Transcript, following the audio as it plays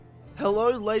Hello,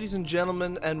 ladies and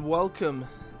gentlemen, and welcome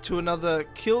to another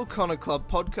Kill Connor Club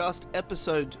podcast,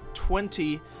 episode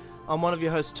 20. I'm one of your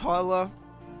hosts, Tyler,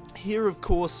 here, of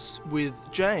course, with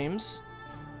James.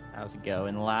 How's it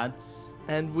going, lads?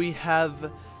 And we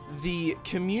have the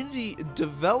community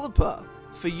developer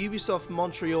for Ubisoft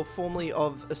Montreal, formerly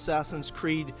of Assassin's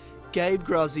Creed, Gabe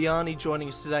Graziani, joining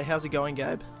us today. How's it going,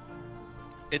 Gabe?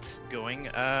 It's going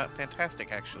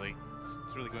fantastic, actually.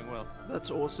 It's really going well.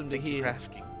 That's awesome to hear. Thank you for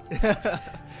asking.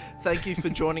 Thank you for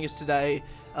joining us today.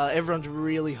 Everyone's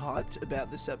really hyped about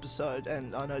this episode,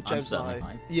 and I know James and I...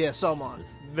 Hyped. Yeah, so am I.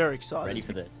 Very excited. Ready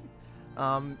for this.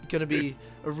 Going to be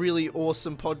a really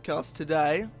awesome podcast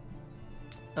today.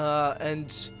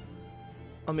 And,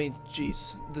 I mean,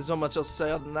 geez, there's not much else to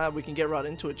say other than that. We can get right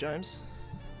into it, James.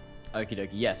 Okie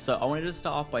dokie. Yes, so I wanted to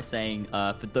start off by saying,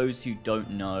 for those who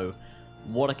don't know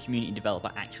what a community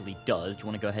developer actually does, do you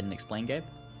want to go ahead and explain, Gabe?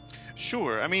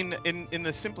 Sure. I mean, in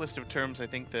the simplest of terms, I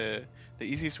think the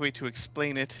easiest way to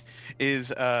explain it is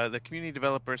the community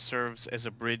developer serves as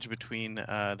a bridge between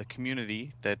the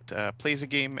community that plays a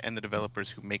game and the developers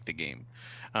who make the game.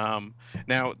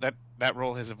 Now, that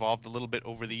role has evolved a little bit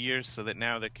over the years, so that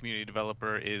now the community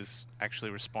developer is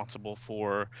actually responsible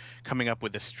for coming up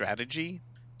with a strategy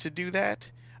to do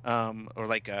that, or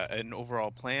like an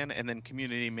overall plan, and then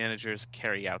community managers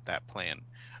carry out that plan.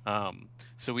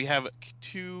 So we have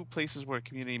two places where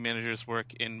community managers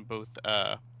work in both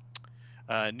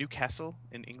Newcastle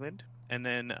in England, and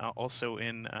then also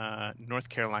in North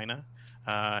Carolina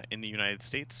in the United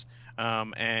States.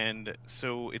 And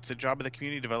so it's the job of the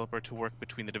community developer to work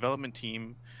between the development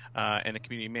team and the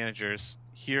community managers,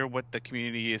 hear what the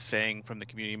community is saying from the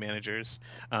community managers,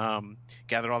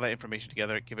 gather all that information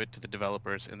together, give it to the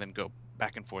developers, and then go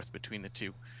back and forth between the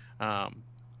two.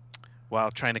 While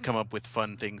trying to come up with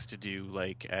fun things to do,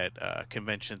 like at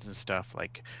conventions and stuff,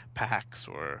 like PAX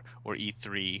or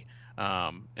E3,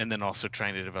 and then also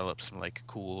trying to develop some like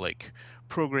cool like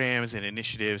programs and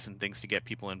initiatives and things to get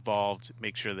people involved.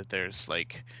 Make sure that there's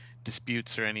like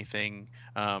disputes or anything,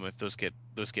 if those get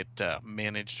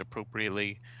managed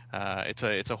appropriately. It's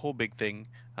a whole big thing,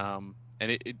 and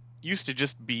it used to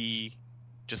just be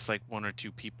just like one or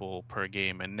two people per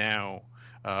game, and now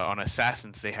on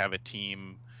Assassins they have a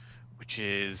team which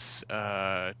is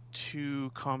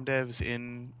two comm devs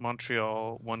in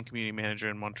Montreal, one community manager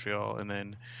in Montreal, and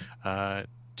then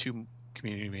two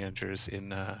community managers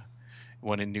in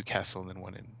one in Newcastle and then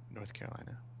one in North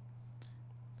Carolina.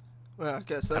 Well, I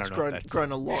guess that's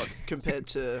grown a lot compared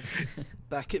to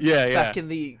back in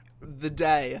the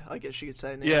day, I guess you could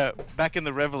say now. Yeah, back in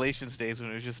the Revelations days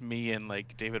when it was just me and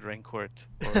like David Rencourt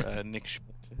or Nick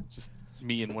Schmidt, just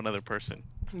me and one other person.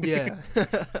 Yeah.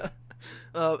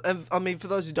 And I mean, for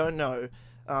those who don't know,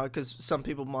 because some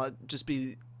people might just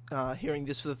be hearing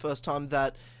this for the first time,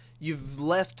 that you've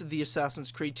left the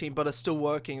Assassin's Creed team, but are still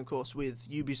working, of course, with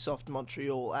Ubisoft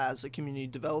Montreal as a community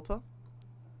developer.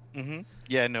 Mm-hmm.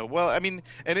 Yeah, no. Well, I mean,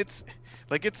 and it's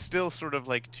still sort of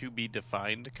like to be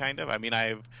defined, kind of. I mean,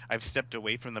 I've stepped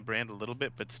away from the brand a little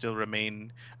bit, but still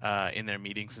remain in their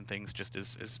meetings and things, just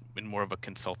as in more of a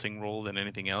consulting role than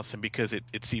anything else. And because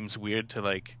it seems weird to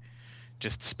like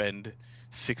just spend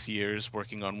 6 years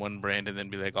working on one brand and then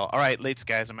be like, all right, Lates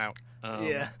guys, I'm out.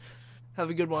 Yeah, have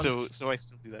a good one. So I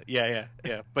still do that. Yeah.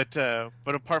 But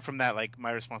apart from that, like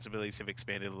my responsibilities have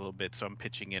expanded a little bit, so I'm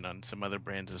pitching in on some other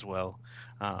brands as well,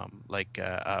 like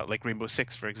Rainbow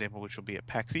Six, for example, which will be at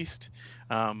PAX East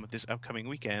this upcoming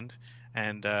weekend,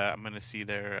 and I'm going to see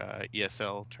their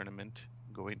ESL tournament.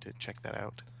 I'm going to check that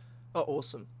out. Oh,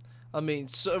 awesome. I mean,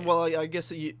 I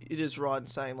guess it is right in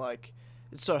saying like,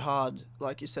 it's so hard,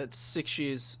 like you said, 6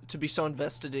 years to be so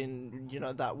invested in,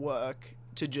 that work,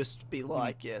 to just be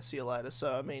like, yeah, see you later.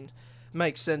 So, I mean,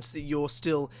 makes sense that you're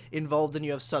still involved and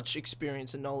you have such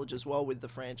experience and knowledge as well with the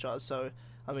franchise. So,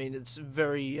 I mean, it's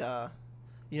very,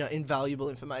 invaluable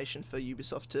information for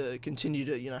Ubisoft to continue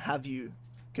to, have you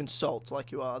consult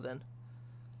like you are then.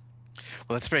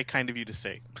 Well, that's very kind of you to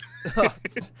say. No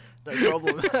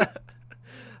problem.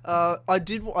 I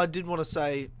did want to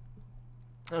say...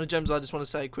 James, I just want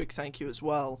to say a quick thank you as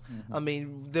well. Mm-hmm. I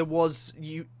mean, there was...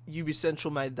 Ubi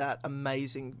Central made that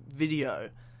amazing video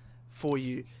for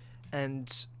you.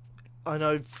 And I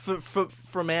know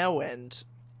from our end,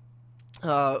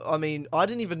 I mean, I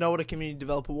didn't even know what a community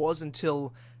developer was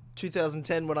until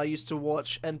 2010 when I used to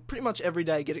watch and pretty much every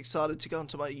day get excited to go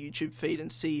onto my YouTube feed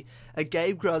and see a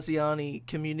Gabe Graziani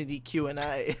community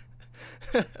Q&A.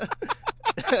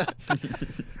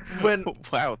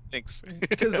 Wow, thanks.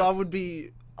 Because I would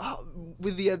be...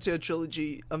 with the Ezio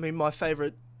trilogy, I mean, my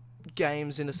favourite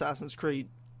games in Assassin's Creed,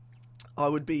 I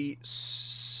would be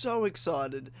so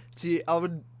excited to...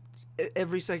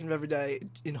 every second of every day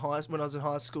when I was in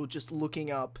high school, just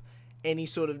looking up any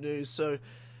sort of news. So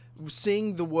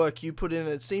seeing the work you put in,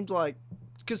 it seemed like,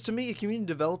 because to me, a community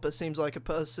developer seems like a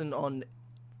person on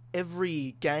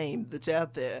every game that's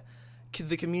out there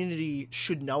the community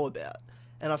should know about.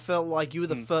 And I felt like you were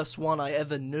the first one I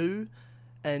ever knew,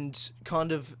 and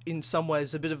kind of in some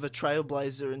ways a bit of a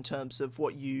trailblazer in terms of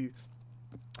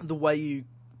the way you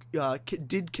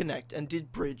did connect and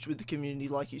did bridge with the community,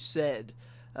 like you said.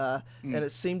 And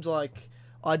it seemed like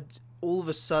all of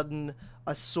a sudden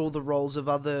I saw the roles of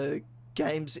other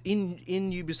games in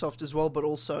Ubisoft as well, but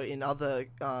also in other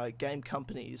game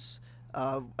companies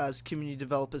as community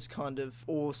developers, kind of,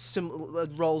 or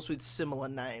roles with similar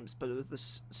names, but it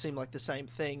seemed like the same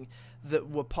thing, that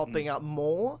were popping up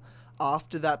more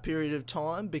after that period of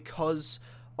time because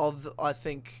of, I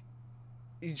think,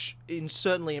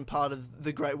 certainly in part of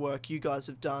the great work you guys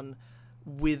have done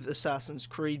with Assassin's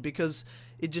Creed, because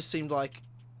it just seemed like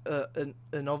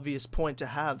an obvious point to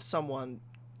have someone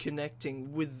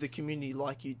connecting with the community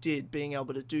like you did, being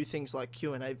able to do things like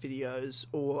Q&A videos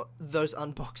or those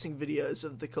unboxing videos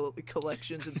of the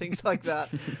collections and things like that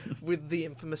with the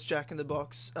infamous Jack in the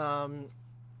Box.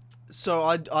 So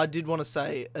I did want to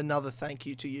say another thank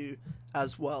you to you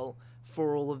as well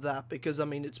for all of that, because I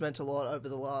mean it's meant a lot over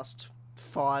the last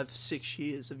 5-6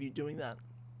 years of you doing that.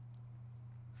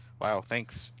 Wow,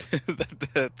 thanks.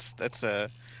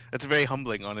 That's very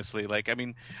humbling, honestly. Like, I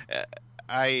mean,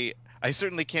 I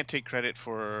certainly can't take credit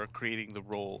for creating the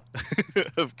role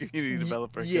of community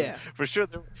developer. Yeah, for sure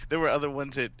there were other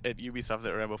ones at Ubisoft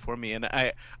that ran before me, and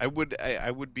I would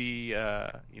be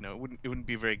it wouldn't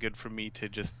be very good for me to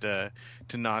just to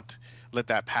not let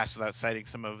that pass without citing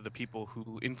some of the people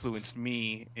who influenced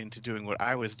me into doing what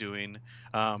I was doing.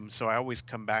 So I always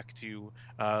come back to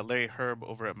Larry Herb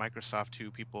over at Microsoft, who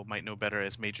people might know better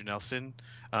as Major Nelson.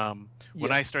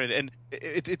 When I started, and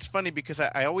it's funny because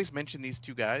I always mention these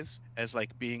two guys as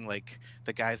like being like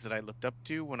the guys that I looked up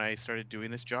to when I started doing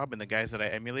this job and the guys that I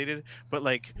emulated, but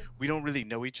like we don't really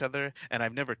know each other, and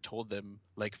I've never told them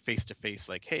like face to face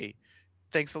like, hey,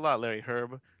 thanks a lot, Larry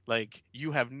Herb. Like,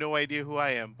 you have no idea who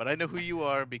I am, but I know who you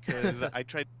are because I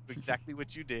tried to do exactly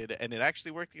what you did, and it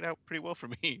actually worked out pretty well for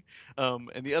me. And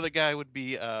the other guy would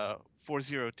be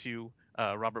 402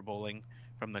 Robert Bowling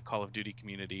from the Call of Duty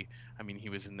community. I mean, he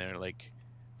was in there like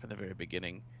from the very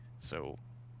beginning, so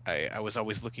I was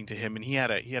always looking to him, and he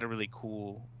had a really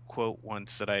cool quote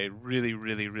once that I really,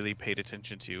 really, really paid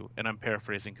attention to, and I'm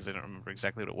paraphrasing because I don't remember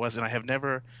exactly what it was, and I have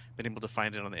never been able to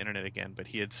find it on the internet again, but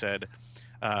he had said,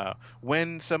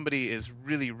 when somebody is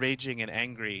really raging and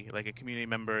angry, like a community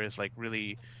member is like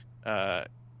really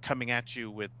coming at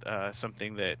you with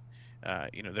something that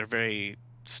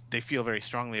they feel very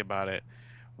strongly about it,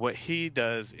 what he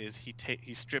does is he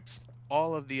strips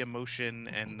all of the emotion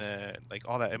and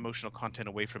all that emotional content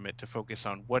away from it to focus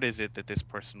on what is it that this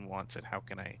person wants and how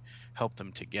can I help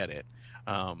them to get it.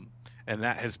 And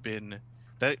that has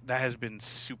been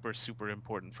super, super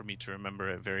important for me to remember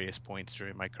at various points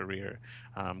during my career.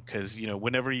 Because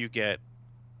whenever you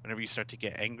start to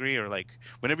get angry, or like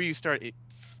whenever you start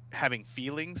having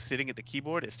feelings sitting at the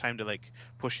keyboard, it's time to like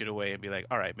push it away and be like,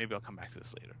 all right, maybe I'll come back to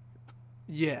this later.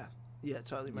 Yeah, it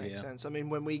totally makes sense. I mean,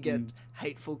 when we get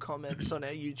hateful comments on our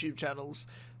YouTube channels,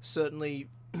 certainly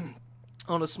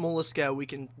on a smaller scale, we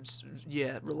can,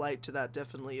 relate to that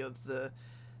definitely,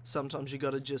 sometimes you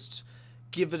got to just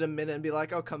give it a minute and be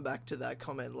like, I'll come back to that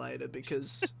comment later,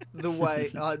 because the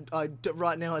way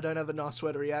right now I don't have a nice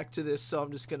way to react to this, so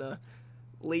I'm just going to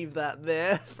leave that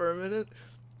there for a minute.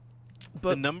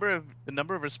 But the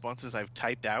number of responses I've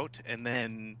typed out and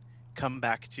then come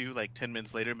back to like 10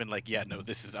 minutes later and been like, I'm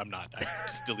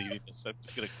just deleting this. I'm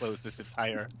just going to close this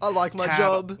entire I like my tab,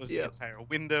 job. close the entire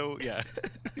window. Yeah.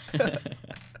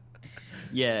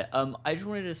 Yeah. I just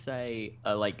wanted to say,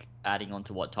 like, adding on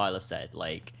to what Tyler said,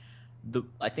 like,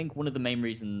 I think one of the main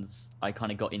reasons I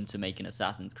kind of got into making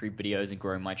Assassin's Creed videos and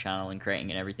growing my channel and creating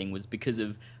and everything was because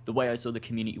of the way I saw the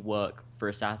community work for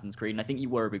Assassin's Creed, and I think you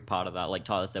were a big part of that, like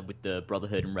Tyler said, with the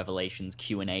Brotherhood and Revelations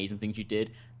Q&As and things you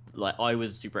did. Like, I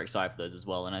was super excited for those as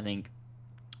well, and I think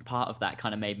part of that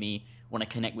kind of made me want to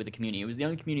connect with the community. It was the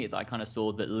only community that I kind of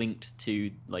saw that linked to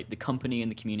like the company,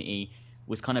 and the community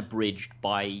was kind of bridged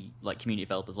by like community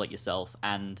developers like yourself,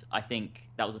 and I think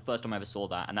that was the first time I ever saw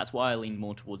that, and that's why I leaned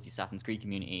more towards the Assassin's Creed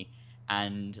community.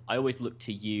 And I always looked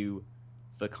to you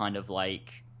for kind of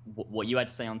like what you had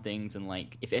to say on things, and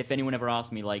like if anyone ever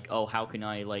asked me like, oh, how can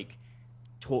I like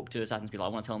talk to Assassin's Creed, like, I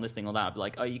want to tell him this thing or that, I'd be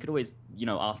like, oh, you could always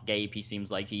ask Gabe. He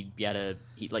seems like he's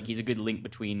a good link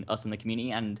between us and the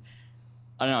community. And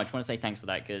I don't know, I just want to say thanks for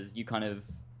that, because you kind of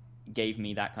gave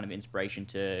me that kind of inspiration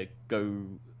to go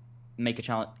make a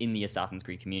channel in the Assassin's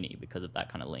Creed community because of that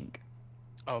kind of link.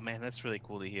 Oh man, that's really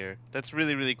cool to hear. That's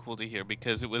really really cool to hear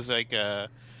because it was like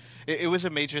it was a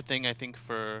major thing I think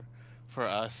for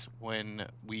us when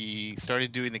we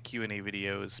started doing the Q&A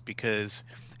videos because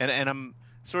and I'm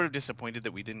sort of disappointed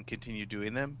that we didn't continue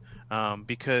doing them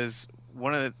because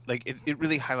one of the like it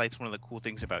really highlights one of the cool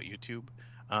things about YouTube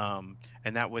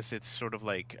and that was it's sort of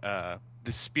like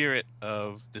the spirit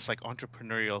of this like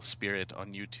entrepreneurial spirit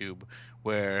on YouTube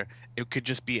where it could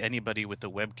just be anybody with a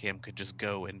webcam could just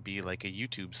go and be like a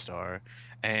YouTube star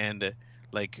and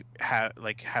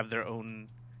have their own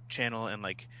channel and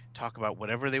like talk about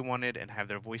whatever they wanted and have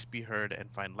their voice be heard and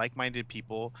find like-minded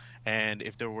people, and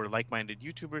if there were like-minded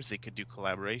YouTubers they could do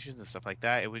collaborations and stuff like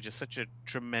that. It was just such a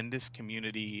tremendous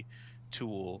community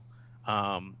tool,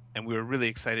 and we were really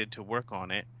excited to work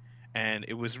on it, and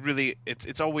it was really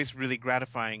it's always really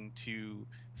gratifying to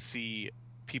see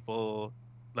people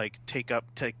like take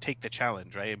the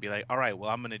challenge, right, and be like, all right, well,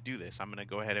 I'm going to do this, I'm going to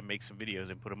go ahead and make some videos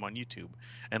and put them on YouTube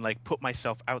and like put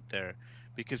myself out there,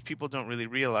 because people don't really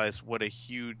realize what a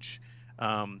huge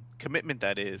commitment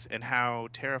that is and how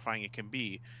terrifying it can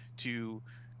be to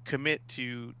commit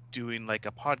to doing like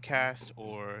a podcast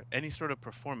or any sort of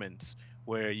performance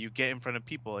where you get in front of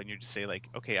people and you just say like,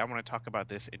 okay, I want to talk about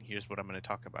this and here's what I'm going to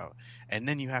talk about, and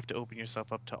then you have to open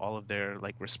yourself up to all of their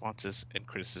like responses and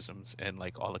criticisms and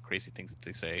like all the crazy things that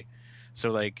they say.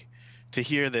 So like to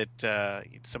hear that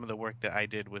some of the work that I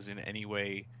did was in any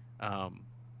way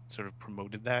sort of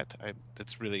promoted that,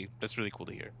 that's really cool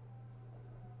to hear.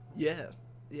 Yeah,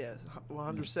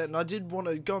 100%. And I did want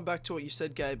to, going back to what you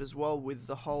said, Gabe, as well, with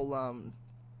the whole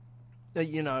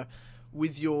you know,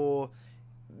 with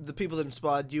the people that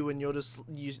inspired you, and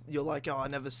you're like, oh, I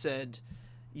never said,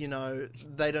 you know,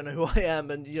 they don't know who I am,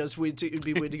 and you know, it'd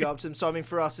be weird to go up to them. So I mean,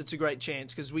 for us, it's a great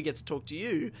chance because we get to talk to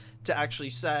you to actually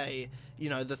say, you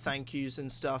know, the thank yous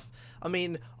and stuff. I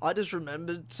mean, I just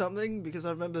remembered something because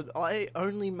I remembered I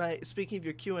only made, speaking of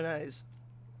your Q&As,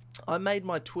 I made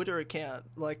my Twitter account.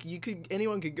 Like,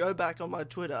 anyone could go back on my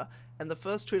Twitter, and the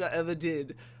first tweet I ever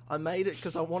did, I made it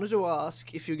because I wanted to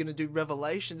ask if you're going to do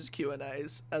Revelations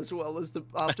Q&As as well as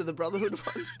after the Brotherhood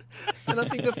ones. And I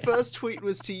think the first tweet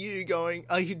was to you going,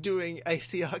 are you doing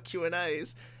ACR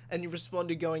Q&As? And you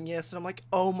responded going, yes. And I'm like,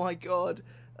 oh my God,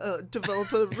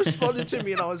 developer responded to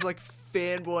me, and I was like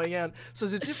fanboying out. So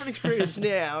it's a different experience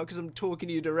now because I'm talking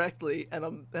to you directly, and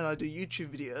I do YouTube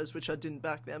videos, which I didn't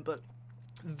back then, but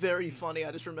very funny.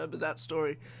 I just remember that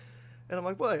story, and I'm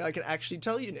like, well, I can actually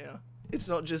tell you now. It's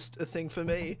not just a thing for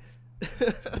me.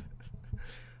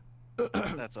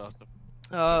 That's awesome.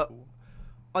 So cool.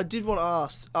 I did want to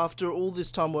ask, after all this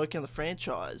time working on the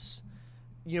franchise,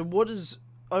 you know, what has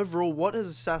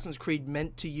Assassin's Creed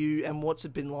meant to you, and what's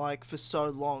it been like for so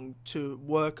long to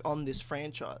work on this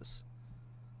franchise?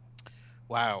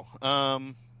 Wow.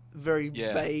 Very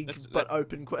vague but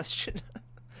open question.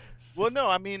 Well, no,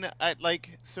 I mean,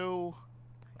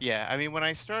 yeah, I mean, when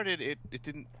I started,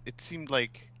 it seemed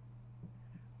like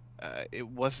it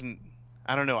wasn't,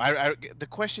 I don't know, the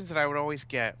questions that I would always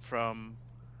get from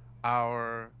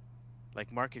our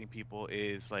like marketing people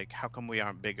is like, how come we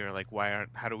aren't bigger? Like,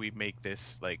 how do we make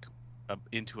this like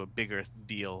into a bigger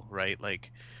deal, right?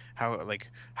 Like, how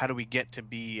do we get to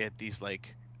be at these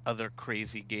like other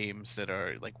crazy games that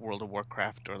are like World of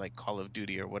Warcraft or like Call of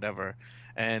Duty or whatever?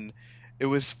 And it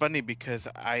was funny because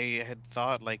I had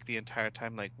thought like the entire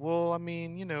time, like, well, I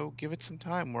mean, you know, give it some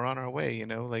time. We're on our way, you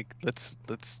know, like let's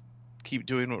keep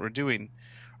doing what we're doing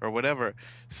or whatever.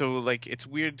 So like it's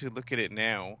weird to look at it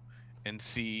now and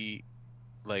see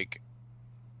like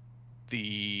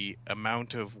the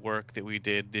amount of work that we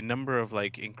did, the number of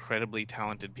like incredibly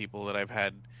talented people that I've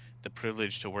had the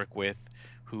privilege to work with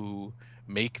who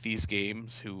make these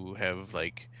games, who have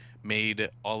like made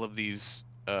all of these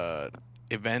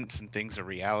events and things a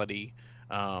reality.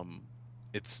 I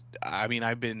mean,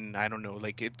 I don't know,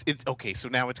 like it's okay. So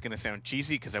now it's going to sound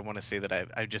cheesy because I want to say that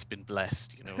I've just been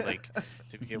blessed, you know, like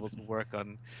to be able to work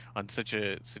on such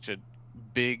a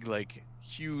big, like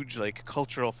huge, like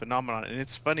cultural phenomenon. And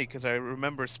it's funny because I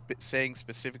remember saying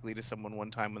specifically to someone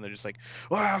one time when they're just like,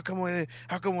 well, how come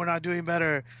we're not doing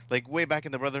better? Like way back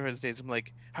in the Brotherhood days, I'm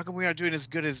like, how come we aren't doing as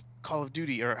good as Call of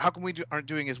Duty, or how come we aren't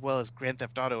doing as well as Grand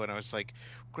Theft Auto? And I was like,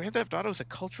 Grand Theft Auto is a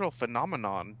cultural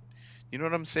phenomenon. You know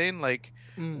what I'm saying? Like,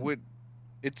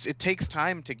 it takes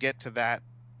time to get to that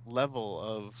level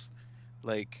of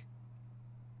like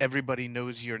everybody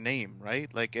knows your name,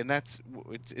 right? Like, and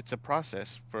it's a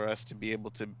process for us to be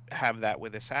able to have that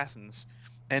with Assassins,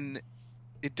 and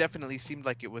it definitely seemed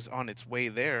like it was on its way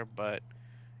there, but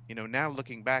now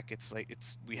looking back, it's like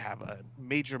we have a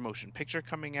major motion picture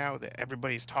coming out that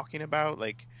everybody's talking about.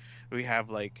 Like we have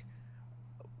like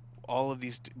all of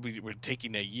these. We're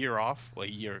taking a year off, well, a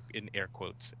year in air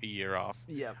quotes, a year off.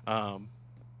 Yeah. Um,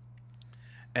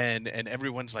 and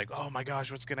everyone's like, oh my gosh,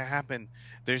 what's gonna happen?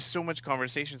 There's so much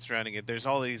conversation surrounding it. There's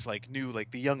all these like new, like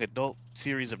the young adult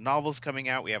series of novels coming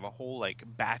out. We have a whole like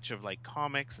batch of like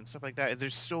comics and stuff like that.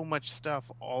 There's so much stuff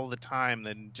all the time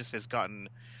that just has gotten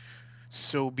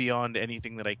so beyond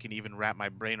anything that I can even wrap my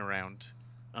brain around.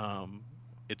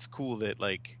 It's cool that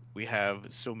like we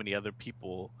have so many other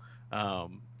people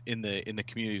in the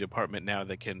community department now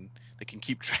that can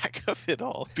keep track of it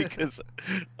all, because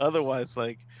otherwise,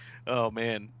 like, oh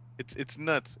man, it's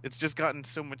nuts. It's just gotten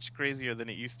so much crazier than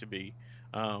it used to be.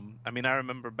 I mean, I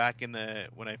remember back in the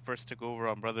when I first took over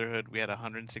on Brotherhood, we had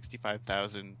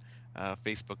 165,000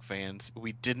 Facebook fans.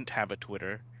 We didn't have a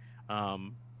Twitter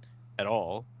at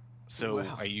all, so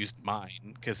Wow. I used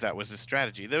mine because that was the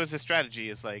strategy. There was a strategy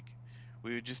is like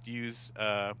we would just use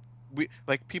we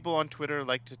like people on Twitter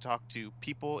like to talk to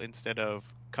people instead of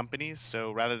companies.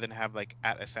 So rather than have like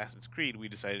at Assassin's Creed, we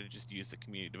decided to just use the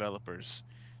community developers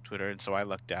Twitter. And so I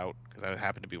lucked out because I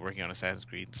happened to be working on Assassin's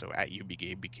Creed. So at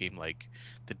UBGame became like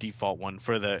the default one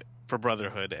for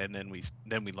Brotherhood, and then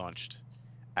we launched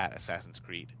at Assassin's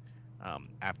Creed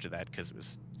after that, because it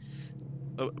was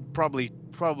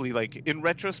probably like in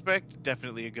retrospect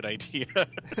definitely a good idea.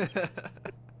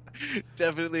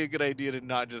 Definitely a good idea to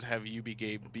not just have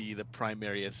UBGame be the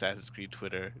primary Assassin's Creed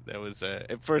Twitter. That was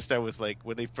at first I was like,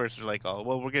 when they first were like, oh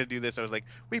well, we're gonna do this, I was like,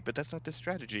 wait, but that's not the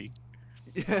strategy.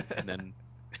 Yeah. And then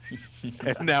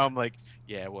and now I'm like,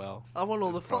 yeah, well, I want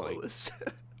all the that's probably- followers.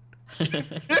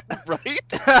 right?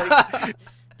 Like,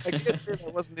 I can't say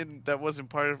that wasn't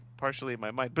partially in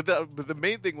my mind, but the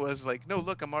main thing was like, no,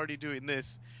 look, I'm already doing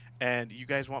this, and you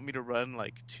guys want me to run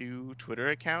like 2 Twitter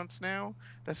accounts now?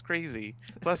 That's crazy.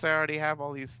 Plus, I already have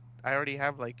all these. I already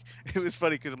have like it was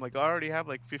funny because I'm like, I already have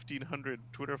like 1,500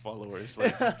 Twitter followers.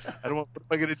 Like, I don't want. What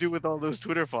am I gonna do with all those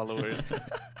Twitter followers?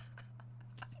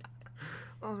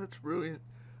 Oh, that's brilliant.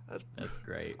 That's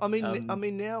great. I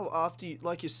mean, now after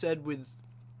like you said, with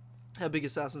how big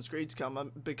Assassin's Creed's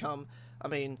become, I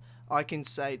mean, I can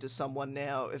say to someone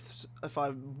now, if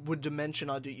I would to mention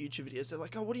I do YouTube videos, they're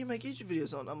like, oh, what do you make YouTube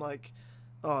videos on? I'm like,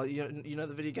 oh, you know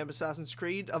the video game Assassin's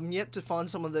Creed? I'm yet to find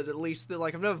someone that at least, they're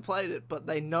like, I've never played it, but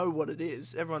they know what it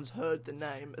is. Everyone's heard the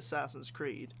name Assassin's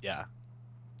Creed. Yeah.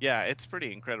 Yeah, it's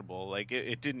pretty incredible. Like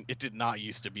it did not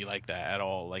used to be like that at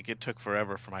all. Like it took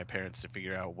forever for my parents to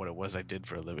figure out what it was I did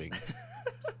for a living.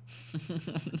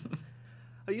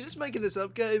 Are you just making this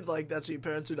up, Gabe? Like, that's what your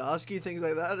parents would ask you, things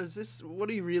like that? What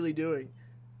are you really doing?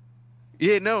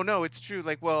 Yeah, no, it's true.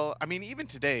 Like, well, I mean, even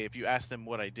today, if you ask them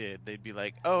what I did, they'd be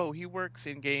like, "Oh, he works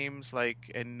in games,"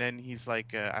 like, and then he's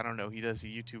like, I don't know, he does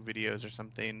YouTube videos or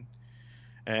something,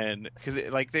 and because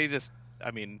like they just,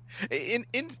 I mean,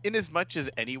 in as much as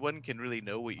anyone can really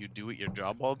know what you do at your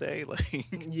job all day, like,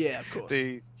 Yeah, of course.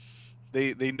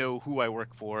 they know who I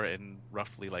work for and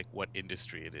roughly like what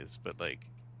industry it is, but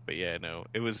yeah, no,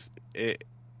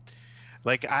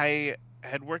 like I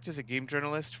had worked as a game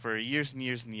journalist for years and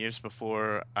years and years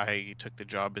before I took the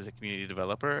job as a community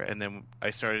developer, and then I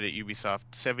started at Ubisoft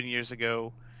 7 years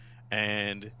ago,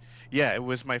 and yeah, it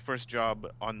was my first job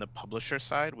on the publisher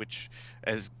side, which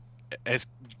as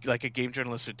like a game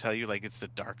journalist would tell you, like it's the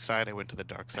dark side. I went to the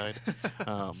dark side,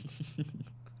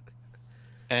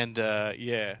 and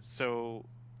yeah, so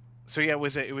yeah, it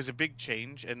was a big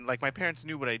change, and like my parents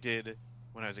knew what I did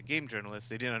when I was a game journalist.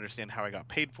 They didn't understand how I got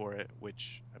paid for it,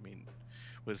 which I mean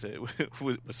was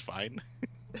fine.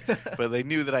 But they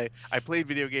knew that I played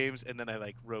video games, and then I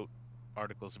like wrote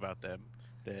articles about them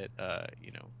that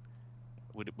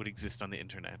would exist on the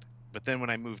internet. But then when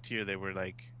I moved here, they were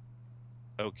like,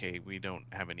 okay, we don't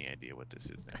have any idea what this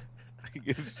is now.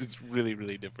 It's really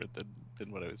really different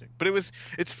than what I was doing. But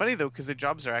it's funny though, because the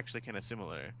jobs are actually kind of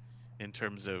similar in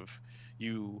terms of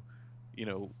you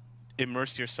know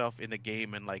immerse yourself in the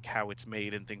game and like how it's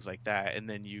made and things like that, and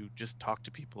then you just talk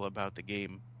to people about the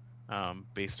game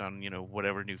based on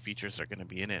whatever new features are going to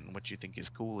be in it and what you think is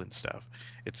cool and stuff.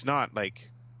 It's not like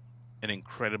an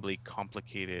incredibly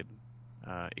complicated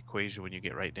equation when you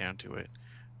get right down to it,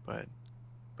 but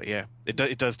yeah, it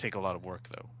does take a lot of work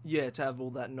though. Yeah, to have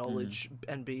all that knowledge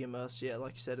and be immersed, yeah,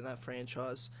 like you said, in that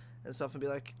franchise and stuff, and be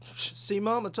like, see,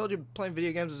 Mom, I told you playing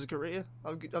video games is a career.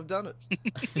 I've done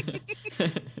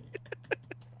it.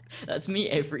 That's me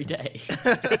every day.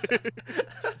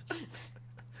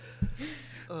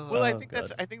 Well, I Oh, think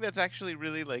God. that's actually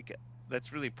really like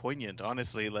that's really poignant,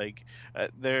 honestly. Like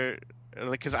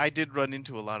because I did run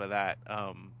into a lot of that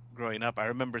growing up, I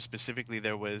remember specifically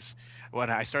there was when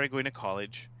I started going to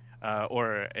college,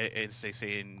 or as they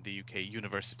say in the UK,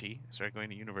 university. I started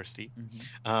going to university,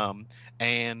 um,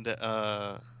 and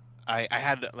I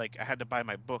had I had to buy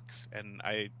my books, and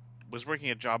I was working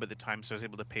a job at the time, so I was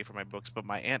able to pay for my books. But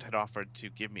my aunt had offered to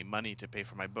give me money to pay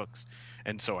for my books,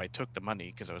 and so I took the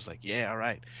money because I was like, yeah, all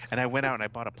right. And I went out and I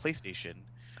bought a PlayStation.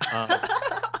 Um,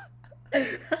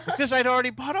 because I'd already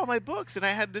bought all my books and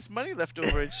I had this money left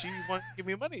over and she wanted to give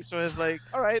me money. So I was like,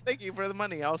 all right, thank you for the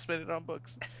money. I'll spend it on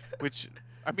books. Which,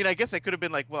 I mean, I guess I could have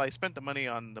been like, well, I spent the money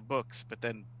on the books, but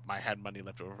then I had money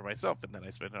left over for myself and then I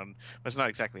spent it on. That's not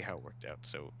exactly how it worked out.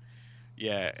 So,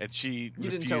 yeah. And she You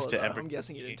didn't refused tell her, to though. ever. I'm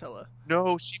guessing you didn't tell her.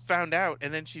 No, she found out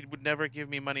and then she would never give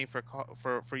me money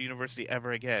for university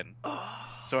ever again.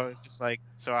 So I was just like,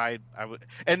 so I would,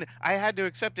 and I had to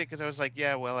accept it because I was like,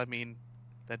 yeah, well, I mean,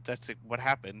 that's what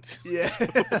happened. Yeah.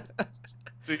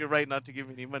 So you're right not to give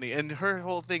me any money. And her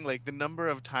whole thing, like the number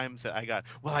of times that I got,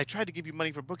 well, I tried to give you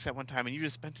money for books at one time and you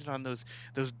just spent it on those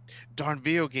darn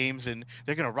video games and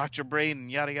they're gonna rot your brain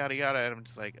and yada yada yada. And I'm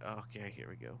just like, oh, okay, here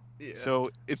we go. Yeah. So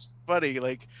it's funny,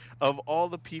 like of all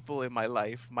the people in my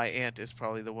life, my aunt is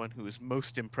probably the one who is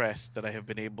most impressed that I have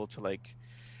been able to like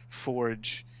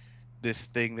forge this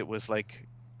thing that was like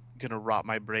gonna rot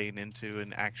my brain into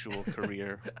an actual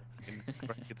career and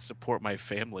where I could support my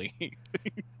family.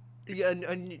 Yeah,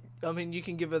 and I mean, you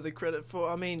can give her the credit for.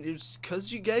 I mean, it's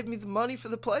because you gave me the money for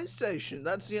the PlayStation.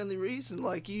 That's the only reason.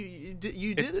 Like you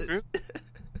did It's it. true.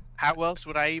 How else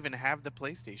would I even have the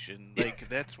PlayStation? Like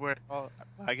that's where it all.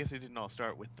 I guess it didn't all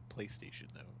start with the PlayStation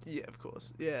though. Yeah, of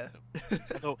course. Yeah.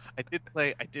 Although I did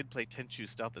play Tenchu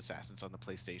Stealth Assassins on the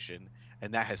PlayStation,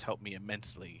 and that has helped me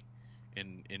immensely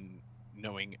in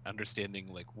understanding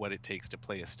like what it takes to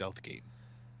play a stealth game.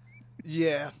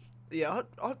 Yeah. Yeah,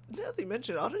 now that you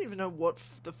mention it, I don't even know what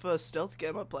the first stealth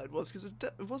game I played was, because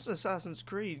it wasn't Assassin's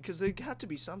Creed, because there had to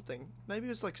be something. Maybe it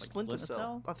was like Splinter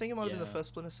Cell? I think it might have been the first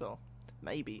Splinter Cell.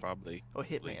 Maybe. Probably. Or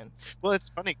Hitman. Well, it's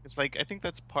funny, because like, I think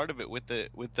that's part of it with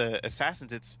the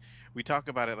Assassins. We talk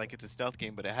about it like it's a stealth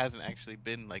game, but it hasn't actually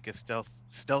been like a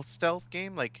stealth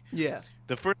game. Like, yeah.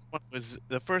 The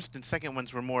first and second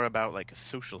ones were more about like a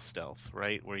social stealth,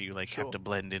 right? Where you like have to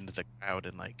blend into the crowd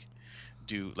and like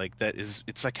do like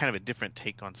it's like kind of a different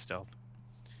take on stealth.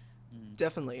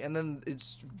 Definitely. And then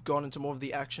it's gone into more of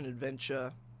the action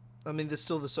adventure. I mean, there's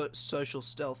still the social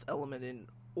stealth element in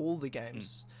all the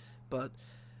games, but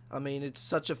I mean, it's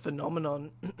such a phenomenon.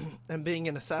 And being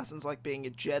an assassin's like being a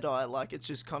Jedi. Like, it's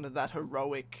just kind of that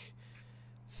heroic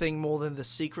thing more than the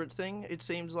secret thing, it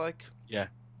seems like. Yeah.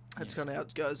 That's kind of how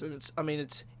it goes. And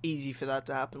it's easy for that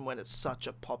to happen when it's such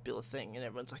a popular thing and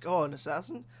everyone's like, oh, an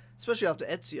assassin? Especially after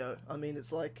Ezio. I mean,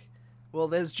 it's like, well,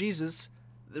 there's Jesus.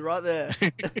 They're right there.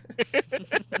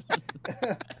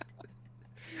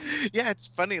 Yeah, it's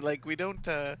funny. Like we don't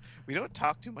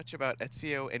talk too much about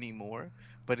Ezio anymore,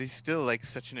 but he's still like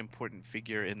such an important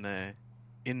figure in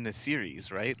the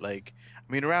series, right? Like,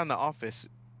 I mean, around the office,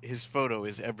 his photo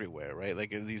is everywhere, right?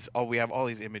 Like we have all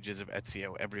these images of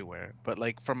Ezio everywhere. But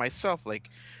like for myself, like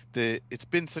it's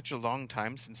been such a long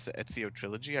time since the Ezio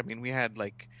trilogy. I mean, we had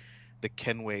like the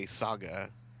Kenway saga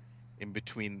in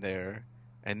between there,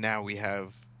 and now we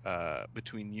have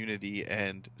between Unity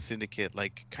and Syndicate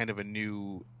like kind of a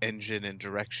new engine and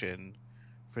direction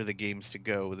for the games to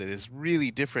go that is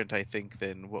really different, I think,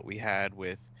 than what we had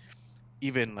with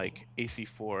even like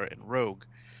AC4 and Rogue.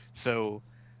 So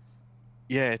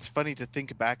yeah, it's funny to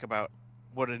think back about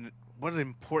what an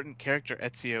important character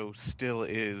Ezio still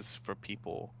is for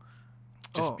people,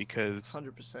 just because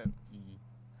 100%.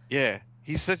 Yeah,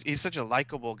 he's such a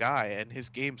likable guy, and his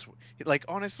games, like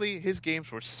honestly, his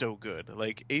games were so good.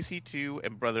 Like AC2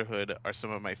 and Brotherhood are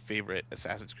some of my favorite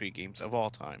Assassin's Creed games of all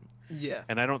time. Yeah,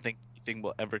 and I don't think anything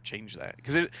will ever change that,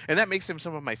 and that makes them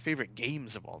some of my favorite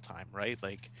games of all time, right?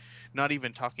 Like, not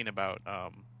even talking about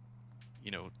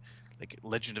like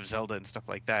Legend of Zelda and stuff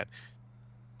like that.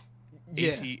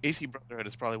 Yeah. AC Brotherhood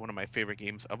is probably one of my favorite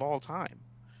games of all time.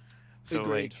 So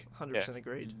agreed. like, 100%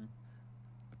 agreed. Mm-hmm.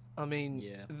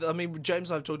 I mean, James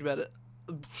and I have talked about it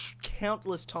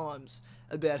countless times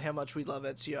about how much we love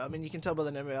Ezio. I mean, you can tell by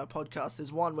the name of our podcast,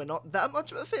 there's one we're not that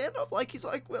much of a fan of. Like,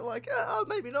 we're like,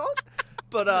 maybe not.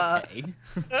 But, Okay.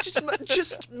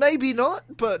 just maybe not.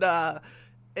 But,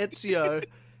 Ezio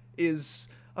is,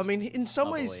 I mean, in some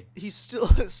ways, boy. he's still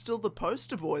the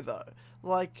poster boy, though.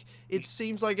 Like, it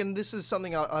seems like, and this is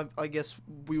something I guess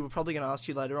we were probably going to ask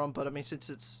you later on, but I mean, since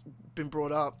it's been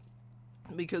brought up,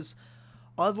 because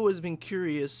I've always been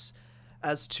curious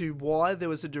as to why there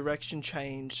was a direction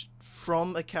change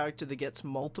from a character that gets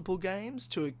multiple games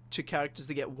to characters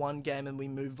that get one game and we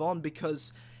move on,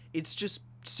 because it's just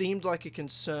seemed like a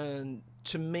concern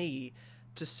to me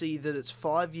to see that it's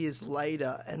 5 years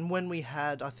later, and when we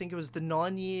had, I think it was the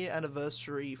 9-year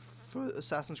anniversary for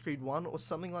Assassin's Creed 1 or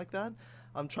something like that.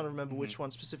 I'm trying to remember which one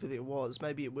specifically it was.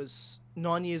 Maybe it was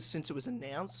 9 years since it was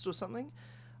announced or something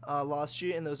last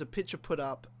year, and there was a picture put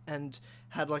up and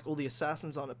had like all the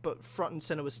assassins on it, but front and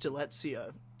center was still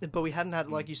Ezio. But we hadn't had,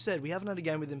 like you said, we haven't had a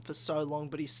game with him for so long,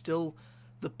 but he's still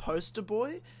the poster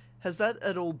boy. Has that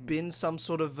at all been some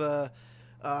sort of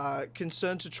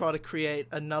concern to try to create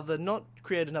another, not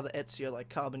create another Ezio, like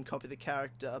carbon copy the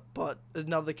character, but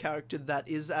another character that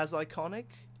is as iconic?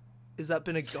 Has that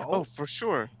been a goal? Oh, for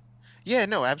sure. Yeah,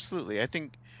 no, absolutely. I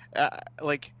think,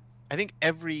 I think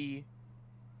every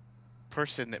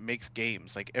person that makes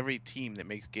games, like every team that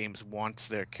makes games, wants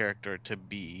their character to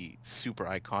be super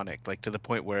iconic, like to the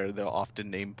point where they'll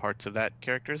often name parts of that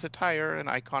character's attire an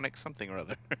iconic something or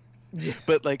other. Yeah.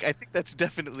 But like, I think that's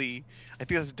definitely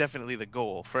the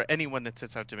goal for anyone that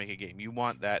sets out to make a game. You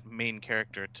want that main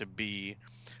character to be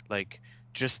like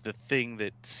just the thing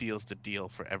that seals the deal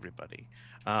for everybody.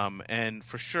 And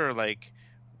for sure, like,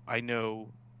 I know,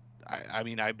 I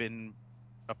mean, I've been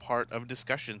a part of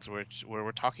discussions where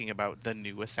we're talking about the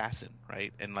new assassin,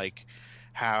 right? And like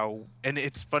how, and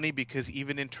it's funny because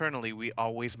even internally we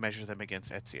always measure them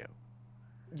against Ezio.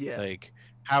 Yeah. Like,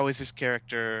 how is this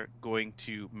character going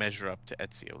to measure up to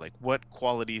Ezio? Like, what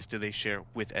qualities do they share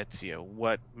with Ezio?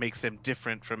 What makes them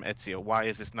different from Ezio? Why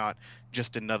is this not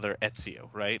just another Ezio,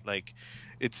 right? Like,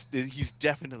 he's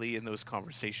definitely in those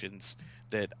conversations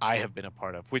that I have been a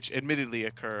part of, which admittedly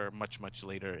occur much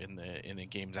later in the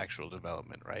game's actual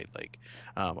development, right? Like,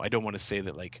 I don't want to say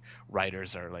that like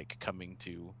writers are like coming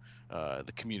to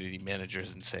the community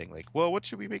managers and saying like, well, what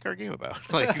should we make our game about?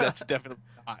 Like, that's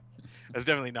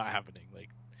definitely not happening. Like,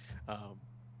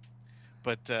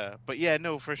 but yeah,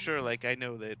 no, for sure. Like, I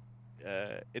know that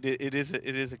it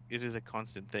is a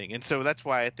constant thing, and so that's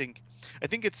why I think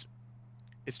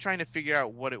it's trying to figure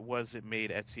out what it was that made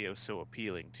Ezio so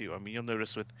appealing too. I mean, you'll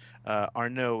notice with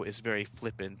Arnaud is very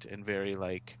flippant and very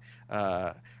like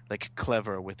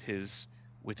clever with his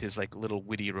like little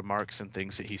witty remarks and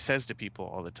things that he says to people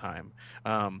all the time.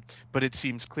 But it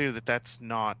seems clear that that's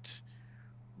not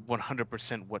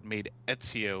 100% what made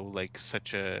Ezio like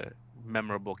such a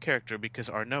memorable character, because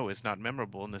Arnaud is not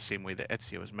memorable in the same way that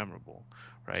Ezio is memorable,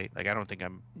 right? Like, I don't think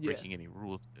I'm breaking any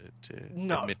rules to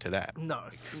admit to that. No,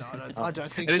 I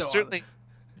don't think and so.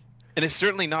 It's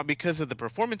certainly not because of the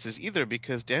performances either,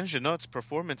 because Dan Jeanot's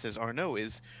performance as Arnaud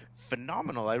is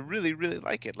phenomenal. I really, really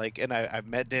like it. Like, and I've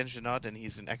met Dan Jeanot, and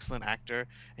he's an excellent actor,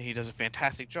 and he does a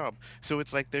fantastic job. So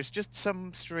it's like there's just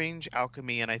some strange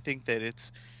alchemy, and I think that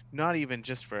it's not even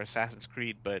just for Assassin's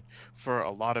Creed, but for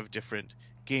a lot of different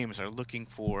games are looking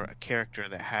for a character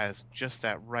that has just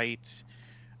that right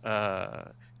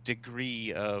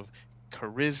degree of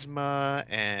charisma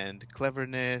and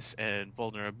cleverness and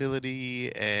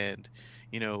vulnerability, and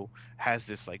has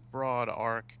this like broad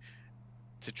arc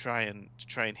to try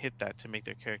and hit that, to make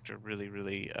their character really,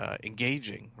 really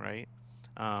engaging, right?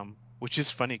 Which is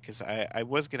funny because I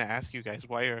was gonna ask you guys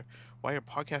why your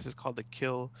podcast is called the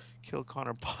Kill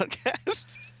Connor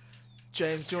podcast.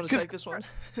 James, do you want to take this one?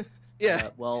 Yeah.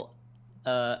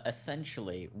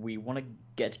 Essentially, we want to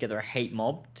get together a hate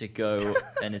mob to go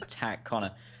and attack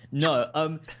Connor. No,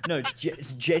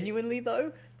 genuinely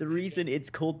though, the reason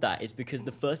it's called that is because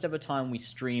the first ever time we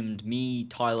streamed, me,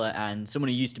 Tyler, and someone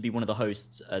who used to be one of the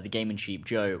hosts, the Game and Sheep,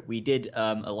 Joe, we did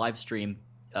a live stream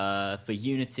for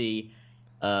Unity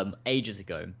ages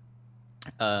ago.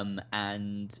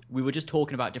 And we were just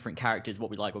talking about different characters, what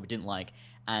we like, what we didn't like.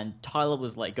 And Tyler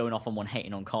was like going off on one,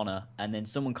 hating on Connor, and then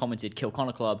someone commented "Kill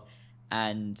Connor Club,"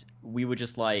 and we were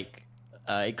just like,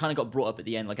 it kind of got brought up at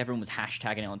the end, like everyone was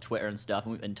hashtagging it on Twitter and stuff,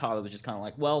 and Tyler was just kind of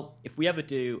like, well, if we ever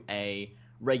do a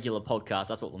regular podcast,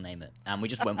 that's what we'll name it. And we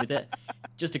just went with it.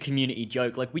 Just a community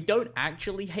joke. Like, we don't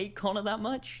actually hate Connor that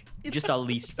much. Just our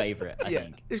least favorite, I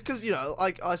think. It's because,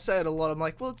 like I say it a lot, I'm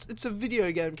like, well, it's a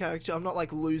video game character. I'm not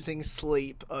like losing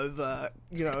sleep over,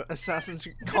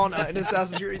 Connor in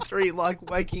Assassin's Creed 3, like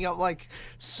waking up like,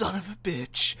 son of a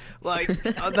bitch. Like,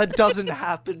 that doesn't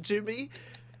happen to me.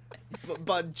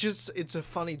 But just, it's a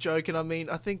funny joke. And I mean,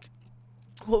 I think,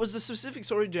 what was the specific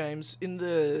story, James, in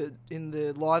the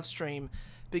live stream?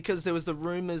 Because there was the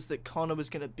rumors that Connor was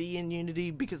going to be in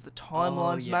Unity because the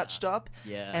timelines matched up.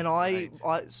 Yeah. And I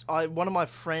one of my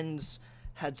friends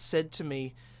had said to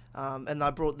me, and I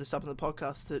brought this up in the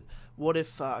podcast, that what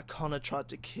if Connor tried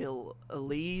to kill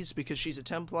Elise because she's a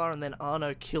Templar, and then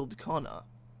Arnaud killed Connor?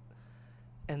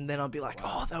 And then I'd be like,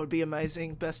 oh, that would be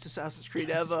amazing. Best Assassin's Creed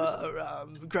ever.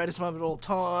 Greatest moment of all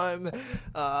time.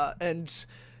 And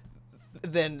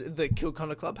then the Kill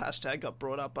Connor Club hashtag got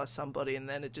brought up by somebody, and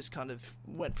then it just kind of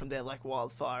went from there like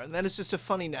wildfire. And then it's just a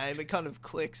funny name. It kind of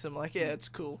clicks. I'm like, yeah, it's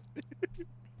cool.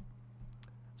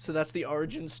 So that's the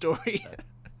origin story.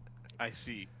 I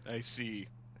see.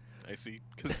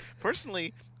 Because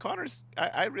personally,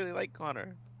 I really like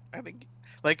Connor. I think,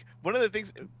 like, one of the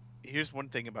things. Here's one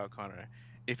thing about Connor: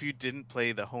 if you didn't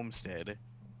play the Homestead,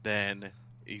 then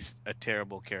he's a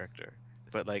terrible character.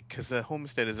 But like, because the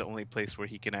Homestead is the only place where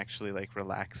he can actually like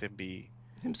relax and be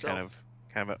Himself.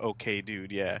 kind of an okay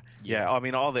dude. Yeah. I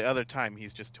mean, all the other time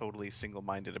he's just totally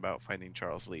single-minded about finding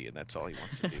Charles Lee, and that's all he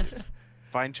wants to do is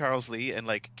find Charles Lee and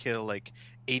like kill like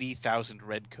 80,000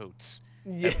 redcoats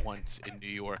at once in New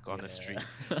York on the street.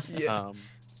 Yeah.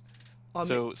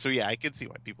 So yeah, I can see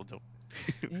why people don't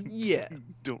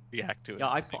don't react to it.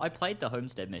 Yeah, I played the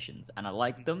Homestead missions and I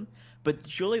liked them, but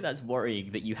surely that's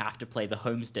worrying that you have to play the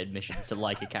Homestead missions to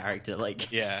like a character.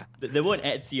 Like, yeah, there weren't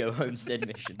Ezio Homestead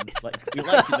missions. Like, we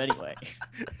liked him anyway.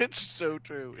 It's so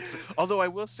true. Although I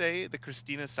will say the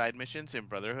Christina side missions in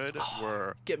Brotherhood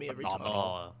were get me every time.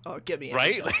 phenomenal. Oh, get me every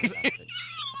Right? time.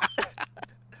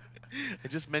 I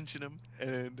just mention him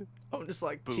and I'm just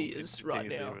like boom, tears right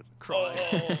now,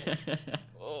 instantaneously. crying.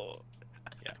 Oh.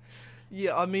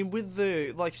 Yeah, I mean, with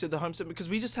the, like you said, the Homestead, because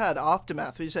we just had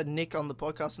Aftermath, we just had Nick on the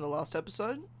podcast in the last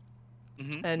episode,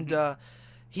 and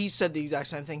he said the exact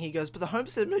same thing. He goes, but the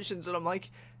Homestead missions, and I'm like,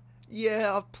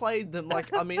 yeah, I've played them. Like,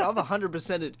 I mean, I've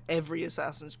 100%ed every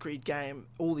Assassin's Creed game,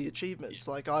 all the achievements.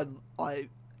 Like, I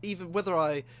even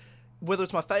whether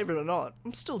it's my favorite or not,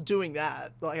 I'm still doing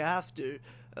that. Like, I have to.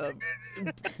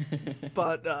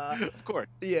 But of course,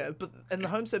 yeah. And the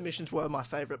Homestead missions were my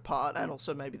favorite part, and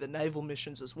also maybe the naval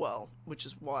missions as well, which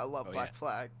is why I love Black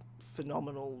Flag.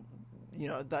 Phenomenal,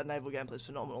 that naval gameplay is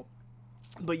phenomenal.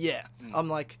 But yeah, I'm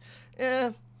like,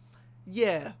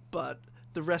 yeah. But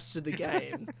the rest of the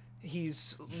game,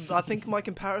 I think my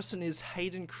comparison is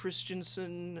Hayden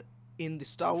Christensen in the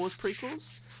Star Wars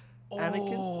prequels.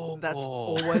 Anakin. That's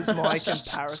always my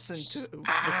comparison to.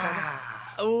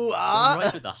 Right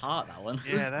to the heart, that one.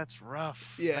 Yeah, that's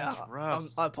rough. Yeah, that's rough.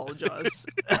 I apologize.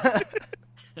 But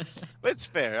it's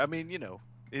fair. I mean,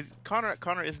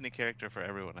 Connor isn't a character for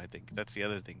everyone. I think that's the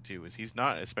other thing too, is he's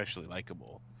not especially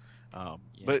likable.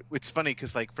 But it's funny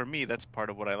because, like, for me, that's part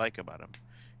of what I like about him.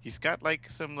 He's got like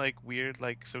some like weird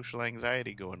like social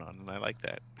anxiety going on, and I like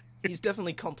that. He's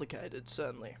definitely complicated,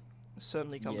 certainly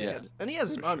complicated, and he has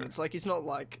his moments. Sure. Like, he's not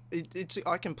like it's.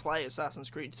 I can play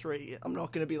Assassin's Creed 3. I'm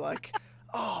not going to be like,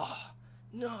 oh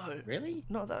no, really?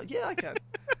 Not that. Yeah, I can.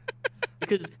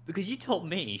 because you told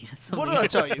me. What did I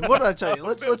tell you?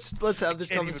 Let's have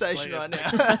this conversation right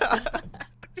now.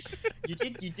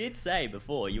 You did say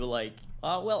before, you were like,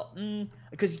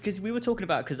 because we were talking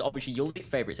about, because obviously your least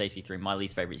favorite is AC3, my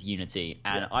least favorite is Unity,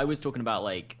 and I was talking about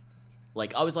like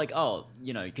I was like, oh,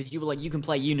 because you were like, you can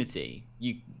play Unity,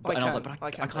 and I was like, but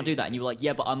I can't do that, and you were like,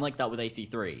 yeah, but I'm like that with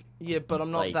AC3. Yeah, but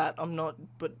I'm not like, that. I'm not.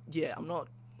 But yeah, I'm not.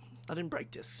 I didn't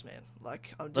break discs, man.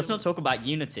 Like, let's not talk about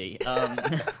Unity.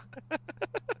 I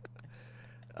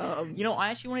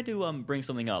actually wanted to bring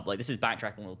something up. Like, this is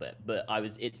backtracking a little bit, but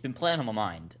it's been playing on my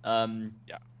mind.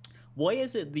 Why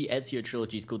is it the Ezio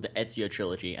trilogy is called the Ezio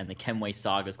trilogy and the Kenway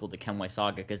saga is called the Kenway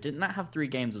saga? Because didn't that have 3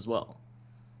 games as well?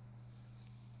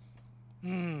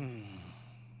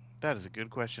 That is a good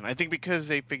question. I think because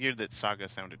they figured that saga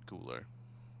sounded cooler.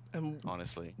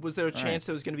 Honestly, was there a chance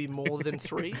there was going to be more than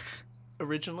 3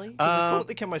 originally? Because they called it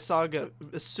the Kenway saga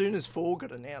as soon as 4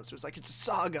 got announced. It was like, it's a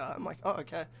saga. I'm like, oh,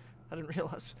 okay. I didn't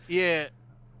realize. Yeah.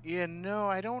 No,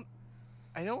 I don't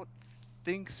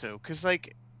think so. Because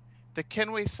like, the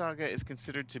Kenway saga is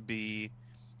considered to be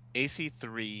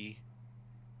AC3,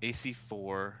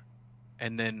 AC4,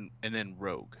 and then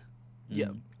Rogue. Yeah.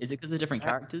 Is it because of the different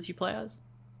characters you play as?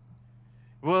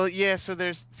 Well, yeah. So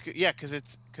because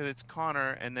it's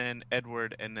Connor and then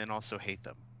Edward and then also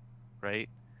Haytham, right?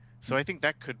 So I think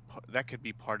that could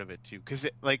be part of it too. Because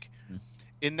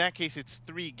in that case, it's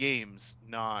 3 games,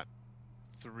 not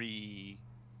 3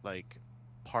 like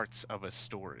parts of a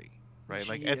story, right?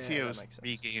 Like Ezio's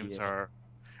 3 games are,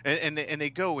 and they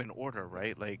go in order,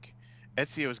 right? Like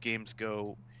Ezio's games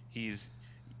go, he's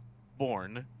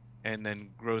born and then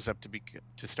grows up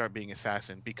to start being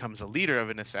assassin, becomes a leader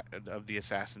of the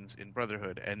assassins in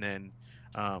Brotherhood, and then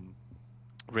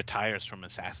retires from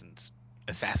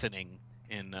assassinating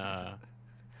in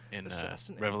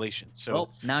Revelation.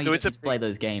 So now you get to play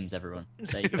those games, everyone.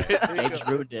 They just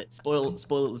ruined it. Spoiled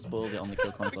it on the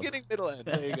Kill Connor Club. Beginning, middle, end.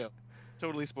 There you go.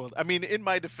 Totally spoiled. I mean, in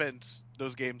my defense,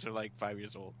 those games are like 5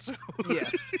 years old. So. Yeah.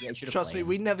 Trust me,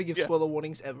 we never give spoiler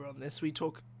warnings ever on this. We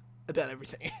talk about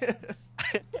everything.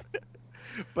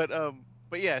 But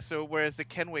but yeah, so whereas the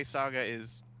Kenway saga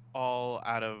is all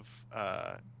out of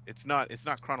it's not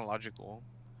chronological.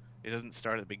 It doesn't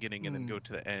start at the beginning and then go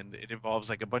to the end. It involves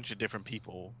like a bunch of different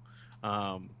people,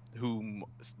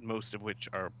 most of which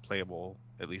are playable,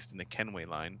 at least in the Kenway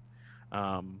line.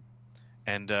 And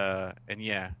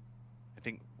yeah, I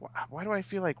think why do I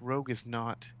feel like Rogue is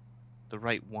not the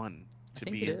right one to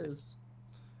I think be it in? is.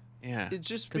 Yeah, It's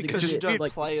just Because because you don't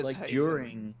like, play as like Haytham.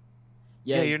 during.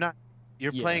 yeah, you're not.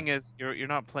 You're Yeah. playing as you're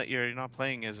not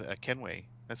playing as a Kenway.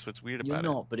 That's what's weird You're about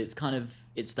not, but it's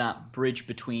that bridge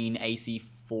between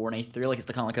AC4 and AC3. Like it's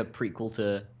the kind of like a prequel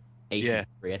to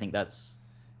AC3. I think that's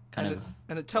kind of.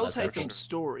 And it tells that's Haytham's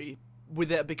story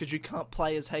without, because you can't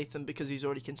play as Haytham because he's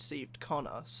already conceived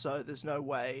Connor, so there's no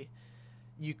way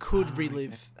you could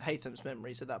relive Haytham's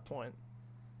memories at that point.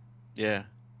 it.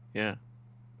 Yeah.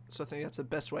 So I think that's the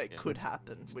best way it could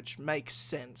happen, which makes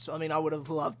sense. I mean, I would have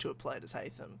loved to have played as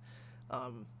Haytham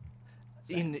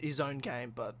in his own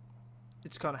game, but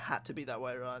it's kind of had to be that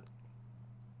way, right?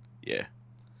 Yeah,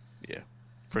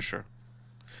 for sure.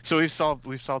 So we've solved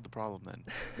the problem then.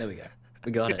 There we go.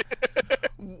 We got it.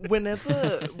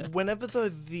 Whenever though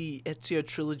the Ezio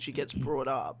trilogy gets brought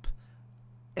up,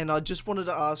 and I just wanted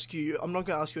to ask you, I'm not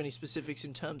going to ask you any specifics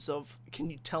in terms of can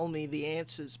you tell me the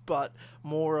answers, but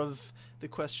more of the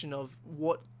question of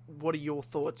what are your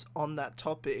thoughts on that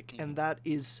topic, and that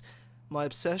is my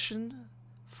obsession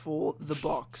for the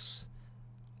box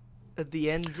at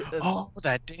the end of...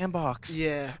 that damn box.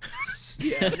 Yeah.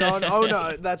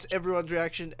 No, that's everyone's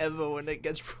reaction ever when it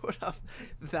gets brought up.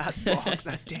 That box,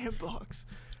 that damn box.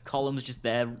 Column's just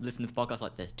there listening to the podcast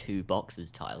like, there's 2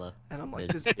 boxes, Tyler. And I'm like,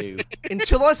 There's 2.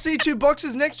 until I see 2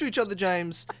 boxes next to each other,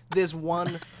 James, there's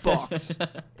 1 box.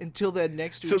 Until they're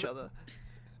next to each other.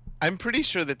 I'm pretty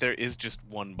sure that there is just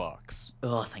 1 box.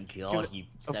 Oh, thank God you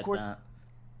said that.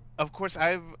 Of course,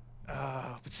 I've.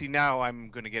 But see, now I'm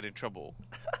gonna get in trouble,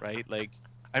 right? Like,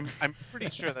 I'm pretty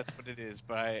sure that's what it is,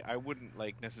 but I wouldn't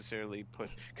like necessarily put,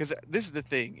 because this is the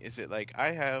thing, is that like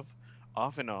I have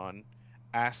off and on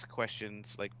asked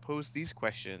questions, like posed these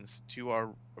questions to our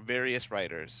various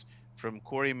writers, from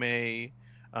Corey May,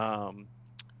 to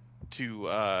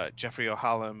Jeffrey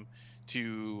O'Hallam,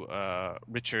 to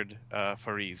Richard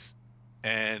Fariz,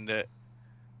 and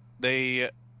they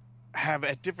have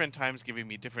at different times given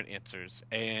me different answers,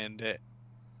 and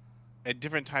at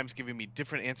different times giving me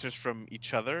different answers from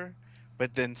each other,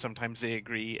 but then sometimes they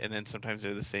agree, and then sometimes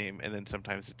they're the same, and then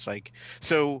sometimes it's like,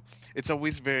 so it's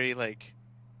always very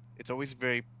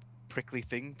prickly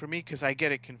thing for me, because I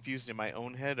get it confused in my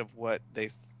own head of what they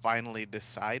finally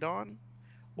decide on,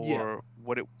 or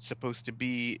what it's supposed to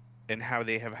be, and how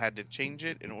they have had to change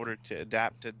it in order to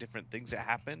adapt to different things that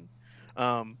happen.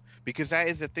 Because that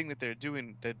is the thing that they're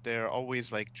doing, that they're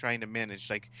always like trying to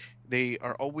manage. Like, they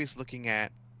are always looking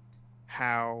at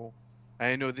how,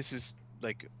 I know this is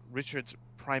like Richard's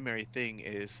primary thing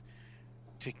is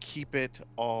to keep it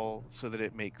all so that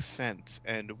it makes sense.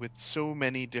 And with so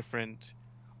many different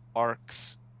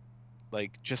arcs,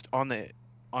 like just on the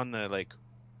like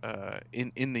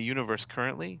in the universe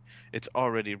currently, it's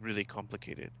already really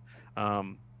complicated.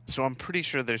 So I'm pretty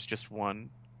sure there's just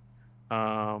 1.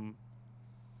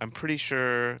 I'm pretty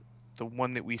sure the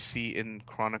one that we see in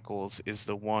Chronicles is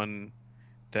the one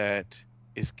that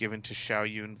is given to Xiao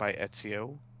Yun by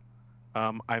Ezio.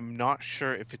 I'm not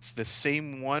sure if it's the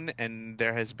same one, and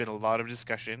there has been a lot of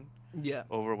discussion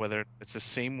over whether it's the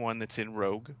same one that's in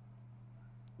Rogue.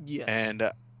 Yes. And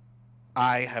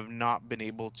I have not been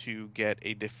able to get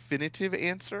a definitive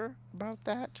answer about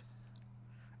that.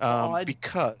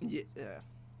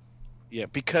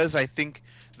 Because I think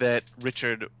that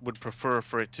Richard would prefer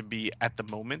for it to be, at the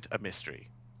moment, a mystery.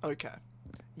 Okay.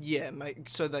 Yeah, mate,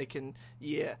 so they can...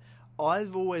 Yeah.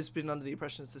 I've always been under the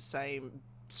impression it's the same,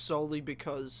 solely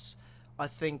because I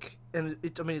think... And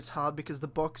it's hard because the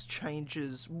box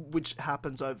changes, which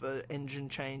happens over engine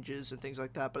changes and things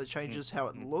like that, but it changes how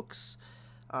it looks.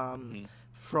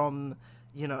 From...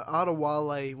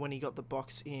 Adewale, when he got the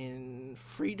box in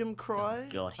Freedom Cry.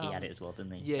 Oh, God, he had it as well,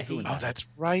 didn't he? Yeah, that's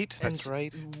right. That's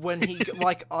right. When he,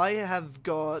 I've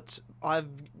got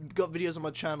videos on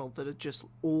my channel that are just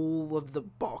all of the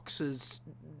boxes,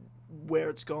 where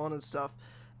it's gone and stuff.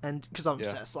 And because I'm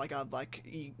obsessed,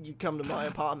 you come to my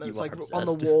apartment, it's like obsessed. on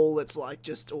the wall, it's like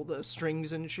just all the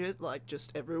strings and shit, like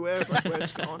just everywhere, like where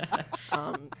it's gone.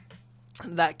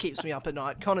 That keeps me up at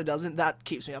night. Connor doesn't. That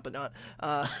keeps me up at night.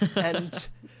 And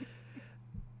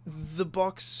the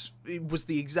box, it was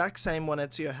the exact same one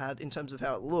Ezio had in terms of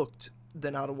how it looked.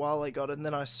 Then Adewale got it, and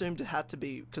then I assumed it had to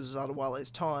be, because it was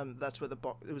Adewale's time, that's where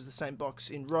it was the same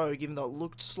box in Rogue, even though it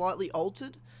looked slightly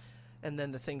altered. and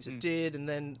then the things it did, and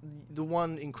then the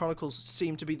one in Chronicles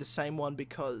seemed to be the same one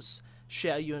because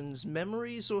Xiao Yun's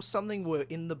memories or something were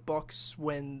in the box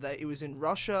when it was in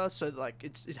Russia, so like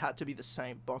it had to be the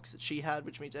same box that she had,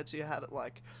 which means Ezio had it.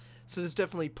 Like, so there's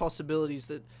definitely possibilities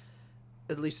that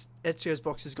at least Ezio's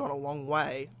box has gone a long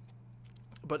way.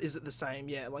 But is it the same?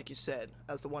 Yeah, like you said,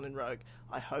 as the one in Rogue.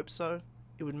 I hope so.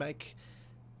 It would make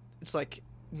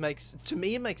makes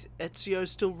Ezio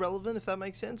still relevant, if that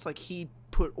makes sense. Like, he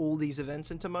put all these events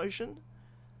into motion.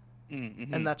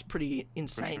 Mm-hmm. And that's pretty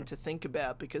insane sure. to think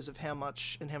about because of how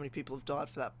much and how many people have died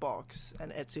for that box.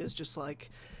 And Ezio's just like,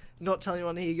 not telling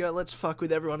anyone, here you go, let's fuck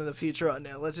with everyone in the future right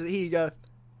now. Here you go.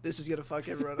 This is gonna fuck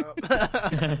everyone up.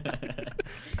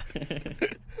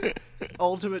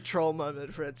 Ultimate troll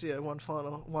moment for Ezio.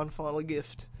 One final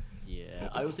gift. Yeah,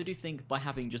 I also do think by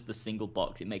having just the single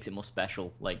box, it makes it more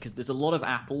special. Like, because there's a lot of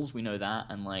apples, we know that,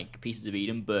 and like pieces of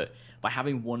Eden, but by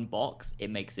having one box, it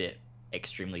makes it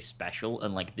extremely special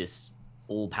and like this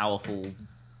all-powerful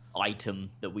item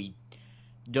that we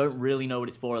don't really know what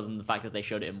it's for, other than the fact that they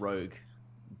showed it in Rogue,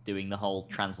 doing the whole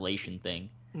translation thing.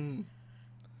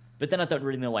 But then I don't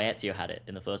really know why Ezio had it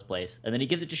in the first place. And then he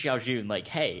gives it to Xiao Jun, like,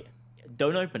 hey,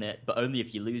 don't open it, but only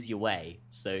if you lose your way.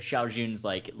 So Xiao Jun's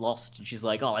like lost, and she's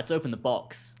like, oh, let's open the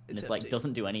box. And it's like,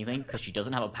 doesn't do anything because she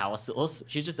doesn't have a power source.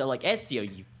 She's just there like, Ezio,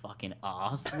 you fucking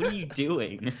ass, what are you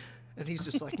doing? And he's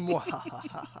just like,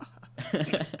 mwahaha.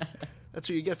 That's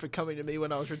what you get for coming to me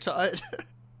when I was retired.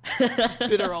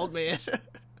 Bitter old man.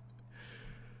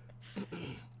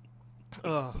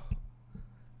 Oh,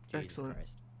 Jesus excellent.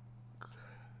 Christ.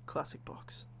 Classic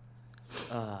box.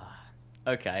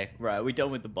 Okay, right, are we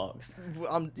done with the box?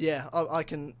 I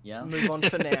can move on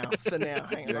for now. Hang on,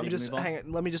 hang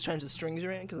on. Let me just change the strings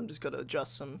around because I'm just got to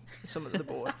adjust some of the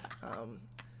board.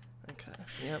 Okay.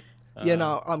 Yep. Yeah.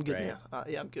 No, I'm good great. now.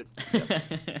 Yeah, I'm good. Yep.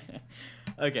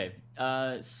 Okay.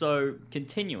 So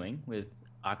continuing with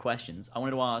our questions, I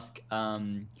wanted to ask: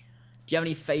 do you have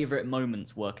any favorite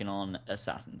moments working on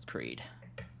Assassin's Creed?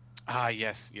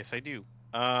 Yes, I do.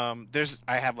 I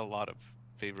have a lot of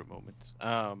favorite moments,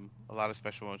 a lot of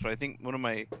special moments, but I think one of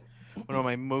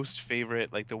my most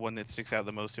favorite, like the one that sticks out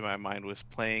the most in my mind, was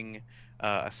playing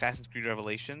Assassin's Creed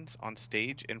Revelations on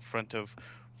stage in front of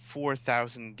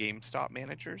 4,000 GameStop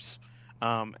managers,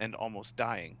 and almost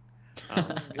dying.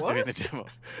 During the demo.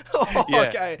 Oh, yeah,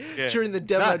 okay. Yeah. During the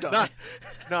demo,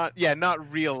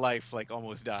 not real life, like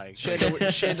almost dying.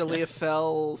 Chandelier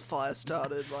fell, fire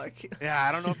started, like. Yeah,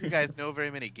 I don't know if you guys know very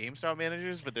many GameStop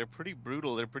managers, but they're pretty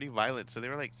brutal. They're pretty violent. So they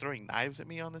were like throwing knives at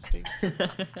me on the stage.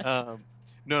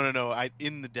 No.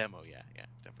 In the demo, yeah,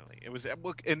 definitely. It was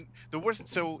and the worst.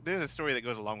 So there's a story that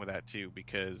goes along with that too,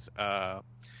 because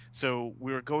so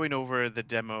we were going over the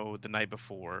demo the night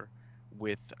before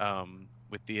with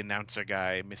the announcer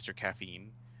guy, Mr.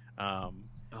 Caffeine. I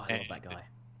love that guy.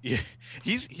 Yeah,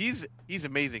 he's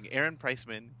amazing. Aaron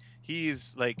Priceman.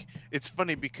 He's like, it's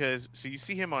funny because so you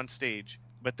see him on stage,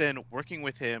 but then working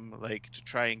with him like to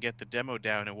try and get the demo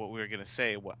down and what we were gonna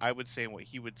say, what I would say and what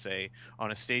he would say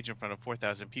on a stage in front of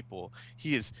 4,000 people.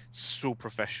 He is so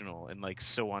professional and like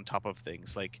so on top of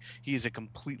things. Like he is a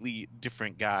completely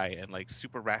different guy and like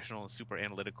super rational and super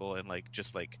analytical and like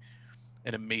just like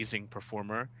an amazing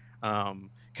performer.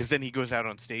 Because then he goes out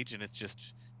on stage and it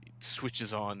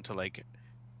switches on to like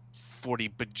 40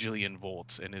 bajillion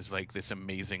volts and is like this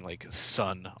amazing like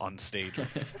sun on stage. Oh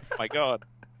my god.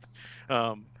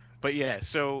 But yeah,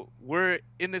 so we're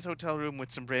in this hotel room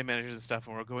with some brand managers and stuff,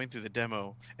 and we're going through the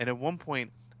demo. And at one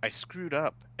point, I screwed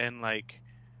up and like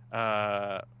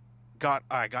I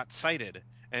got sighted.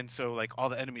 And so, like, all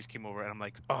the enemies came over, and I'm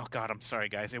like, oh, God, I'm sorry,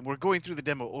 guys. And we're going through the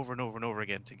demo over and over and over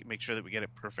again to make sure that we get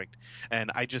it perfect.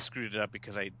 And I just screwed it up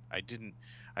because I didn't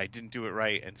do it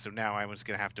right. And so now I was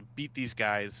going to have to beat these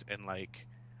guys and, like,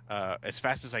 as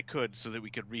fast as I could so that we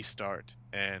could restart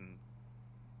and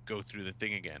go through the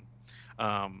thing again.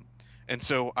 And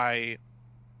so I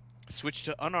switched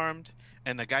to unarmed,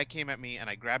 and the guy came at me, and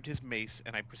I grabbed his mace,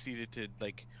 and I proceeded to,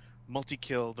 like,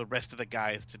 multi-kill the rest of the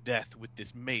guys to death with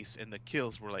this mace, and the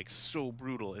kills were like so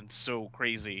brutal and so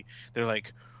crazy. They're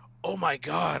like, oh my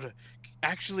god,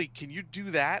 actually, can you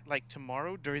do that like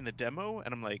tomorrow during the demo?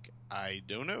 And I'm like, I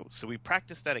don't know. So we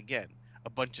practiced that again a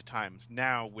bunch of times,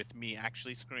 now with me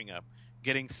actually screwing up,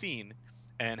 getting seen,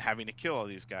 and having to kill all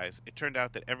these guys. It turned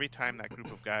out that every time that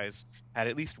group of guys had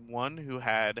at least one who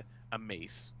had a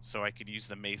mace, so I could use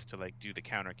the mace to like do the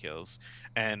counter kills.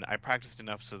 And I practiced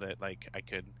enough so that like I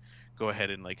could go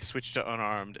ahead and like switch to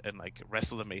unarmed and like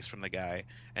wrestle the mace from the guy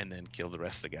and then kill the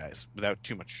rest of the guys without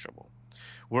too much trouble.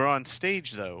 We're on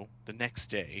stage though the next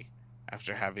day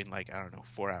after having like, I don't know,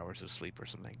 4 hours of sleep or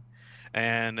something.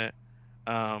 And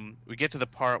We get to the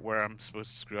part where I'm supposed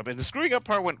to screw up, and the screwing up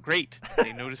part went great.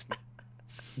 They noticed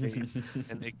me,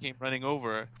 and they came running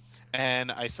over,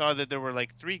 and I saw that there were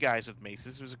like 3 guys with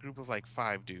maces. It was a group of like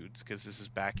 5 dudes, because this is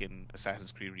back in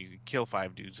Assassin's Creed where you could kill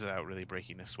 5 dudes without really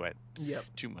breaking a sweat Yep.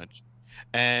 too much.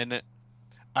 And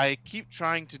I keep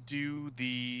trying to do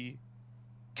the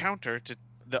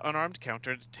unarmed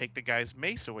counter to take the guy's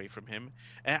mace away from him,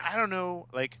 and I don't know,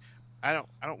 like, I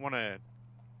don't want to.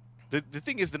 The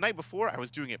thing is, the night before I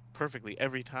was doing it perfectly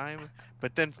every time,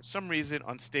 but then for some reason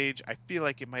on stage I feel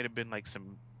like it might have been like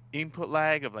some input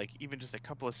lag of like even just a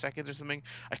couple of seconds or something.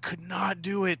 I could not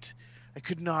do it. I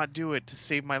could not do it to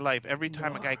save my life. Every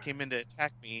time a guy came in to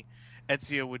attack me,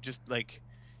 Ezio would just like,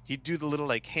 he'd do the little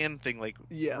like hand thing, like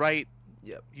Yeah. right.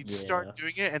 Yep. He'd Yeah. start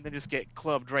doing it and then just get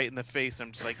clubbed right in the face.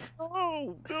 I'm just like,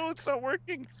 no, it's not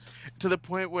working. To the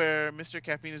point where Mr.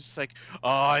 Caffeine is just like,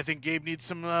 oh, I think Gabe needs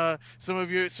some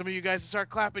of you guys to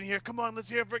start clapping here. Come on, let's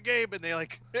hear it for Gabe. And they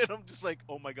like, and I'm just like,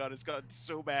 oh my god, it's gotten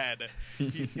so bad.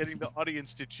 He's getting the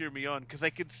audience to cheer me on, because I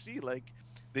could see like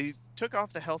they took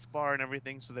off the health bar and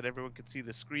everything so that everyone could see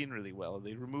the screen really well.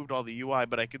 They removed all the UI,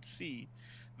 but I could see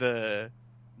the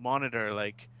monitor,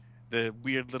 like the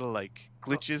weird little like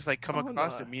glitches like come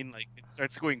across. no. I mean, like it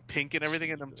starts going pink and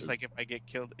everything, and I'm just like, if I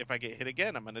get hit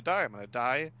again, I'm gonna die. I'm gonna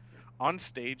die on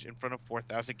stage in front of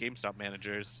 4,000 GameStop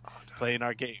managers playing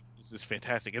our game. This is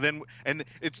fantastic. And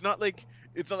it's not like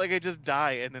I just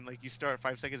die and then like you start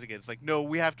 5 seconds again. It's like, no,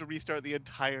 we have to restart the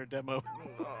entire demo.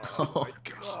 Oh my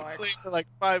god. Play for like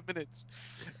 5 minutes.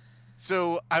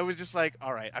 So I was just like,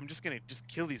 all right, I'm just gonna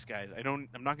kill these guys. I'm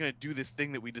not gonna do this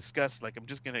thing that we discussed. Like, I'm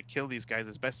just gonna kill these guys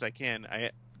as best I can. I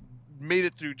made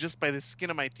it through just by the skin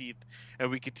of my teeth,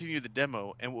 and we continued the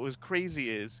demo. And what was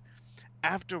crazy is,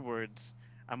 afterwards,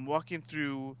 I'm walking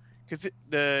through, because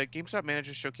the GameStop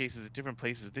Manager Showcase is at different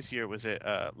places. This year it was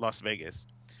at Las Vegas.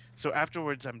 So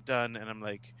afterwards, I'm done, and I'm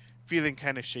like feeling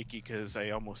kind of shaky because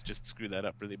I almost just screwed that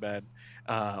up really bad.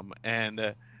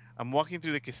 I'm walking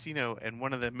through the casino, and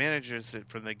one of the managers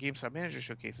from the GameStop Manager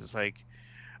Showcase is like,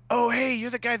 oh, hey,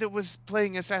 you're the guy that was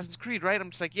playing Assassin's Creed, right?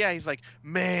 I'm just like, yeah. He's like,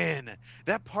 man,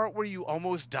 that part where you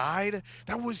almost died,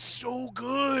 that was so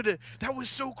good. That was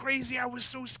so crazy. I was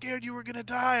so scared you were going to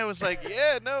die. I was like,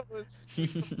 yeah, no, it's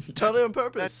Totally on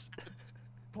purpose. that's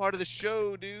part of the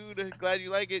show, dude. Glad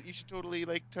you like it. You should totally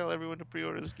like tell everyone to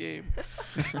pre-order this game.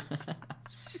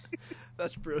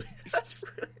 That's brilliant. That's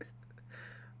brilliant.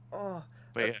 Oh,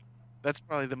 But yeah, that's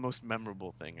probably the most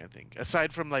memorable thing, I think.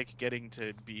 Aside from like getting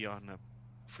to be on a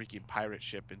freaking pirate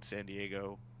ship in San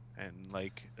Diego and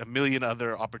like a million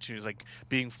other opportunities, like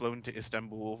being flown to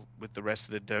Istanbul with the rest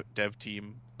of the dev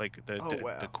team, like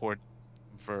the core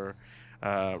for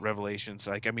Revelations.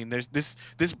 Like, I mean, there's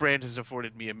this brand has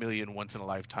afforded me a million once in a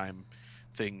lifetime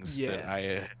things that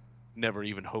I never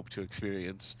even hoped to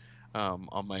experience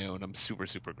on my own. I'm super,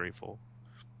 super grateful.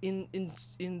 In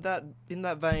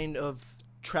that vein of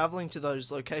traveling to those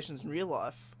locations in real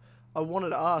life, I wanted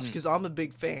to ask, because I'm a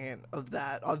big fan of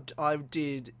that. I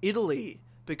did Italy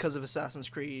because of Assassin's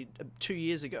Creed 2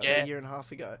 years ago, a year and a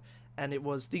half ago, and it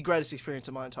was the greatest experience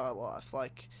of my entire life.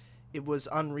 Like, it was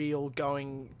unreal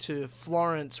going to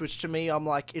Florence, which to me, I'm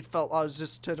like, it felt, I was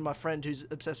just turning to my friend who's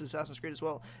obsessed with Assassin's Creed as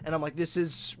well, and I'm like,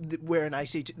 we're in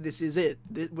AC, this is it,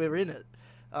 we're in it.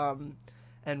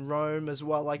 And Rome as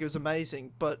well, like, it was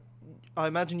amazing. But I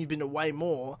imagine you've been to way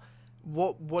more.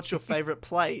 What's your favorite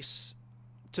place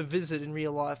to visit in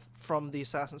real life from the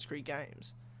Assassin's Creed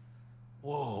games?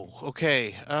 Whoa.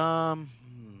 Okay.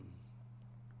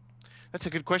 That's a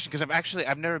good question, because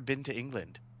I've never been to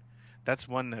England. That's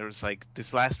one that was like,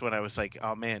 this last one I was like,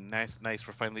 oh man, nice,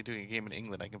 we're finally doing a game in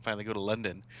England. I can finally go to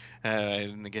London. I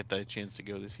didn't get the chance to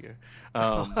go this year,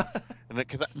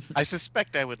 because I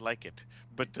suspect I would like it.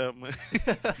 But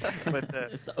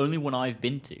it's the only one I've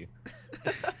been to.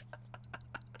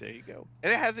 There you go.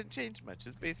 And it hasn't changed much.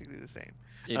 It's basically the same.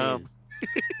 It is.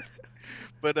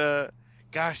 But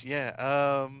gosh,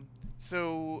 yeah.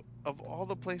 So of all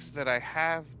the places that I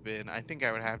have been, I think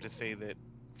I would have to say that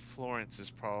Florence is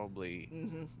probably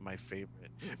my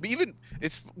favorite. But even,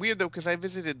 it's weird though, because I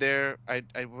visited there.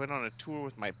 I went on a tour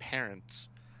with my parents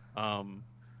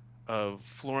of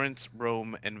Florence,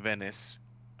 Rome, and Venice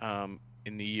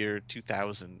in the year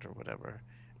 2000 or whatever.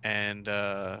 And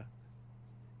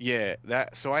yeah,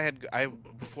 that. So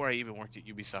before I even worked at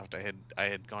Ubisoft, I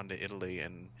had gone to Italy,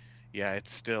 and yeah,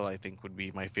 it's still, I think, would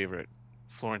be my favorite.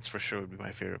 Florence for sure would be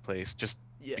my favorite place, just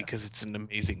because it's an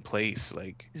amazing place.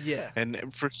 Like,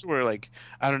 and for sure, like,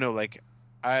 I don't know, like,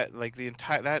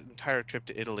 that entire trip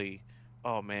to Italy.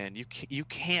 Oh man, you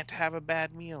can't have a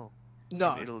bad meal in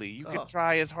Italy. You can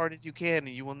try as hard as you can, and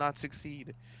you will not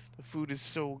succeed. The food is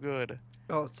so good.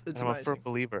 Oh, it's And I'm a firm amazing.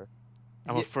 believer.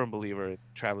 I'm Yeah. a firm believer in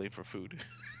traveling for food.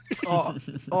 Oh,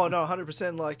 oh no,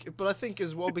 100%. Like, but I think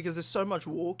as well because there's so much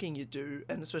walking you do,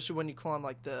 and especially when you climb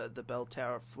like the bell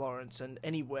tower of Florence and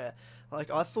anywhere. Like,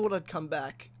 I thought I'd come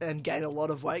back and gain a lot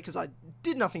of weight because I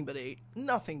did nothing but eat,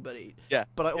 nothing but eat. Yeah,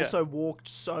 But I yeah, also walked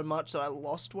so much that I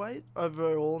lost weight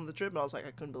overall on the trip, and I was like,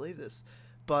 I couldn't believe this.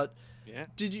 But yeah.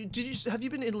 have you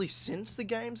been to Italy since the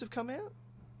games have come out?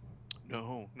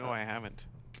 No, I haven't.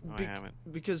 No, I Be- haven't.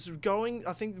 because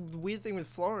I think the weird thing with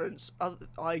Florence,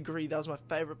 I agree that was my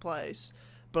favorite place,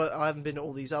 but I haven't been to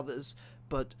all these others.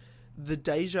 But the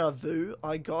deja vu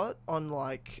I got on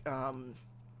like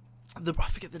I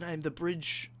forget the name, the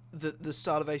bridge, the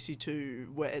start of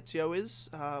AC2 where Ezio is,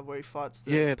 where he fights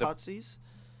the Yeah, Pazis.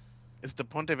 It's the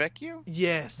Ponte Vecchio?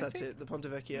 Yes, I that's think. it. The Ponte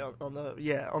Vecchio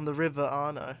on the River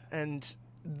Arno, and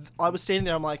I was standing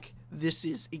there. I'm like, this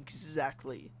is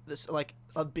exactly this. Like,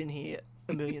 I've been here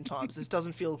a million times. This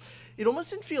doesn't feel. It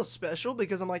almost didn't feel special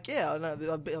because I'm like, yeah, I know.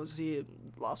 I was here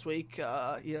last week.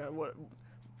 What.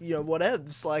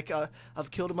 Whatevs. Like, I've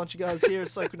killed a bunch of guys here.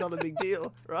 It's like not a big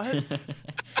deal, right?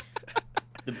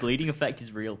 The bleeding effect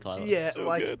is real, Tyler. Yeah, So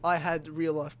like good. I had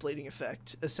real life bleeding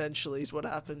effect. Essentially, is what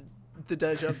happened. The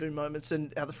deja vu moments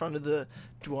and at the front of the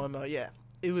Duomo. Yeah,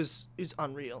 it's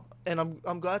unreal, and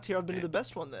I'm glad to hear I've been to the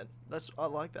best one. Then I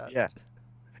like that. Yeah.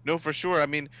 No, for sure. I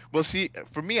mean, well, see,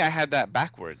 for me, I had that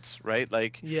backwards, right?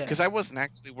 Like, Yeah. because I wasn't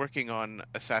actually working on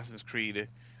Assassin's Creed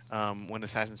when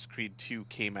Assassin's Creed 2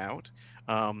 came out.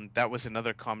 That was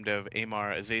another ComDev,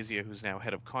 Amar Azazia, who's now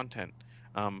head of content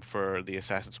for the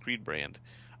Assassin's Creed brand.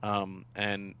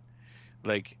 And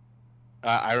like,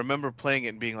 I remember playing it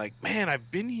and being like, man, I've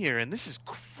been here and this is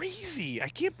crazy. I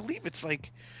can't believe it's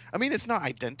like, I mean, it's not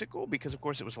identical because, of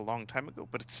course, it was a long time ago,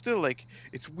 but it's still like,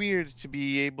 it's weird to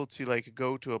be able to like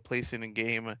go to a place in a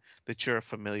game that you're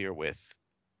familiar with,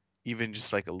 even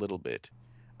just like a little bit.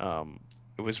 Um,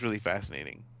 it was really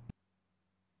fascinating.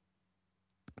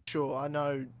 Sure, I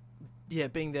know. Yeah,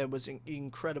 being there was an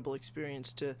incredible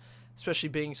experience to, especially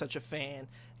being such a fan.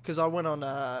 Because I went on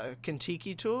a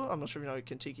Kentucky tour. I'm not sure if you know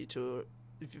Kentucky tour,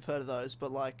 if you've heard of those,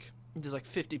 but like there's like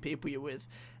 50 people you're with,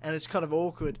 and it's kind of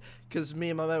awkward because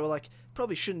me and my mate were like,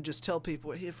 probably shouldn't just tell people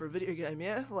we're here for a video game,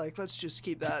 yeah? Like let's just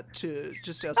keep that to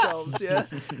just ourselves, yeah.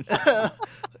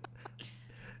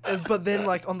 But then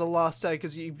like on the last day,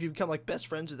 because you become like best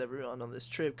friends with everyone on this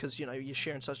trip because you're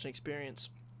sharing such an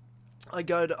experience. I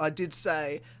did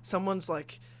say, someone's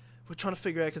like, we're trying to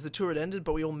figure out because the tour had ended,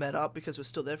 but we all met up because we're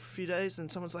still there for a few days. And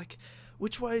someone's like,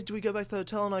 which way do we go back to the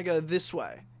hotel? And I go, this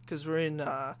way, because we're in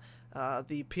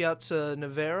the Piazza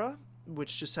Nevera,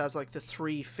 which just has like the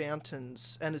 3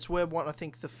 fountains. And it's where I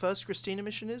think the first Christina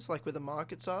mission is, like where the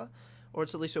markets are, or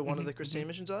it's at least where one of the Christina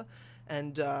missions are.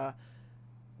 And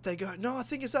they go, no, I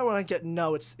think it's that one. I get,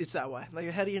 no, it's that way. They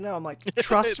go, how do you know? I'm like,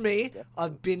 trust me,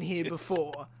 I've been here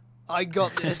before. I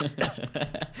got this.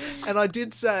 And I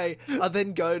did say, I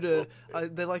then go to,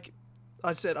 they're like,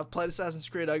 I said, I've played Assassin's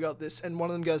Creed, I got this. And one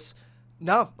of them goes,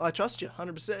 no, I trust you,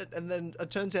 100%. And then it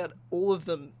turns out all of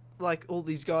them, like all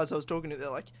these guys I was talking to, they're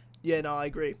like, yeah, no, I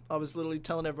agree. I was literally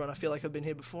telling everyone I feel like I've been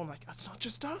here before. I'm like, it's not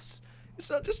just us. It's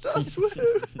not just us.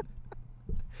 Woohoo.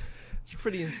 It's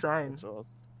pretty insane. That's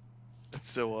awesome. That's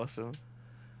so awesome.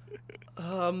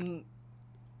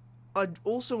 I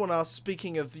also want to ask,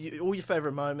 speaking of all your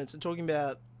favourite moments and talking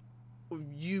about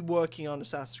you working on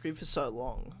Assassin's Creed for so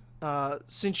long,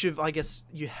 since I guess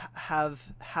you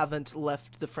haven't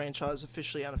left the franchise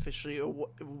officially, unofficially, or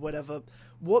whatever,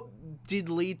 what did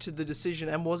lead to the decision,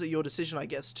 and was it your decision, I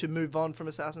guess, to move on from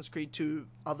Assassin's Creed to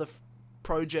other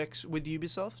projects with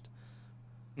Ubisoft?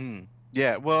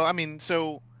 Yeah, well, I mean,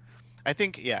 so I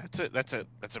think that's a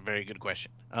very good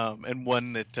question, and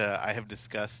one that I have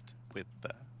discussed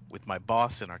with my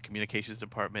boss in our communications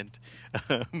department,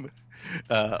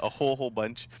 a whole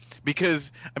bunch,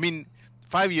 because I mean,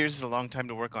 5 years is a long time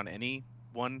to work on any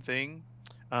one thing.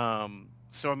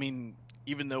 So I mean,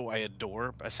 even though I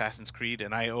adore Assassin's Creed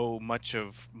and I owe much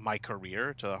of my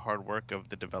career to the hard work of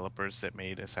the developers that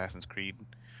made Assassin's Creed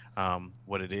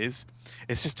what it is,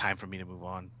 it's just time for me to move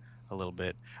on a little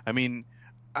bit. I mean,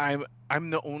 I'm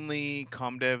the only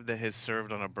ComDev that has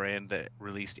served on a brand that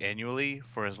released annually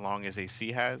for as long as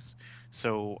AC has.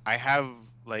 So I have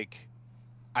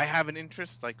an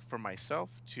interest like for myself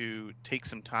to take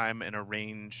some time and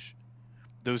arrange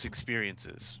those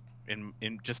experiences in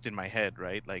my head,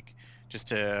 right? Like just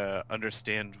to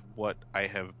understand what I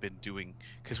have been doing.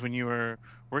 Because when you are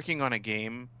working on a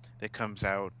game that comes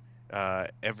out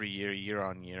every year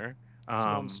on year, It's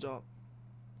non-stop.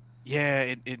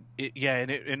 yeah,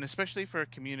 and especially for a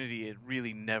community, it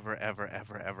really never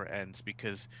ever ends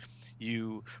because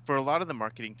for a lot of the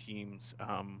marketing teams,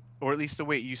 or at least the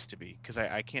way it used to be, because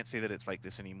I can't say that it's like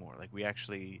this anymore. Like we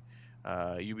actually,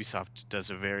 Ubisoft does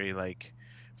a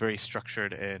very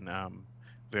structured and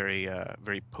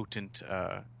very potent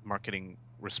marketing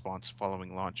response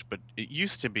following launch. But it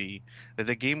used to be that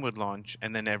the game would launch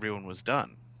and then everyone was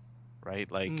done,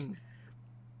 right? Like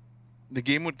the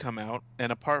game would come out,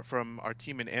 and apart from our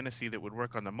team in Annecy that would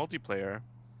work on the multiplayer,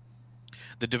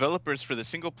 the developers for the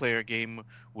single player game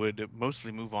would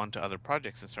mostly move on to other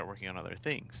projects and start working on other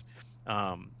things.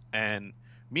 And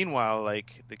meanwhile,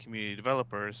 like the community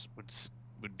developers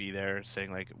would be there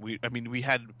saying like we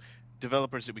had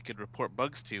developers that we could report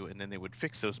bugs to, and then they would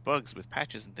fix those bugs with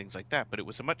patches and things like that. But it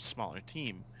was a much smaller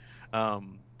team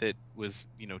that was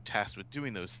tasked with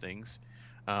doing those things.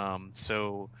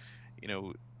 So you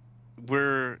know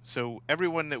so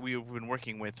everyone that we've been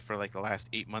working with for like the last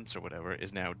 8 months or whatever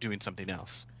is now doing something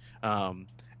else. And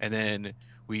then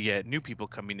we get new people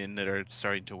coming in that are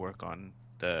starting to work on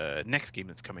the next game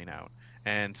that's coming out.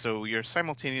 And so you're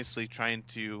simultaneously trying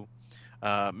to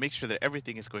make sure that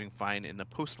everything is going fine in the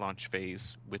post-launch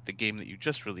phase with the game that you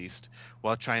just released,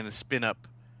 while trying to spin up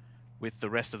with the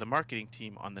rest of the marketing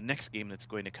team on the next game that's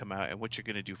going to come out, and what you're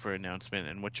going to do for announcement,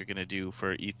 and what you're going to do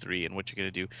for E3, and what you're going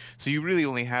to do. So you really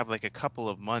only have like a couple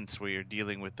of months where you're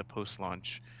dealing with the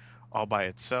post-launch all by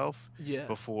itself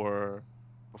before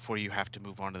you have to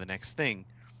move on to the next thing.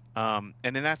 And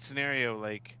in that scenario,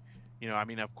 like,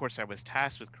 of course I was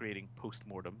tasked with creating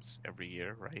post-mortems every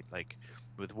year, right? Like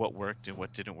with what worked and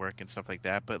what didn't work and stuff like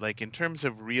that. But like in terms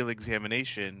of real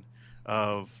examination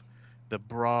of the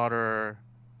broader,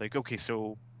 like, okay,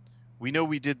 so we know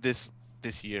we did this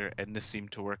year and this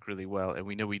seemed to work really well, and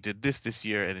we know we did this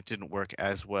year and it didn't work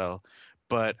as well.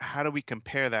 But how do we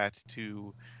compare that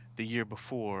to the year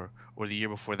before, or the year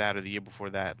before that, or the year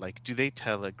before that? Like, do they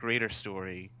tell a greater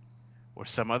story or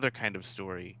some other kind of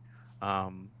story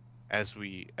as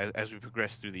we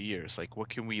progress through the years? Like, what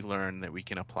can we learn that we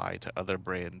can apply to other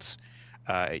brands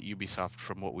at Ubisoft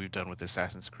from what we've done with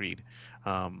Assassin's Creed?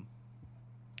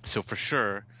 So for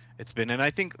sure, it's been, and I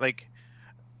think like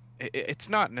it's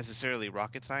not necessarily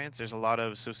rocket science. There's a lot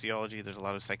of sociology, there's a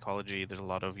lot of psychology, there's a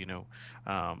lot of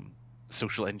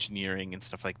social engineering and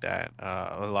stuff like that.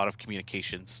 A lot of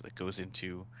communications that goes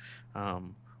into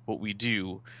what we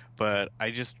do. But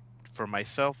I just, for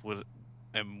myself,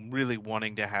 am really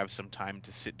wanting to have some time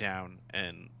to sit down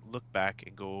and look back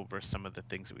and go over some of the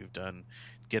things that we've done,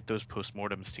 get those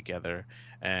postmortems together,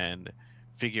 and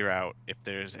figure out if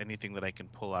there's anything that I can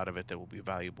pull out of it that will be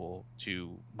valuable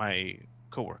to my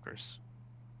coworkers,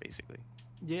 basically.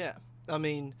 Yeah, I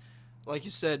mean, like you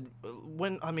said,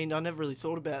 I never really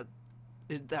thought about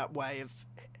it that way, of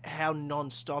how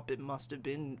non-stop it must have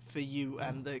been for you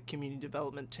and the community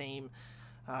development team,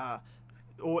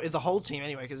 or the whole team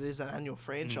anyway, because it is an annual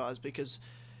franchise. Because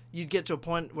you'd get to a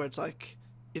point where it's like,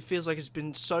 it feels like it's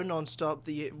been so non-stop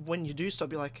that when you do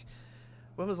stop, you're like,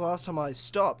 when was the last time I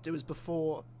stopped? It was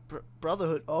before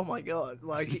Brotherhood. Oh my god!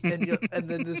 Like, and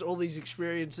then there's all these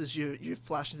experiences you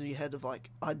flash through your head of like,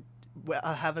 I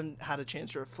haven't had a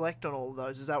chance to reflect on all of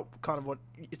those. Is that kind of what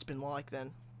it's been like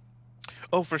then?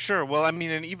 Oh, for sure. Well, I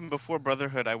mean, and even before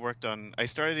Brotherhood, I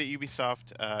started at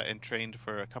Ubisoft and trained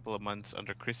for a couple of months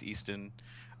under Chris Easton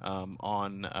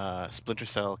on Splinter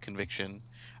Cell Conviction,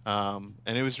 and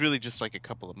it was really just like a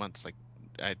couple of months, like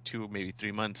I had 2, maybe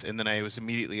 3 months, and then I was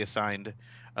immediately assigned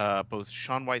both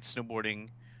Shaun White Snowboarding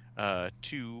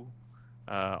 2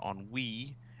 on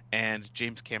Wii and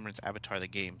James Cameron's Avatar the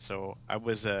game. So I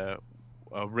was a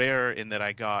rare in that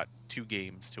I got 2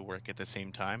 games to work at the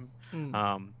same time,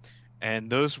 and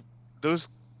those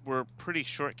were pretty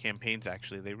short campaigns.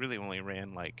 Actually, they really only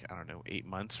ran like, I don't know, 8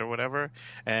 months or whatever.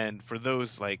 And for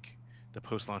those, like, the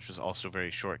post launch was also very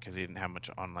short because they didn't have much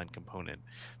online component.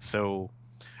 So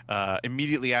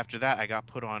immediately after that, I got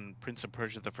put on Prince of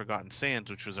Persia: The Forgotten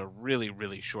Sands, which was a really,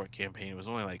 really short campaign. It was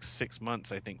only like 6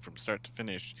 months, I think, from start to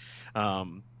finish.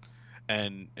 And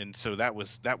so that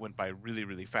went by really,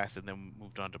 really fast, and then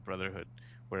moved on to Brotherhood,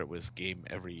 where it was game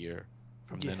every year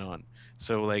from then on.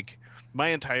 So like my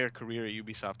entire career at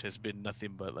Ubisoft has been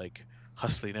nothing but like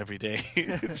hustling every day.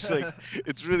 It's like,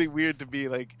 it's really weird to be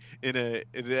like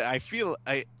it's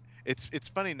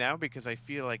funny now because I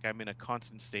feel like I'm in a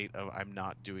constant state of I'm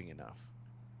not doing enough.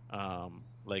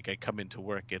 Like I come into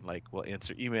work and like will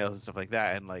answer emails and stuff like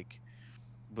that, and like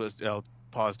I'll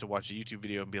pause to watch a YouTube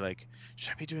video and be like,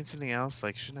 should I be doing something else?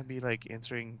 Like, shouldn't I be like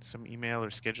answering some email or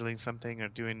scheduling something or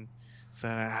doing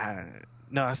something?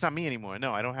 No, that's not me anymore.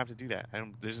 No, I don't have to do that.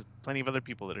 There's plenty of other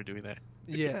people that are doing that.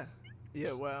 Yeah,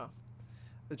 wow.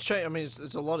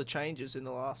 It's a lot of changes in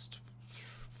the last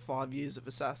 5 years of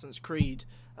Assassin's Creed,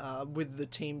 with the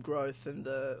team growth and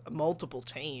the multiple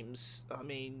teams, I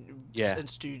mean, and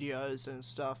studios and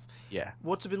stuff. Yeah.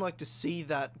 What's it been like to see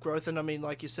that growth? And I mean,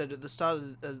 like you said at the start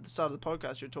of the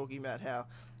podcast, you're talking about how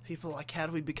people are like, how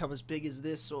do we become as big as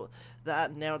this or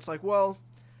that? And now it's like, well,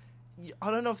 I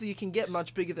don't know if you can get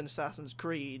much bigger than Assassin's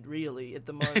Creed, really, at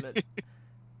the moment.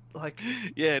 Like,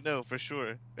 yeah, no, for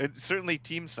sure. And certainly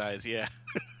team size, yeah.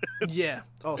 Yeah.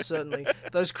 Oh, certainly.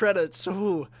 Those credits.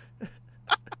 Ooh.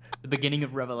 The beginning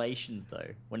of Revelations, though,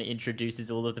 when it introduces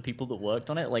all of the people that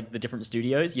worked on it, like the different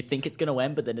studios, you think it's going to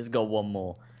end, but then it's got one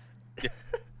more. Yeah.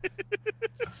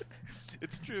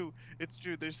 It's true. It's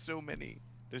true. There's so many.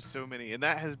 And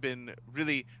that's been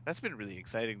really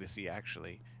exciting to see,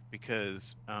 actually,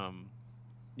 because,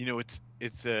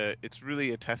 it's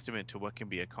really a testament to what can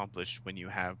be accomplished when you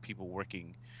have people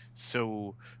working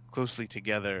so closely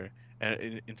together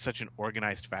in such an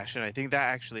organized fashion. I think that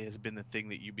actually has been the thing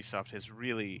that Ubisoft has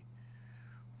really,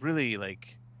 really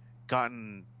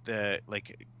gotten the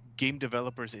game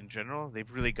developers in general.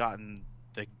 They've really gotten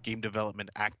the game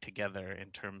development act together in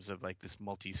terms of this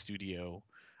multi-studio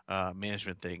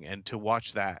management thing, and to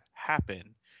watch that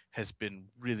happen has been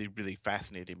really, really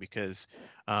fascinating because,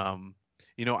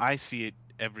 I see it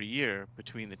every year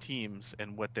between the teams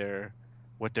and what they're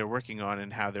working on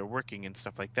and how they're working and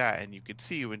stuff like that. And you could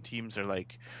see when teams are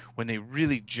when they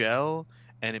really gel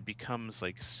and it becomes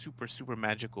super, super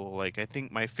magical. I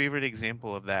think my favorite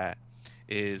example of that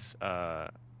is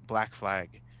Black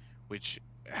Flag, which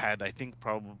had, I think,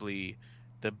 probably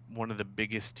one of the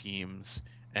biggest teams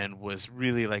and was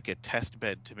really a test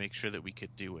bed to make sure that we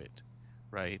could do it,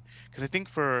 right? Because I think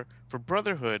for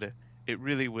Brotherhood, it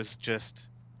really was just,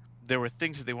 there were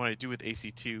things that they wanted to do with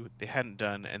AC2 they hadn't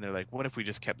done, and they're like, what if we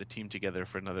just kept the team together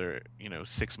for another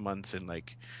 6 months and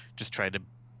just tried to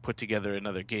put together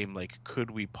another game? Could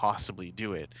we possibly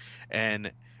do it?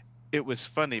 And it was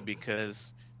funny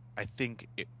because I think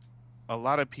a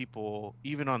lot of people,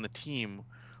 even on the team,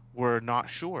 were not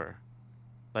sure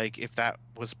if that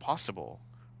was possible,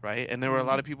 right? And there were a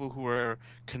lot of people who were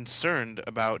concerned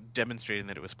about demonstrating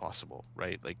that it was possible,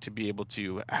 right? To be able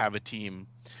to have a team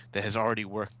that has already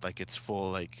worked its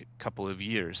full couple of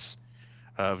years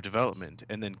of development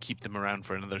and then keep them around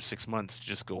for another 6 months to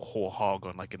just go whole hog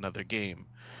on another game.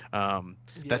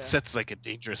 That sets a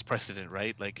dangerous precedent,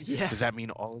 right? Does that mean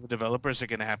all of the developers are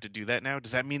going to have to do that now?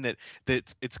 Does that mean that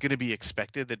it's going to be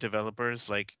expected that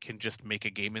developers can just make a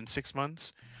game in 6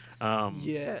 months?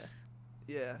 Yeah.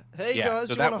 Hey guys,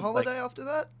 so you want a holiday after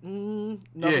that?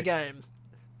 Another game.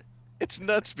 It's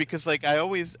nuts because I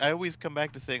always come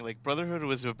back to saying Brotherhood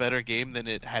was a better game than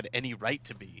it had any right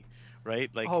to be, right?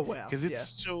 Oh wow, because it's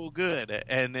so good,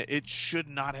 and it should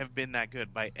not have been that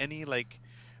good by any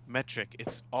metric.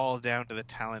 It's all down to the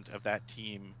talent of that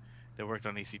team that worked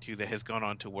on AC2 that has gone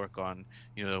on to work on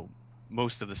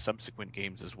most of the subsequent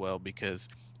games as well, because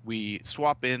we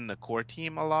swap in the core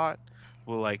team a lot.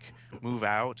 We'll move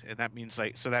out, and that means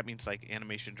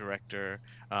animation director,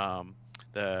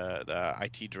 the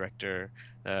IT director,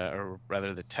 or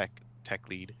rather the tech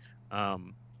lead,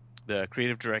 the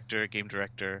creative director, game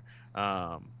director,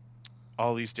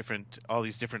 all these different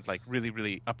really,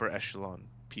 really upper echelon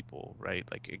people, right?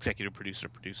 Executive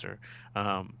producer,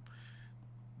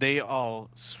 they all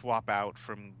swap out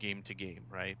from game to game,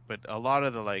 right? But a lot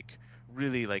of the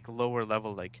really lower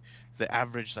level, the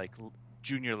average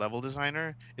junior level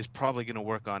designer is probably going to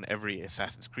work on every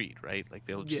Assassin's Creed, right?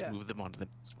 They'll just move them on to the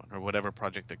next one or whatever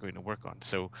project they're going to work on.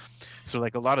 So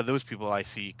a lot of those people I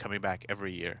see coming back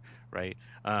every year, right?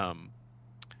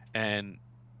 And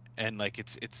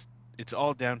it's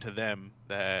all down to them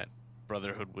that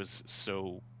Brotherhood was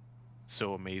so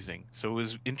amazing. So it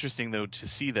was interesting though to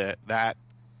see that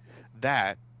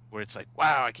where it's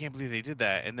wow, I can't believe they did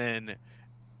that. And then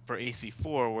for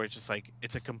AC4, where it's just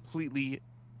it's a completely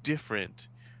different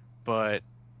but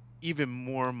even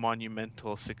more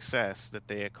monumental success that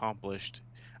they accomplished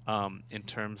in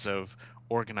terms of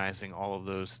organizing all of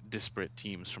those disparate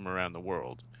teams from around the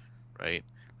world, right?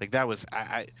 That was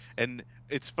and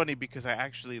it's funny because I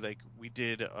actually we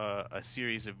did a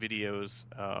series of videos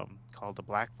called the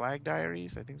Black Flag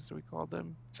Diaries. I think that's what we called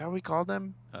them. Is that what we called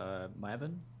them? Might have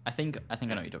been. I think I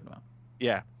know what you're talking about.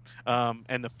 Yeah.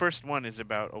 And the first one is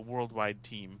about a worldwide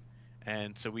team.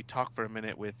 And so we talked for a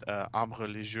minute with Ambre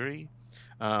Lejury,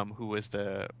 who was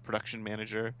the production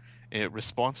manager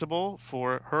responsible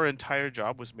for her entire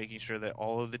job was making sure that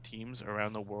all of the teams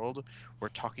around the world were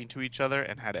talking to each other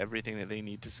and had everything that they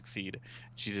need to succeed.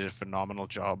 She did a phenomenal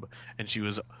job, and she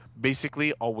was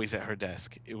basically always at her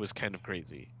desk. It was kind of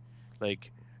crazy.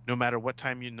 No matter what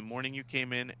time in the morning you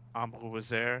came in, Amber was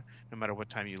there. No matter what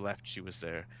time you left, she was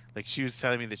there. Like she was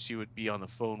telling me that she would be on the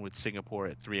phone with Singapore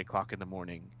at 3 o'clock in the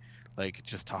morning, like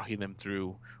just talking them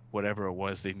through whatever it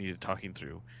was they needed talking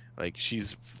through. Like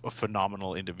she's a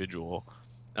phenomenal individual.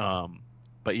 Um,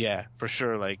 but yeah, for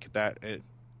sure, like that.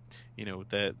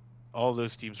 That all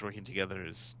those teams working together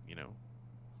is,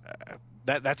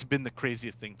 that's been the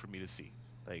craziest thing for me to see,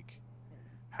 like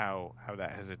how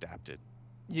that has adapted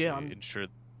Yeah, to ensure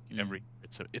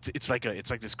it's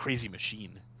like this crazy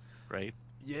machine, right?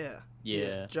 Yeah.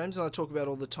 James and I talk about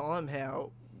all the time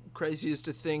how crazy it is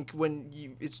to think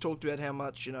it's talked about how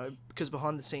much, because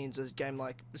behind the scenes a game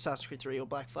like Assassin's Creed 3 or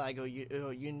Black Flag or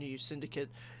Unity Syndicate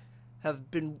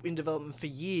have been in development for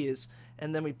years,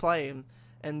 and then we play them,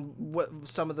 and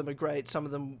some of them are great, some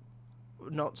of them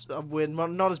we're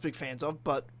not as big fans of,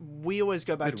 but we always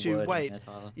go back to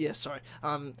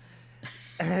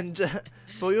and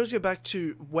but we always go back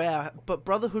to but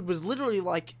Brotherhood was literally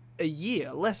like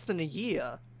less than a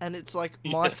year, and it's like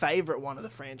my favorite one of the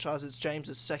franchise. It's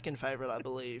James's second favorite, I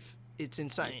believe. It's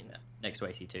insane. Yeah. Next to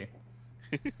AC2.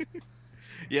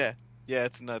 Yeah,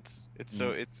 it's nuts. It's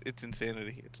it's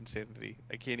insanity. It's insanity.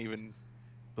 I can't even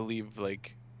believe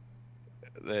like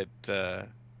that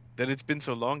it's been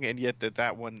so long, and yet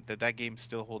that game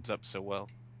still holds up so well.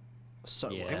 So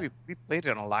Yeah. I think we played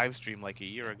it on a live stream like a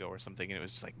year ago or something, and it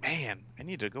was just like, man, I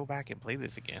need to go back and play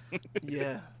this again.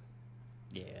 Yeah.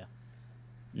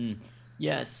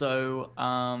 Yeah. So,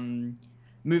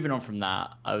 moving on from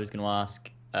that, I was going to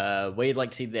ask where you'd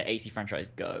like to see the AC franchise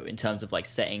go in terms of like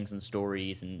settings and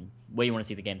stories, and where you want to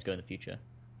see the games go in the future.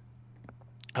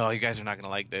 Oh, you guys are not gonna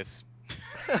like this.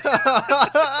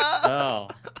 Oh,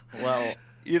 well,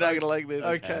 You're not gonna like this.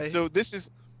 Okay. So this is,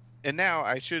 and now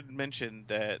I should mention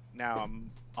that now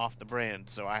I'm off the brand,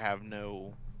 so I have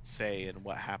no say in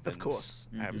what happens. Of course.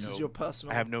 I have This is your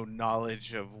personal. I have no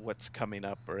knowledge of what's coming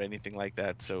up or anything like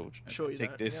that. So Sure you take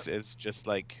don't, this yep. as just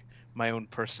like my own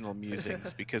personal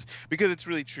musings because it's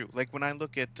really true. Like when I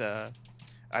look at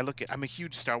I'm a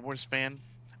huge Star Wars fan,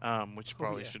 which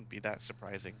probably shouldn't be that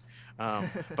surprising.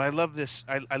 But I love this.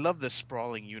 I love the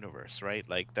sprawling universe, right?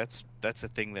 Like that's a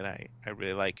thing that I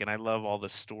really like, and I love all the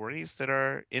stories that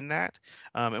are in that.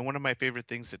 And one of my favorite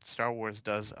things that Star Wars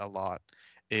does a lot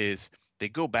is they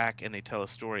go back and they tell a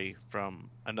story from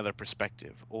another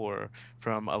perspective, or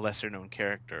from a lesser known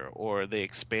character, or they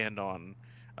expand on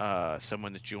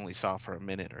someone that you only saw for a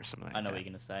minute or something like that. I know what you're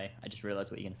going to say. I just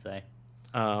realized what you're going to say.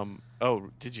 Oh,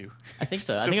 did you? I think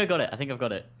so. I think I got it. I think I've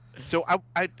got it. So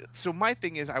so my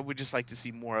thing is I would just like to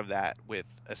see more of that with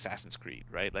Assassin's Creed,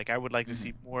 right? Like I would like to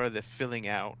see more of the filling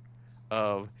out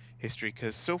of history,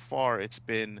 because so far it's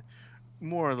been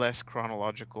more or less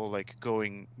chronological, like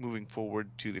moving forward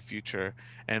to the future.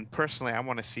 And personally, I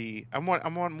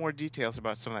want more details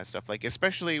about some of that stuff, like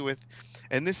especially with,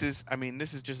 and this is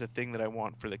just a thing that I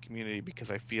want for the community, because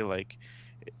I feel like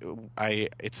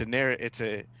it's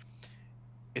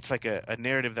like a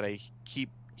narrative that I keep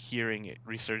hearing it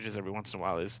resurges every once in a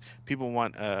while, is people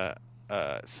want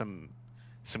some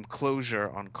closure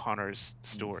on Connor's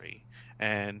story.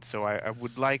 And so I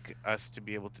would like us to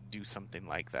be able to do something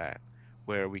like that,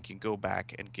 where we can go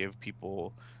back and give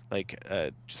people like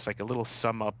just like a little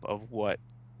sum up of what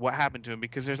happened to him,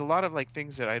 because there's a lot of like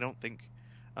things that I don't think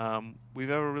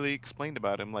we've ever really explained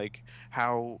about him, like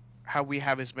how we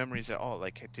have his memories at all.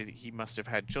 Like he must have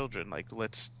had children, like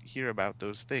let's hear about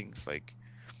those things. Like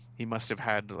he must have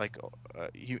had like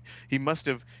he must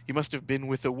have been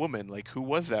with a woman. Like who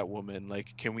was that woman?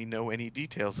 Like can we know any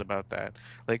details about that?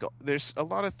 Like there's a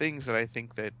lot of things that I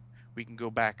think that we can go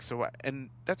back. So and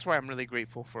that's why I'm really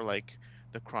grateful for like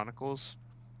the Chronicles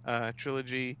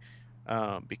trilogy,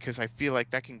 because I feel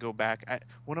like that can go back.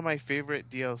 One of my favorite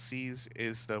DLCs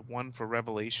is the one for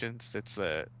Revelations that's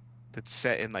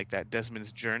set in like that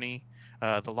Desmond's journey,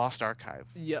 the Lost Archive.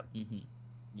 Yep. Mm-hmm.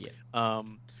 Yeah.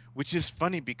 Which is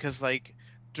funny because like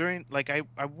during like I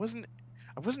wasn't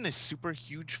a super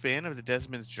huge fan of the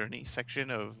Desmond's journey section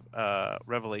of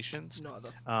Revelations.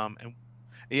 Neither. And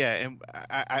yeah, and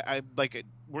I like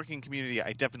working community,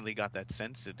 I definitely got that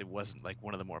sense that it wasn't like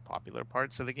one of the more popular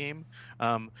parts of the game,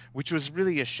 which was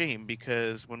really a shame,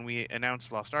 because when we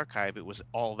announced Lost Archive, it was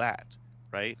all that,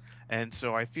 right? And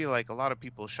so I feel like a lot of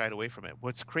people shied away from it.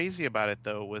 What's crazy about it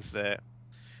though was that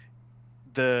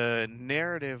the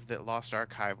narrative that Lost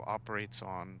Archive operates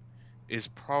on is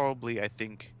probably, I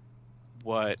think,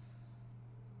 what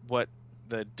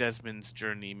the Desmond's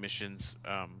Journey missions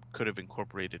could have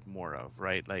incorporated more of,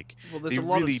 right? Like, well, there's a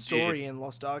lot of story in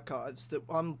Lost Archives that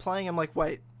I'm playing. I'm like,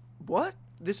 wait, what?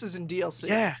 This is in DLC.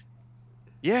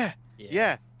 Yeah.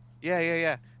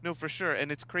 No, for sure,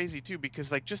 and it's crazy too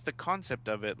because like just the concept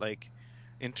of it, like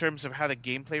in terms of how the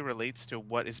gameplay relates to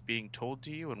what is being told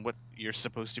to you and what you're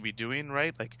supposed to be doing,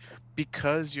 right? Like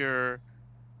because you're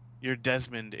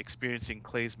Desmond experiencing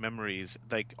Clay's memories,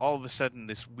 like all of a sudden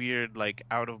this weird like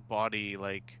out of body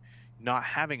like not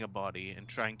having a body and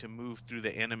trying to move through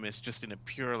the animus just in a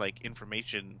pure like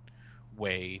information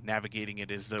way, navigating it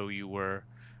as though you were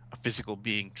a physical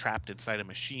being trapped inside a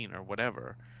machine or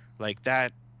whatever. Like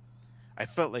that I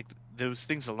felt like those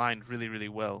things aligned really, really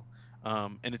well.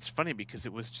 And it's funny because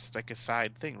it was just like a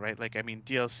side thing, right? Like, I mean,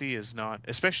 DLC is not,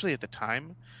 especially at the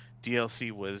time,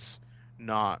 DLC was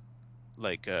not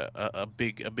like a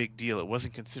big deal. It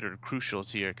wasn't considered crucial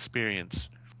to your experience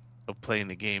of playing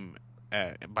the game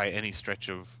by any stretch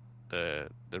of the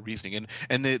reasoning.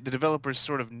 And the developers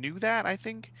sort of knew that, I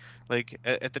think. Like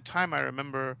at the time, I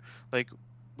remember like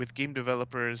with game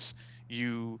developers,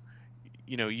 you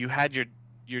you had your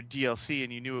DLC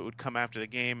and you knew it would come after the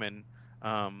game and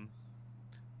um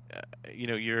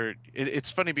it's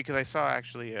funny because I saw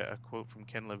actually a quote from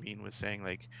Ken Levine was saying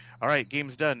like, all right,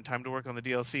 game's done, time to work on the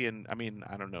DLC. And I mean,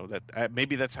 I don't know that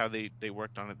maybe that's how they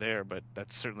worked on it there, but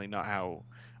that's certainly not how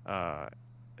uh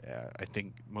I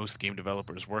think most game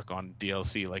developers work on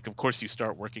DLC. Like, of course, you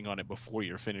start working on it before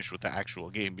you're finished with the actual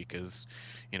game because,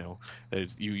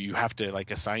 you have to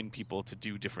like assign people to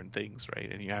do different things,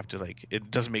 right? And you have to like it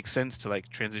doesn't make sense to like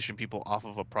transition people off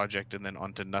of a project and then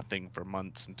onto nothing for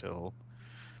months until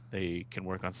they can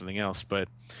work on something else. But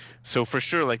so for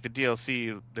sure, like the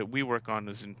DLC that we work on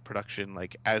is in production,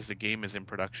 like as the game is in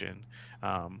production,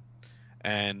 um,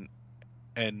 and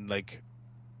like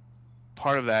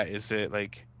part of that is that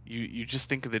like you just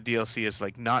think of the DLC as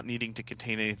like not needing to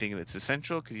contain anything that's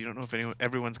essential because you don't know if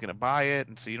everyone's gonna buy it,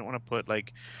 and so you don't want to put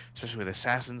like, especially with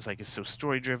Assassins, like it's so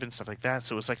story driven stuff like that.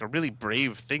 So it's like a really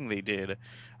brave thing they did.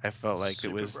 I felt like it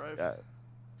Super was brave.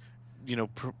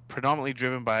 predominantly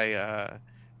driven by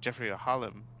Jeffrey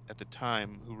Hallam at the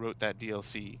time, who wrote that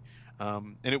DLC.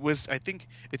 And it was, I think,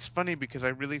 it's funny because I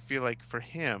really feel like for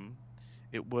him,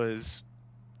 it was.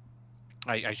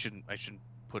 I shouldn't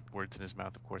put words in his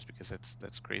mouth, of course, because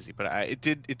that's crazy. But it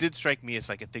did strike me as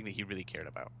like a thing that he really cared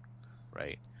about,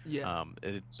 right? Yeah.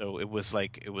 So it was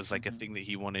like a Mhm. thing that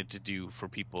he wanted to do for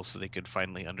people so they could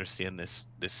finally understand this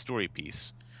story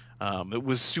piece. It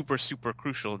was super super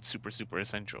crucial and super super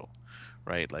essential,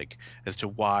 right? Like as to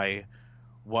what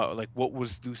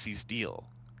was Lucy's deal,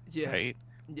 Yeah. right?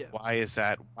 Yeah. Why is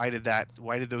that? Why did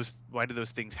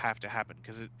those things have to happen?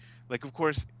 Because it, like, of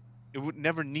course, it would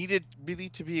never needed really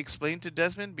to be explained to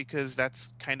Desmond because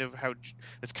that's kind of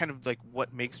like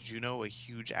what makes Juno a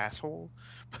huge asshole.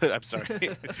 But I'm sorry,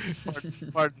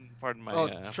 pardon my Oh,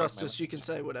 pardon trust my us, you can language.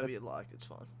 say whatever you That's like. It's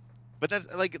fine. but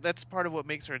that's part of what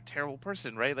makes her a terrible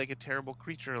person, right? Like a terrible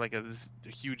creature, like this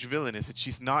huge villain, is that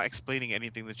she's not explaining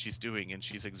anything that she's doing, and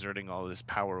she's exerting all this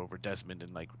power over Desmond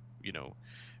and like you know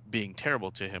being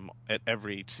terrible to him at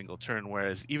every single turn.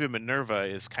 Whereas even Minerva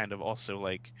is kind of also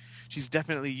like she's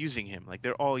definitely using him. Like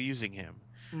they're all using him.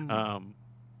 Mm. Um,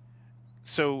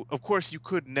 so of course you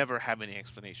could never have any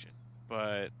explanation,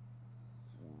 but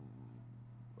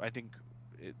I think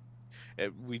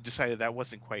we decided that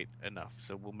wasn't quite enough.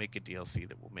 So we'll make a DLC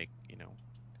that will make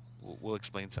we'll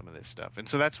explain some of this stuff. And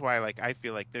so that's why like I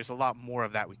feel like there's a lot more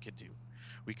of that we could do.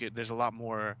 There's a lot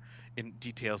more in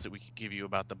details that we could give you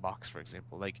about the box, for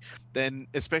example. Like then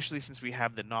especially since we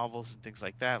have the novels and things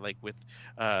like that, like with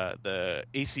the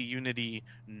AC Unity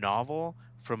novel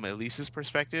from Elise's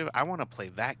perspective, I want to play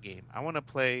that game. I want to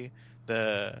play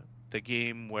the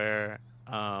game where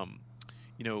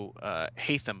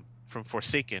Hatham from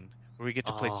Forsaken, where we get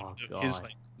to play some of Oh his God,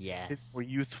 like his more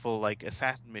yes. youthful like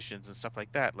assassin missions and stuff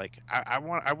like that. Like I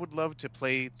would love to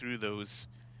play through those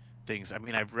things. I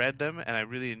mean, I've read them and I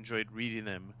really enjoyed reading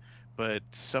them, but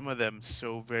some of them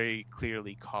so very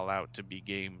clearly call out to be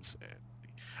games.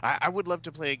 I would love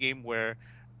to play a game where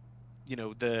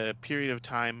the period of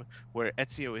time where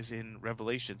Ezio is in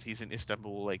Revelations, he's in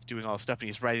Istanbul, like doing all this stuff, and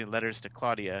he's writing letters to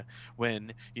Claudia.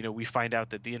 When we find out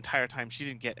that the entire time she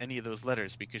didn't get any of those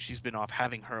letters because she's been off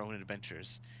having her own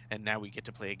adventures, and now we get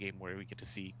to play a game where we get to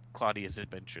see Claudia's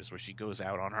adventures, where she goes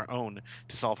out on her own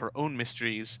to solve her own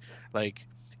mysteries, like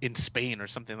in Spain or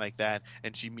something like that,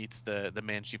 and she meets the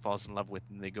man she falls in love with,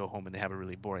 and they go home and they have a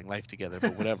really boring life together.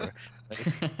 But whatever.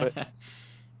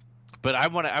 But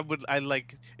I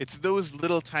like it's those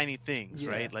little tiny things, Yeah.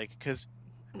 right? Like because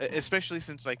especially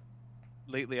since like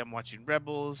lately I'm watching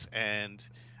Rebels and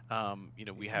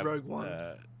we have Rogue One.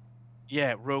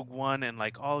 Rogue One and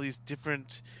like all these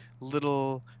different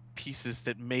little pieces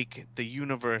that make the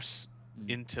universe Mm.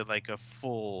 into like a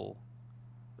full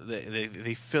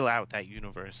they fill out that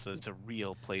universe so it's a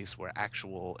real place where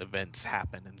actual events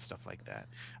happen and stuff like that.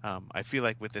 I feel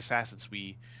like with Assassins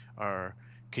we are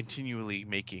continually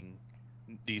making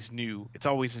these new. It's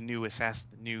always a new assassin,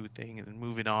 new thing, and then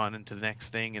moving on into the next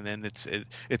thing, and then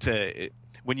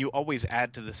when you always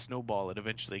add to the snowball, it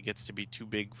eventually gets to be too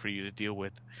big for you to deal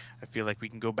with. I feel like we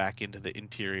can go back into the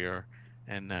interior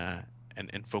and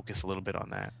focus a little bit on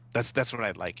that. That's what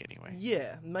I'd like anyway.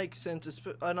 Yeah, makes sense.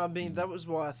 And I mean, that was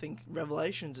why I think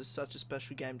Revelations is such a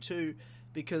special game too,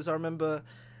 because I remember,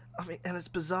 I mean, and it's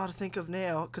bizarre to think of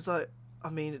now, because I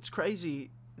mean, it's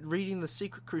crazy reading the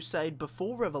Secret Crusade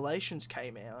before Revelations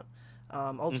came out,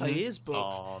 Altair's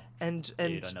book, and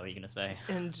dude, I know what you're gonna say,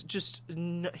 and just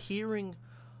hearing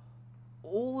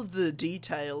all of the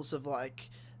details of like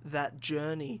that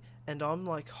journey, and I'm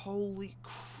like, holy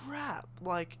crap!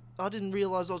 Like, I didn't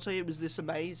realize Altair was this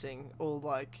amazing, or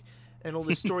like, and all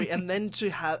this story, and then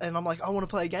and I'm like, I want to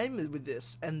play a game with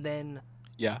this, and then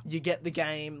you get the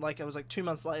game. Like, it was like 2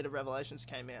 months later, Revelations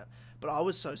came out, but I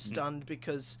was so stunned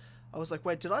because I was like,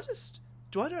 wait, do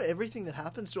I know everything that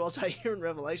happens to Altair in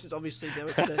Revelations? Obviously, there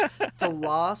was the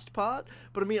last part,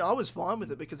 but I mean, I was fine with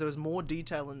it because there was more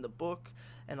detail in the book,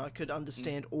 and I could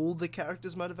understand all the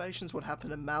characters' motivations, what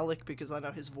happened to Malik, because I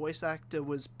know his voice actor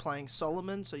was playing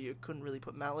Solomon, so you couldn't really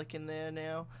put Malik in there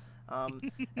now.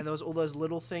 And there was all those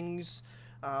little things,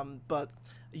 but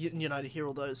you know, to hear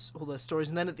all those stories,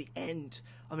 and then at the end,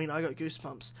 I mean, I got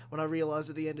goosebumps when I realized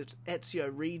at the end it's Ezio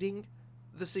reading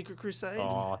the Secret Crusade.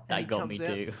 Oh, that got me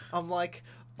too. I'm like,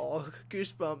 oh,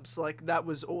 goosebumps! Like, that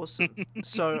was awesome.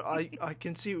 So I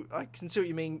can see what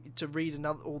you mean, to read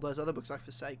all those other books like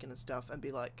Forsaken and stuff, and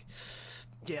be like,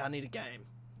 yeah, I need a game.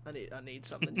 I need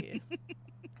something here,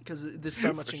 because there's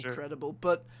so much incredible.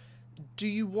 But do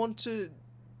you want to?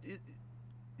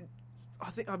 I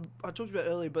think I talked about it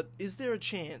earlier, but is there a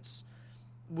chance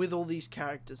with all these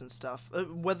characters and stuff,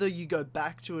 whether you go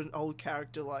back to an old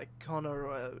character like Connor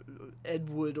or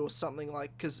Edward or something,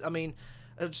 like, because I mean,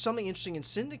 something interesting in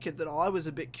Syndicate that I was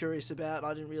a bit curious about,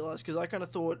 I didn't realize, because I kind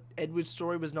of thought Edward's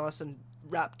story was nice and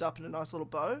wrapped up in a nice little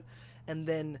bow, and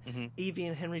then Evie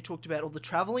and Henry talked about all the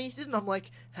traveling he did, and I'm like,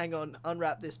 hang on,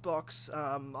 unwrap this box.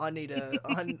 I need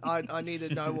to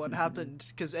know what happened,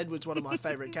 because Edward's one of my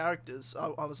favorite characters.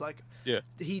 I was like,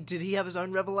 did he have his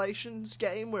own Revelations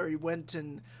game where he went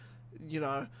and, you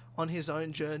know, on his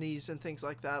own journeys and things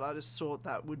like that? I just thought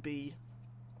that would be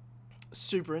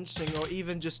super interesting, or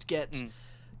even just get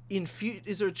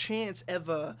is there a chance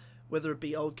ever, whether it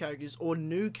be old characters or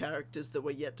new characters that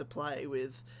we're yet to play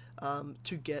with,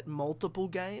 to get multiple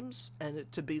games, and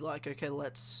it to be like, okay,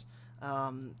 let's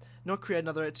not create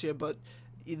another Ezio, but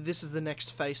this is the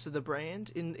next face of the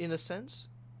brand in a sense?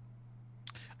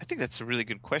 I think that's a really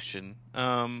good question.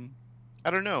 I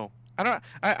don't know.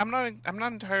 I'm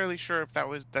not entirely sure if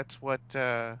that's what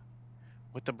the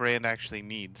brand actually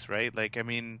needs, right? Like, I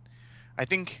mean, I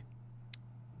think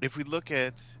if we look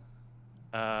at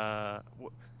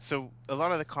so a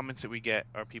lot of the comments that we get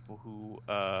are people who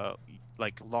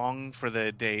like long for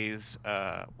the days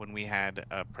when we had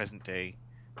a present day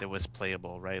that was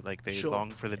playable, right? Like, they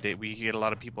long for the day. We get a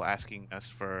lot of people asking us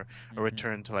for a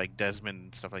return to like Desmond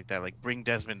and stuff like that. Like, bring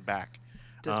Desmond back.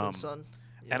 Desmond's son.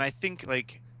 Yeah. And I think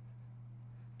like,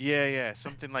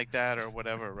 something like that or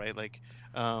whatever, right? Like,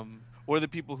 or the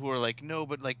people who are like, no,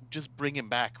 but like, just bring him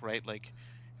back, right? Like,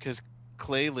 because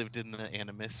Clay lived in the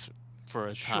Animus for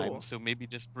a time, so maybe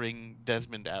just bring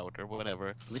Desmond out or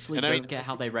whatever. Literally, don't get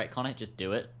how they retcon it. Just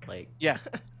do it. Like,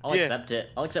 I'll Yeah. accept it.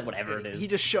 I'll accept whatever it is. He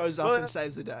just shows up and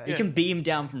saves the day. You can beam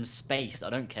down from space. I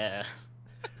don't care.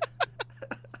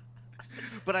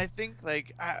 But I think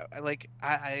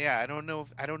I don't know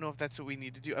if that's what we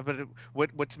need to do. But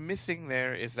what's missing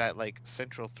there is that like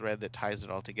central thread that ties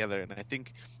it all together, and I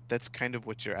think that's kind of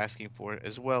what you're asking for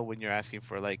as well when you're asking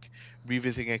for like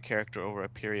revisiting a character over a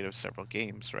period of several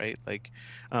games, right? Like,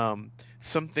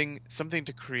 something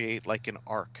to create like an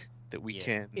arc that we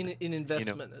can in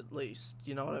investment, at least,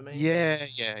 you know what I mean?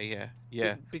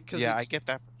 Yeah. Because I get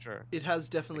that for sure. It has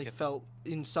definitely felt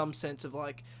in some sense of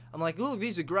like, I'm like, look,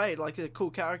 these are great, like, they're cool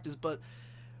characters, but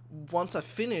once I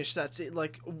finish, that's it.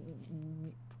 Like,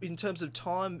 in terms of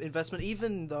time investment,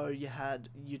 even though you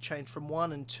changed from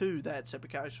 1 and 2, they had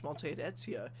separate characters from Altair to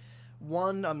Ezio.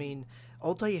 1, I mean,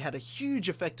 Altair had a huge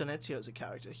effect on Ezio as a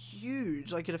character.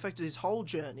 Huge. Like, it affected his whole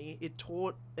journey. It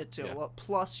taught Ezio a lot.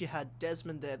 Plus, you had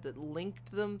Desmond there that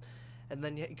linked them. And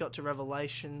then you got to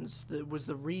Revelations. That was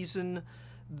the reason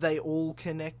they all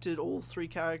connected, all 3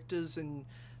 characters. And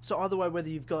so either way, whether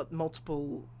you've got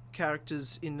multiple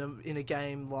characters in a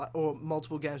game, like, or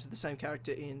multiple games with the same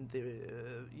character in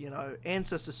the,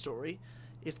 Ancestor story,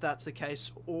 if that's the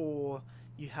case, or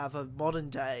you have a modern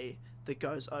day that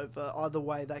goes over. Either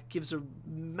way, that gives a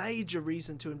major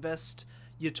reason to invest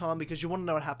your time because you want to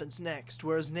know what happens next.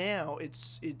 Whereas now it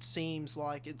seems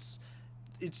like it's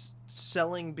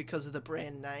selling because of the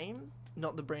brand name,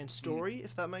 not the brand story.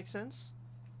 If that makes sense.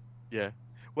 Yeah.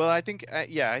 Well, I think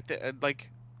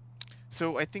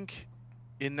so I think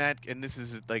in that, and this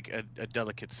is like a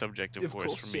delicate subject, of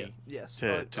course, for me yes,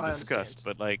 to discuss.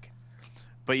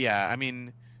 But yeah, I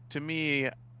mean, to me,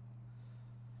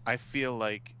 I feel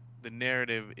like the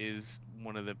narrative is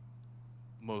one of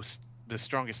the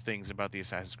strongest things about the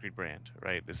Assassin's Creed brand,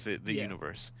 right? It's the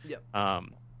universe. Yep.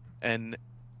 And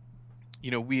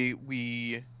you know,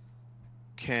 we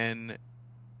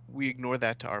ignore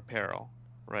that to our peril,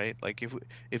 right? Like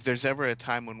if there's ever a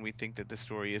time when we think that the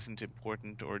story isn't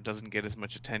important or doesn't get as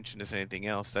much attention as anything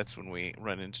else, that's when we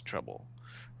run into trouble,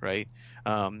 right?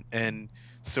 And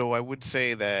so I would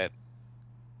say that,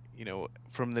 you know,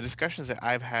 from the discussions that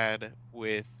I've had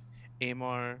with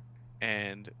Amar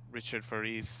and Richard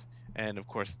Faris, and of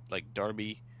course, like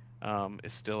Darby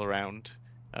is still around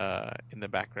in the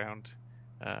background,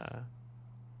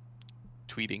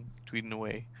 tweeting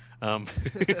away.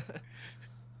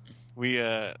 We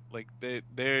like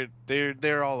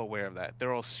they're all aware of that.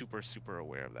 They're all super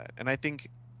aware of that, and I think,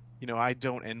 you know, I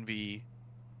don't envy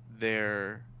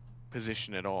their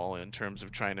position at all in terms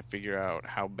of trying to figure out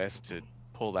how best to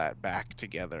pull that back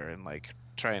together and like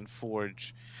try and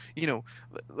forge, you know,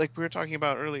 like we were talking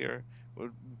about earlier,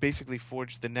 basically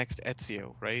forge the next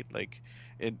Ezio, right? Like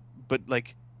but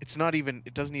like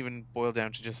it doesn't even boil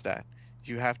down to just that.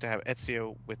 You have to have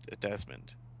Ezio with a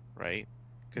Desmond, right?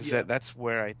 Because that's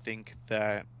where I think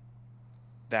that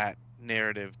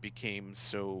narrative became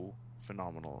so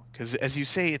phenomenal. Because as you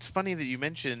say, it's funny that you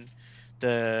mention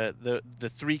the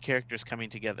three characters coming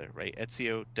together, right?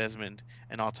 Ezio, Desmond,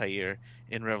 and Altair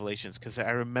in Revelations. Because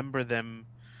I remember them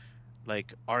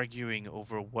like arguing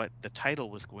over what the title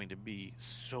was going to be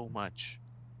so much.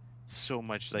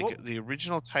 Like the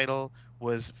original title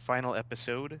was Final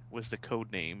Episode, was the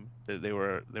code name that they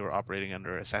were operating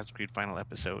under, Assassin's Creed Final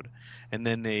Episode, and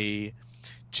then they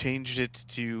changed it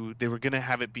to, they were gonna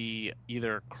have it be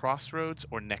either Crossroads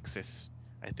or Nexus,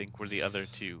 I think were the other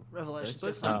two. Revelations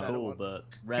is definitely better cool, one. but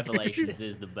Revelations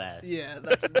is the best. Yeah,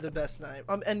 that's the best name.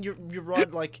 And you're right.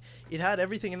 Like it had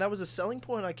everything, and that was a selling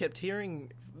point I kept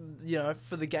hearing. You know,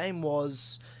 for the game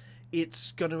was,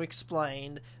 it's going to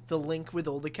explain the link with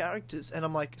all the characters, and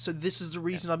I'm like, so this is the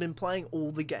reason I've been playing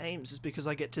all the games, is because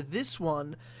I get to this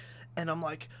one, and I'm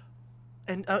like,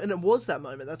 and it was that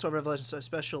moment. That's why Revelation's so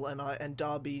special, and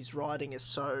Darby's writing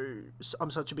is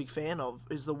I'm such a big fan of,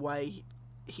 is the way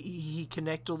he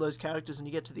connect all those characters, and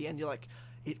you get to the end, you're like,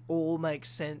 it all makes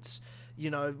sense. You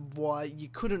know why you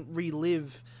couldn't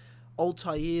relive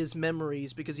Altair's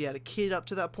memories because he had a kid up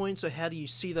to that point. So how do you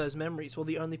see those memories? Well,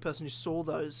 the only person who saw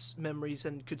those memories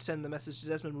and could send the message to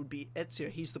Desmond would be Ezio.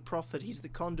 He's the prophet. He's the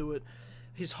conduit.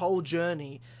 His whole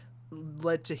journey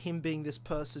led to him being this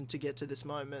person to get to this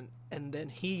moment. And then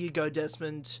here you go,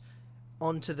 Desmond,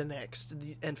 on to the next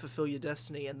and fulfill your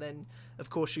destiny. And then,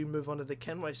 of course, you move on to the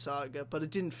Kenway saga. But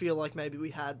it didn't feel like maybe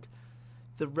we had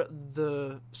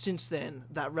since then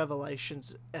that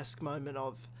Revelations-esque moment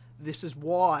of, this is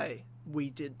why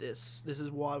we did this. This is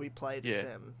why we played as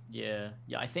them. Yeah.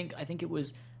 I think it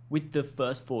was with the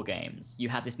first 4 games, you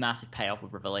had this massive payoff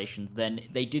with Revelations. Then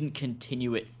they didn't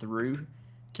continue it through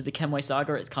to the Kenway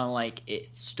saga. It's kind of like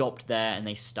it stopped there and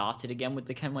they started again with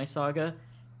the Kenway saga,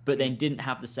 but then didn't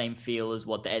have the same feel as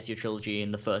what the Ezio trilogy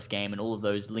in the first game and all of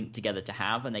those linked together to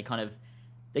have. And they kind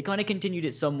of continued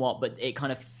it somewhat, but it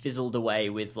kind of fizzled away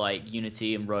with like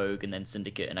Unity and Rogue and then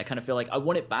Syndicate. And I kind of feel like I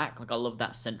want it back. Like I love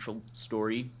that central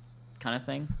story kind of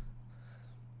thing.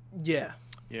 Yeah,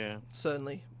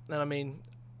 certainly. And I mean,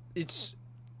 it's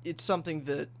something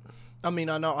that, I mean,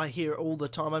 I know I hear all the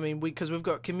time. I mean, because we've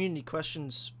got community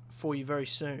questions for you very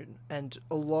soon, and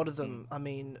a lot of them, I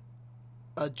mean,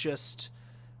 are just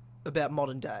about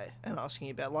modern day and asking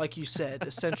about, like you said,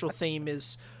 a central theme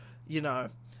is, you know,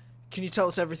 can you tell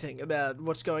us everything about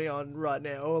what's going on right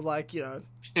now? Or like, you know,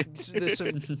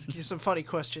 there's some funny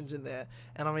questions in there.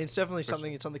 And I mean, it's definitely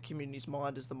something that's on the community's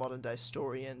mind, is the modern day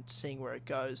story and seeing where it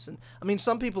goes. And I mean,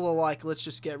 some people are like, let's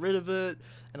just get rid of it.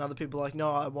 And other people are like,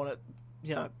 no, I want it,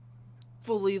 you know,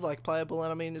 fully like playable.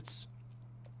 And I mean,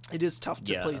 it is tough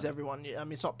to please everyone. I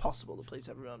mean, it's not possible to please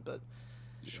everyone, but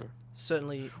sure,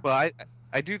 certainly. Well,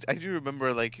 I do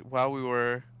remember, like, while we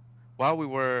were,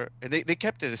 and they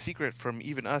kept it a secret from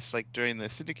even us, like during the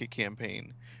Syndicate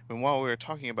campaign. And while we were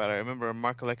talking about it, I remember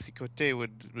Marc Alexis Cote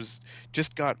was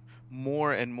just got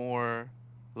more and more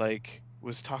like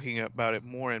was talking about it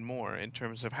more and more in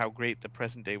terms of how great the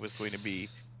present day was going to be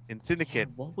in Yeah, Syndicate,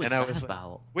 what was and I that was like,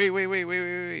 about?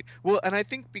 wait. Well, and I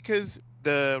think because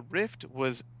the Rift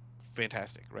was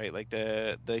fantastic, right? Like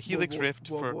the Helix Rift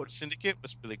World for War. Syndicate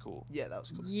was really cool. Yeah, that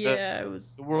was cool. The Yeah, it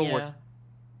was. the World War, Yeah. World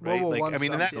right? War Like One I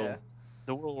mean, and stuff. that Yeah.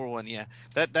 the World War One, yeah,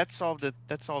 that solved it.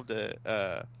 That solved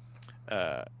the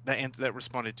that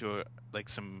responded to like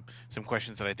some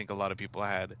questions that I think a lot of people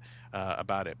had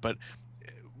about it. But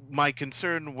my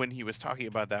concern when he was talking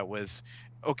about that was,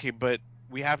 okay, but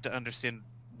we have to understand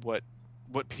what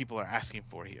people are asking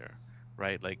for here,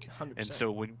 right? Like, and 100%.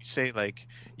 so when we say like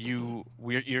you're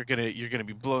gonna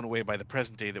be blown away by the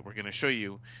present day that we're gonna show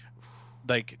you,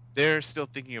 like they're still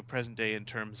thinking of present day in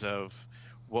terms of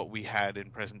what we had in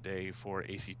present day for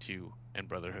AC2 and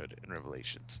Brotherhood and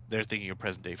Revelations. They're thinking of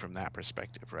present day from that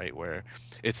perspective, right? Where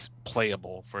it's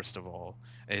playable, first of all,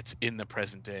 it's in the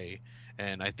present day.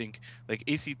 And I think like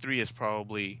AC3 is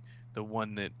probably the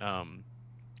one that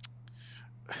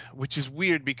which is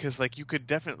weird because like you could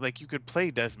definitely like you could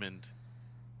play Desmond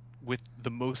with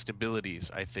the most abilities,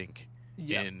 I think,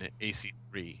 Yeah. in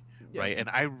AC3, Yeah. right? And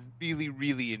I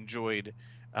really enjoyed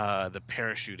the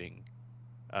parachuting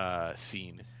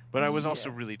scene, but I was also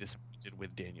Yeah. really disappointed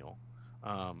with Daniel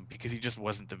because he just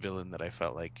wasn't the villain that I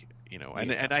felt like, you know.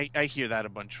 And Yeah. I hear that a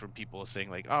bunch from people saying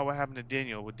like, oh, what happened to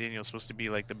Daniel? What Daniel's supposed to be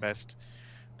like the best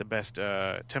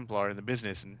Templar in the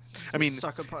business, and I mean,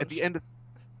 Sucker at the punch. end of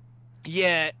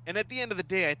yeah, and at the end of the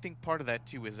day, I think part of that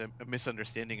too is a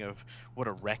misunderstanding of what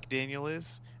a wreck Daniel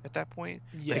is at that point.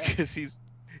 Like, Yeah. because he's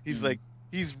like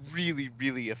he's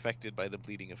really affected by the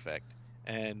bleeding effect,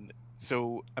 and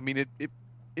so I mean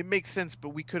it makes sense, but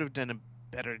we could have done a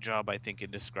better job, I think,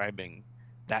 in describing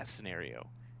that scenario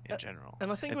in general.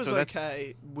 And I think it And was so that's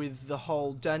okay with the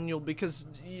whole Daniel because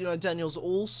Daniel's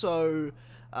also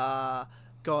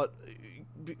got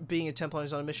being a Templar on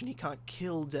his own mission. He can't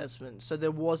kill Desmond, so there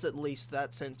was at least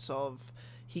that sense of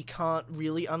he can't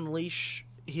really unleash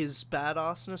his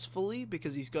badassness fully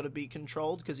because he's got to be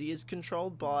controlled because he is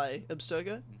controlled by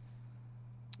Abstergo.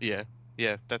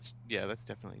 that's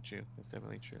definitely true. That's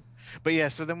definitely true. But yeah,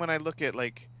 so then when I look at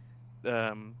like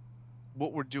um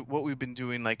what we've been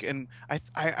doing, like, and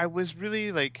I was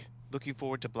really like looking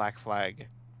forward to Black Flag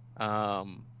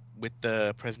with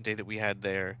the present day that we had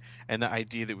there, and the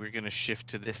idea that we are going to shift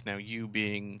to this now, you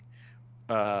being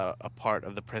a part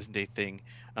of the present day thing.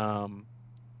 And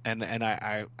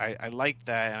I liked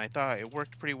that, and I thought it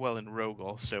worked pretty well in Rogue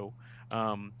also.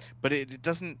 But it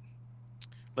doesn't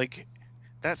like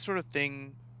that sort of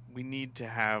thing. We need to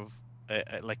have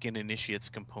like an initiates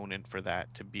component for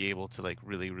that to be able to like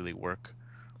really work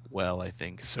well, I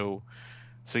think. So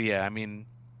yeah, I mean,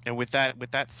 and with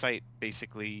that site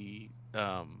basically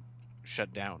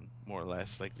shut down more or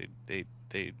less, like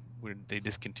they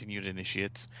discontinued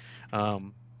initiates.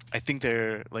 Um, I think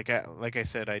they're like I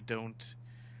said, I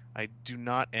do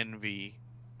not envy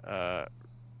uh,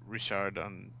 Richard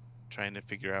on trying to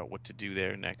figure out what to do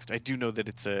there next. I do know that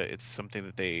it's something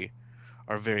that they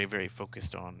are very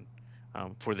focused on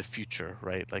for the future,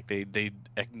 right? Like they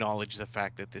acknowledge the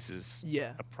fact that this is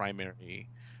Yeah. a primary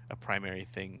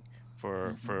thing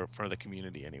for the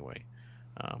community anyway.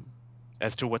 Um,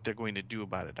 as to what they're going to do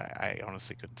about it, I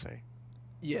honestly couldn't say.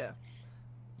 Yeah.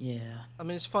 Yeah. I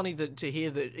mean, it's funny to hear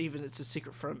that even it's a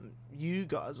secret from you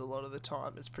guys a lot of the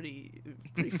time. It's pretty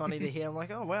funny to hear. I'm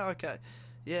like, oh wow, okay,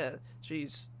 yeah,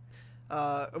 jeez.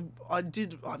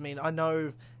 I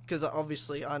know because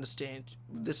obviously I understand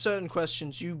there's certain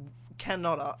questions you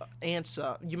cannot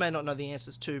answer. You may not know the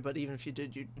answers to, but even if you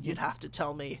did, you'd have to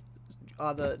tell me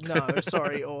either no,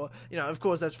 sorry, or of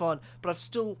course that's fine. But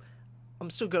I'm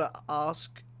still gonna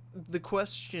ask the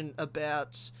question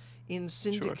about in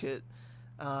Syndicate.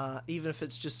 Even if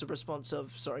it's just a response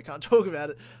of sorry, can't talk about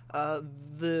it.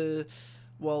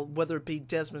 Whether it be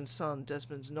Desmond's son,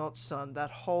 Desmond's not son, that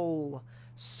whole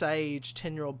Sage,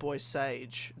 10-year-old boy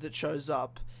Sage that shows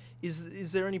up,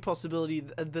 is there any possibility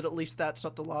that at least that's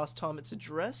not the last time it's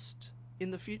addressed in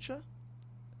the future?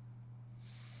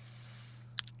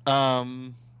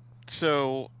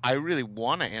 So I really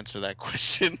want to answer that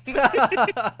question.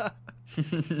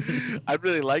 I'd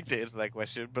really like to answer that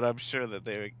question, but I'm sure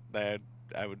that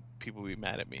people would be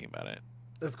mad at me about it.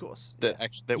 Of course.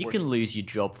 You can lose your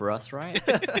job for us, right?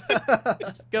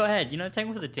 Just go ahead, take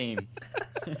one for the team.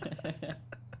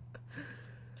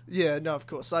 Yeah, no, of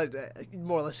course. I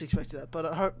more or less expected that, but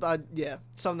I hope,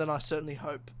 something I certainly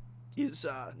hope is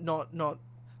not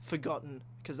forgotten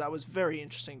because that was very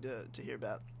interesting to hear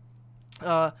about.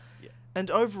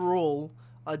 And overall,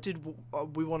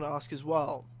 we want to ask as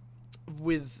well,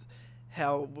 with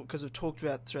how, because we've talked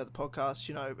about throughout the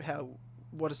podcast, how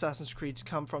what Assassin's Creed's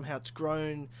come from, how it's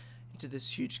grown into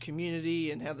this huge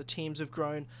community, and how the teams have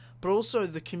grown. But also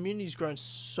the community's grown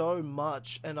so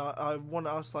much, and I want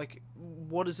to ask, like,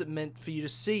 what has it meant for you to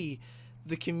see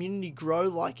the community grow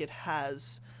like it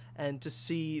has, and to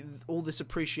see all this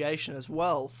appreciation as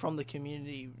well from the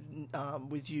community,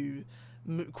 with you,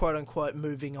 quote unquote,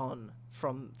 moving on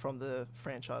from the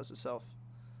franchise itself?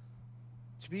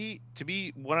 To be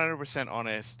 100%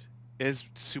 honest, is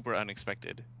super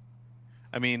unexpected.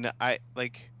 I mean, I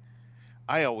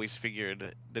always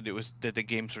figured that the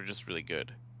games were just really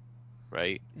good,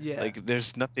 right? Yeah. Like,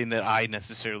 there's nothing that I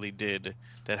necessarily did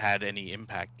that had any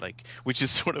impact, like, which is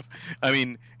sort of, I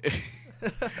mean,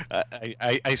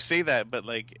 I say that, but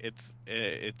like,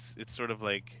 it's sort of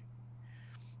like,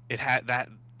 it had that,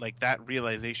 like, that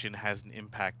realization has an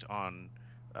impact on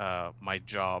my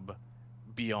job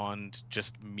beyond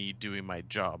just me doing my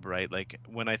job, right? Like,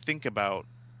 when I think about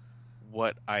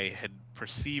what I had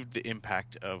perceived the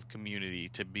impact of community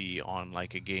to be on,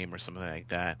 like, a game or something like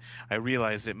that, I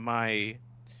realized that my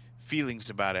feelings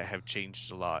about it have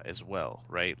changed a lot as well,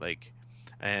 right? Like,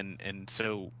 and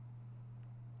so,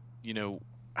 you know,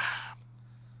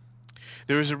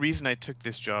 there was a reason I took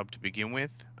this job to begin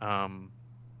with.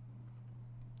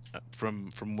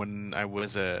 From when I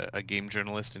was a game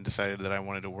journalist and decided that I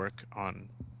wanted to work on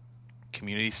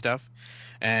community stuff,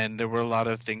 and there were a lot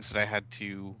of things that I had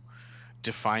to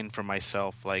define for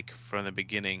myself, like, from the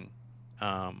beginning.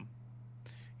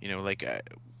 Like,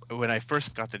 when I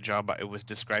first got the job, it was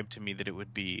described to me that it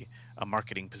would be a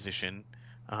marketing position,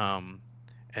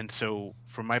 and so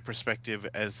from my perspective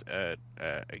as an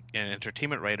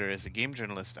entertainment writer, as a game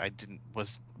journalist, I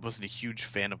wasn't a huge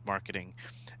fan of marketing,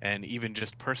 and even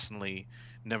just personally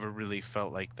never really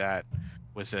felt like that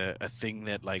was a thing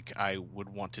that, like, I would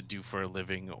want to do for a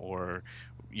living, or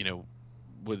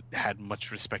had much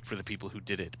respect for the people who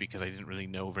did it, because I didn't really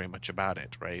know very much about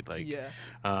it, right? Like,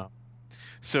 Yeah.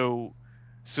 So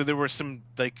there were some,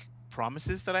 like,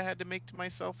 promises that I had to make to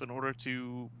myself in order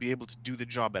to be able to do the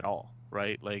job at all,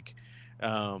 right? Like,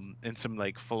 and some,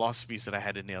 like, philosophies that I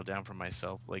had to nail down for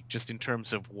myself, like, just in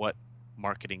terms of what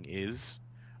marketing is,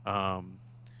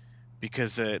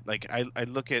 because like, I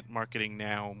look at marketing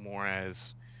now more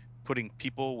as putting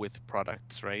people with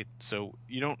products, right? So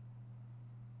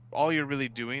all you're really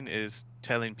doing is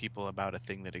telling people about a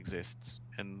thing that exists,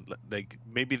 and, like,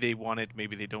 maybe they want it,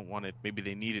 maybe they don't want it, maybe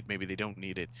they need it, maybe they don't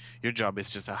need it. Your job is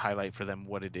just to highlight for them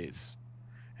what it is,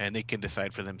 and they can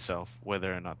decide for themselves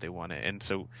whether or not they want it. And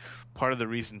so part of the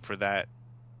reason for that,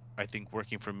 I think,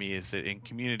 working for me, is that in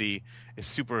community is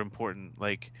super important.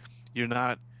 Like, you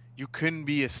couldn't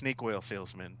be a snake oil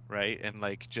salesman, right? And,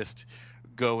 like, just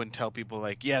go and tell people,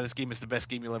 like, yeah, this game is the best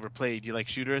game you'll ever play. Do you like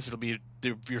shooters? It'll be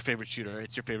your favorite shooter.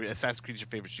 It's your favorite. Assassin's Creed is your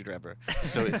favorite shooter ever.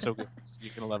 So it's so good.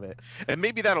 You're gonna love it. And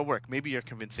maybe that'll work. Maybe you're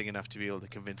convincing enough to be able to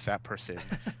convince that person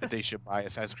that they should buy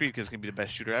Assassin's Creed because it's gonna be the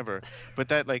best shooter ever. But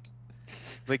that, like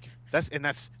that's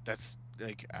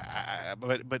like,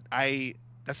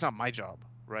 that's not my job,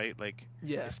 right? Like,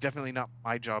 Yeah. it's definitely not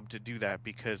my job to do that,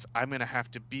 because I'm gonna have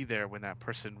to be there when that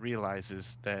person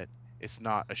realizes that it's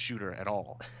not a shooter at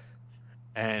all.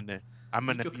 And I'm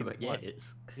gonna be the one.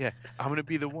 Yeah, I'm gonna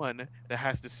be the one that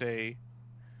has to say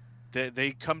that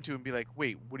they come to and be like,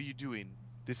 "Wait, what are you doing?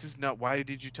 This is not. Why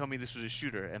did you tell me this was a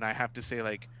shooter?" And I have to say,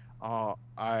 like, "Oh,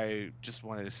 I just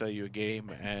wanted to sell you a game,"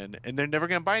 and they're never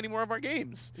gonna buy any more of our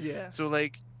games. Yeah. So,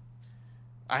 like,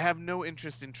 I have no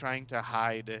interest in trying to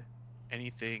hide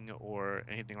anything or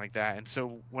anything like that. And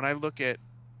so when I look at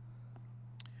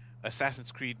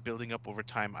Assassin's Creed building up over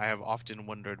time, I have often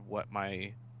wondered what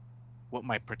my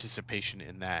participation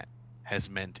in that has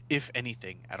meant, if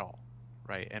anything at all,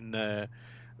 right? And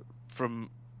from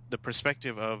the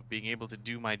perspective of being able to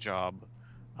do my job,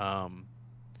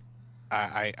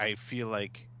 I feel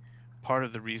like part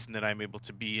of the reason that I'm able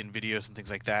to be in videos and things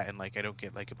like that, and, like, I don't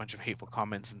get, like, a bunch of hateful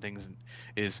comments and things,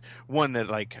 is one, that,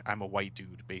 like, I'm a white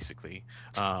dude, basically.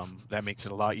 That makes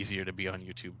it a lot easier to be on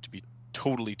YouTube, to be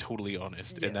totally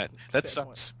honest. Yeah, And that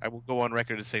sucks. I will go on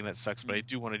record as saying that sucks, but I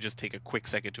do want to just take a quick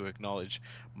second to acknowledge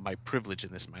my privilege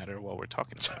in this matter while we're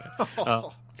talking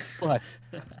about it.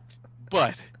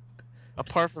 But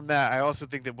apart from that, I also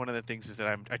think that one of the things is that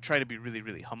I try to be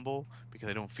really humble, because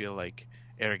I don't feel like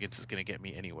arrogance is going to get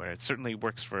me anywhere. It certainly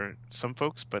works for some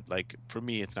folks, but, like, for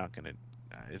me, it's not going to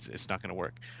it's not going to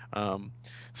work.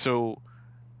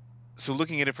 So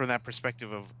looking at it from that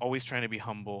perspective of always trying to be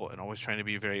humble and always trying to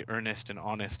be very earnest and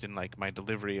honest in, like, my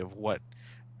delivery of what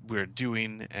we're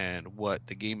doing and what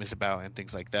the game is about and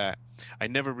things like that, I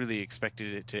never really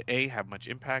expected it to A, have much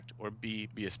impact, or B,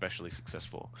 be especially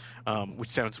successful. Which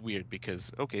sounds weird,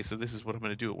 because, okay, so this is what I'm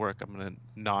going to do at work. I'm going to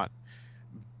not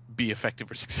be effective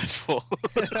or successful.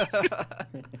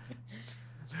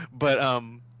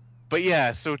 But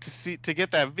yeah, so to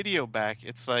get that video back,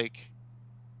 it's like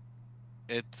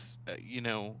it's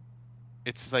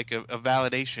it's like a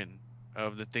validation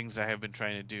of the things I have been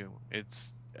trying to do.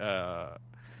 It's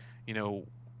you know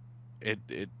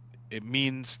it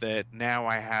means that now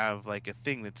I have like a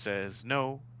thing that says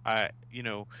no.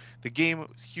 The game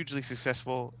was hugely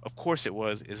successful. Of course it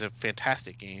was. Is a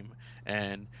fantastic game,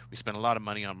 and we spent a lot of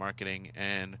money on marketing,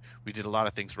 and we did a lot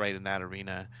of things right in that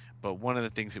arena. But one of the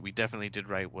things that we definitely did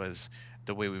right was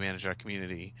the way we manage our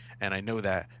community, and I know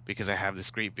that because I have this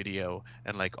great video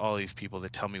and like all these people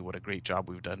that tell me what a great job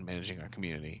we've done managing our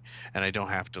community, and I don't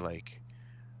have to like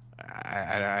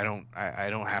I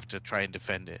don't have to try and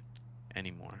defend it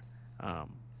anymore,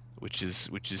 which is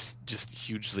just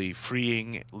hugely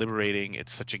freeing, liberating.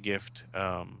 It's such a gift.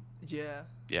 Yeah.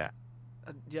 Yeah.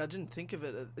 Yeah, I didn't think of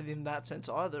it in that sense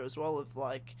either. As well, of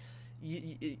like,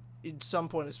 at some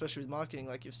point, especially with marketing,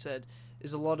 like you've said,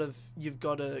 is a lot of you've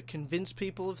got to convince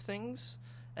people of things,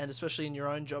 and especially in your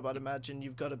own job, I'd imagine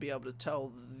you've got to be able to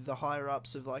tell the higher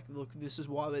ups of like, look, this is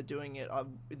why we're doing it.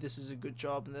 This is a good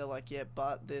job, and they're like, yeah,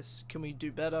 but this can we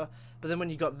do better? But then when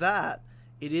you got that,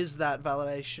 it is that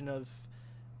validation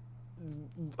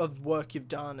of work you've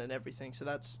done and everything. So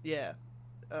that's yeah,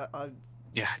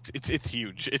 Yeah, it's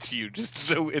huge. It's huge.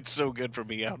 It's so good for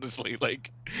me, honestly.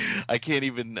 Like, I can't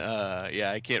even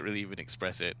I can't really even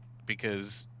express it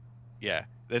because yeah,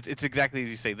 it's exactly as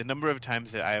you say. The number of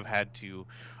times that I have had to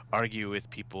argue with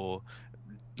people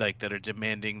like that are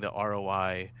demanding the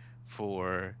ROI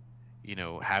for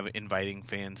inviting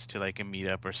fans to like a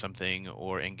meetup or something,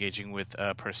 or engaging with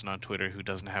a person on Twitter who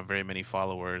doesn't have very many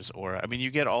followers, or I mean you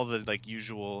get all the like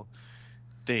usual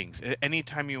things.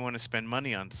 Anytime you want to spend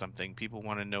money on something, people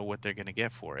want to know what they're going to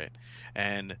get for it.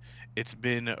 And it's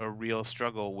been a real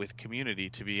struggle with community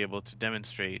to be able to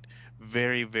demonstrate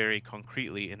very, very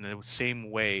concretely in the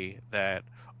same way that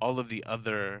all of the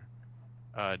other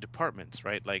departments,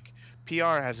 right? Like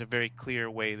PR has a very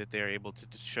clear way that they're able to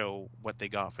show what they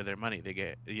got for their money. They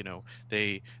get,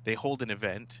 they hold an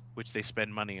event which they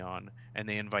spend money on, and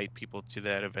they invite people to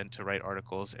that event to write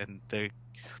articles, and the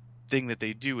thing that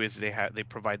they do is they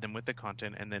provide them with the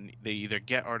content, and then they either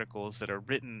get articles that are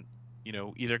written,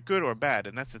 either good or bad.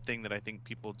 And that's the thing that I think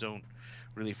people don't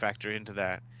really factor into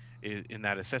that in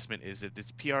that assessment, is that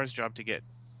it's PR's job to get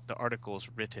the articles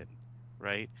written,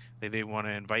 right? They want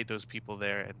to invite those people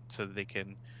there, and so that they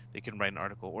can write an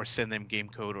article or send them game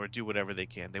code or do whatever they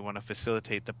can. They want to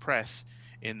facilitate the press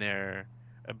in their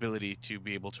ability to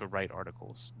be able to write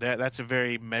articles. That's a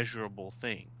very measurable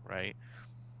thing, right?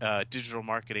 Digital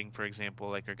marketing, for example,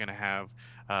 like are going to have,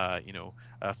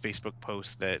 a Facebook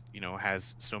post that,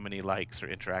 has so many likes or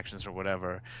interactions or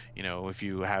whatever. If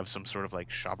you have some sort of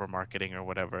like shopper marketing or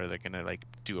whatever, they're going to like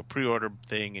do a pre-order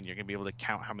thing, and you're going to be able to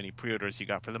count how many pre-orders you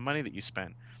got for the money that you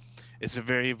spent. It's a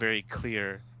very, very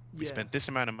clear, we spent this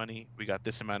amount of money, we got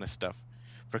this amount of stuff.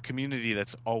 For community,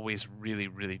 that's always really,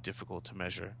 really difficult to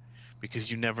measure,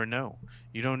 because you never know.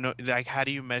 You don't know, like, how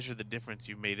do you measure the difference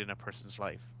you made in a person's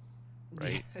life?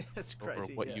 Right? Yeah, that's crazy.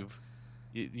 Over what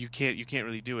you can't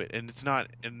really do it. And it's not,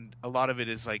 and a lot of it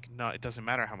is like, not, it doesn't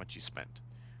matter how much you spent,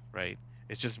 right?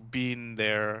 It's just being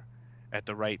there at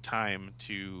the right time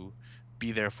to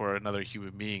be there for another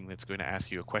human being that's going to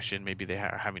ask you a question. Maybe they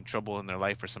are having trouble in their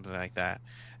life or something like that.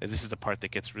 And this is the part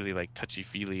that gets really like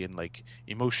touchy-feely and like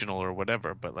emotional or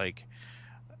whatever. But like,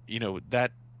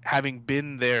 that, having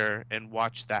been there and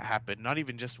watched that happen, not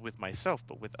even just with myself,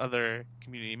 but with other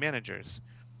community managers,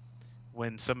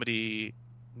 when somebody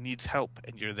needs help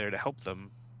and you're there to help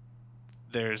them,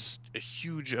 there's a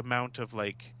huge amount of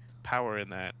like power in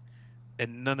that,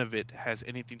 and none of it has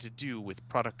anything to do with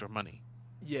product or money.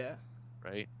 Yeah.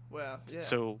 Right? Wow. Yeah.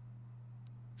 So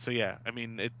yeah, I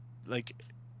mean, it, like,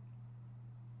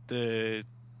 the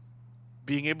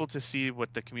being able to see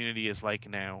what the community is like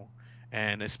now,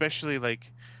 and especially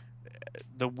like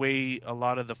the way a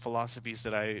lot of the philosophies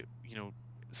that I,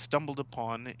 stumbled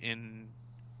upon in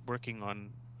working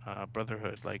on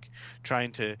Brotherhood, like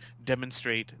trying to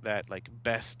demonstrate that like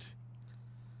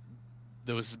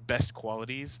those best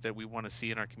qualities that we want to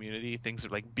see in our community, things are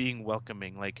like being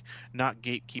welcoming, like not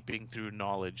gatekeeping through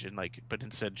knowledge, and like, but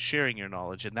instead sharing your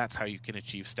knowledge, and that's how you can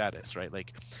achieve status, right?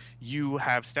 Like, you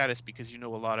have status because you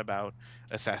know a lot about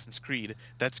Assassin's Creed.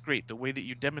 That's great. The way that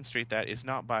you demonstrate that is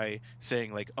not by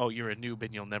saying like, oh, you're a noob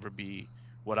and you'll never be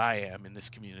what I am in this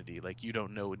community. Like, you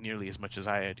don't know nearly as much as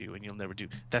I do and you'll never do.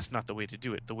 That's not the way to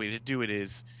do it. The way to do it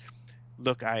is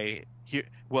look, I here.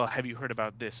 Well, have you heard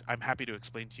about this? I'm happy to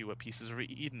explain to you what Pieces of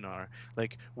Eden are.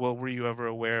 Like, well, were you ever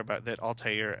aware about that?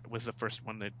 Altair was the first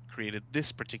one that created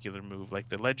this particular move, like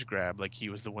the ledge grab. Like, he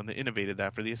was the one that innovated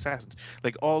that for the assassins.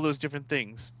 Like, all those different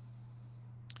things.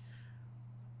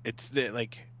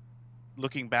 Like,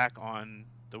 looking back on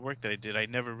the work that I did, I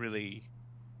never really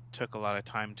took a lot of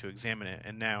time to examine it.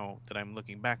 And now that I'm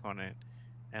looking back on it,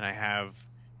 and I have,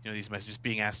 these messages,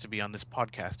 being asked to be on this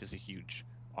podcast is a huge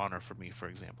honor for me, for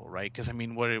example, right? Because I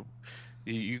mean,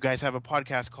 you guys have a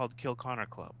podcast called Kill Connor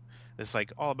Club. It's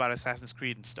like all about Assassin's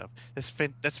Creed and stuff. That's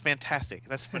fantastic.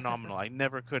 That's phenomenal. I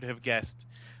never could have guessed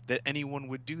that anyone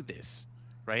would do this,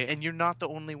 right? And you're not the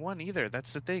only one either.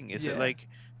 That's the thing. Is it like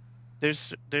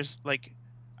there's like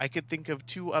I could think of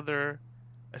 2 other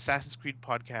Assassin's Creed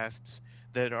podcasts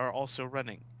that are also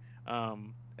running.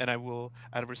 And I will,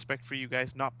 out of respect for you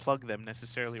guys, not plug them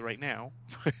necessarily right now.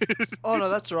 Oh no,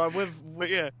 that's all right. But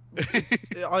yeah,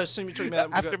 I assume you're talking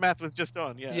about Aftermath was just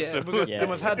on. Yeah, Yeah, so. and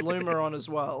we've had Luma on as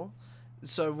well.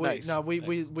 So Nice.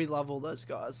 we love all those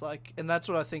guys. Like, and that's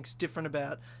what I think's different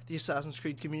about the Assassin's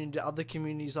Creed community to other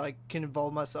communities I can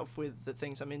involve myself with, the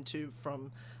things I'm into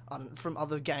from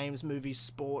other games, movies,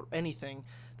 sport, anything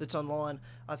that's online.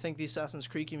 I think the Assassin's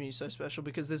Creed community is so special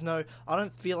because I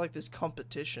don't feel like there's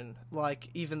competition. Like,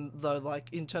 even though,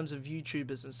 like, in terms of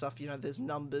YouTubers and stuff, there's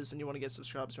numbers and you want to get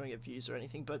subscribers, you want to get views or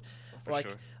anything. But, For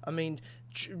sure. I mean,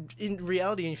 in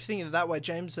reality, and if you think of it that way,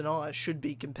 James and I should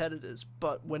be competitors,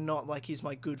 but we're not. Like, he's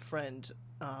my good friend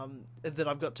that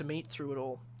I've got to meet through it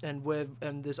all. And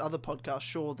there's other podcasts,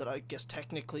 sure, that I guess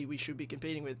technically we should be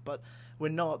competing with, but we're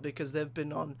not because they've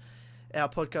been on our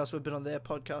podcast, we've been on their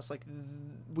podcast. Like,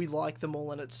 we like them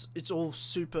all, and it's all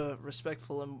super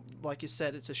respectful. And like you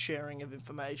said, it's a sharing of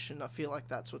information. I feel like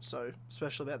that's what's so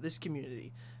special about this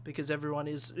community, because everyone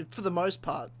is, for the most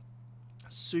part,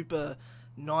 super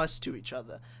nice to each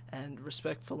other and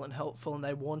respectful and helpful, and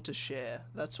they want to share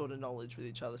that sort of knowledge with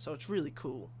each other. So it's really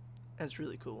cool. And it's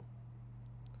really cool.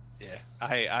 Yeah,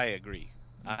 I agree.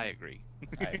 I agree.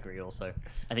 I agree also.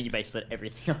 I think you basically said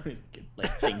everything I was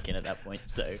thinking at that point,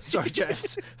 so... Sorry,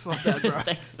 James. My bad, bro.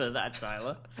 Thanks for that,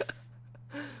 Tyler.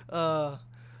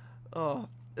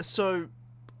 So,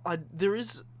 there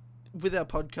is, with our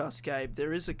podcast, Gabe,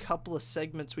 there is a couple of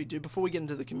segments we do. Before we get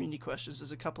into the community questions,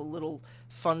 there's a couple of little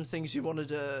fun things we wanted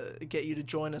to get you to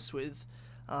join us with.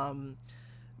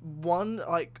 One,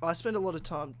 I spend a lot of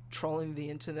time trolling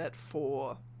the internet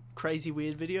for crazy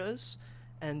weird videos,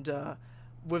 and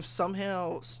we've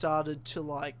somehow started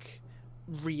to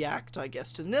react, I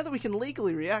guess, to, now that we can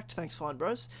legally react, thanks Fine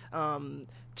Bros, to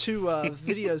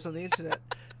videos on the internet.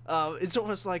 It's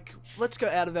almost like, let's go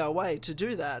out of our way to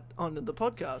do that on the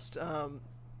podcast.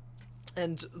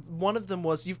 And one of them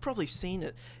was, you've probably seen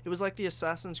it. It was like the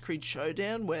Assassin's Creed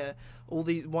Showdown, where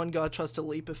one guy tries to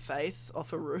leap of faith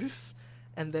off a roof,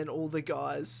 and then all the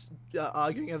guys are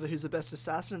arguing over who's the best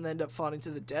assassin, and they end up fighting to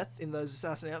the death in those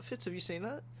assassin outfits. Have you seen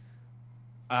that?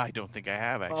 I don't think I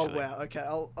have, actually. Oh, wow. Okay,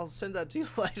 I'll send that to you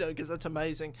later, because that's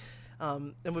amazing.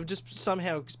 And we've just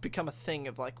somehow become a thing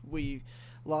of,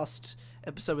 last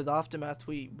episode with Aftermath,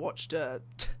 we watched a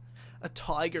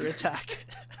tiger attack.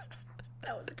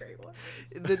 That was a great one.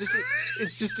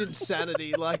 It's just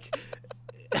insanity.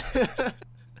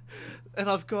 And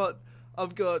I've got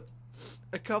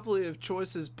a couple of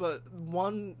choices, but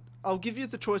one, I'll give you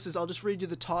the choices. I'll just read you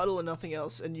the title and nothing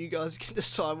else, and you guys can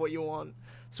decide what you want.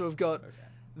 So we've got,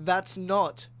 That's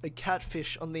Not a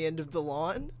Catfish on the End of the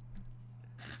Line.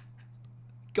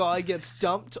 Guy Gets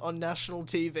Dumped on National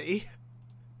TV.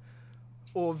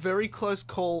 Or Very Close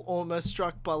Call, Almost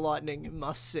Struck by Lightning,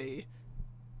 Must See.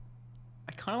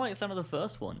 I kind of like the sound of the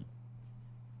first one.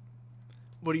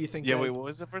 What do you think, Yeah, Gabe? wait, what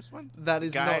was the first one? That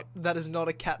is not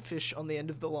a catfish on the end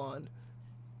of the line.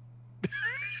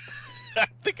 I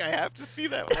think I have to see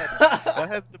that one. That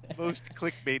has the most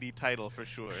clickbaity title for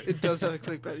sure. It does have a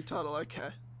clickbaity title. Okay,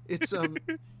 it's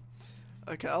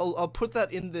Okay, I'll put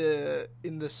that in the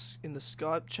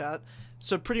Skype chat.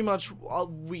 So pretty much,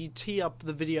 we tee up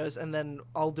the videos, and then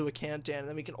I'll do a countdown, and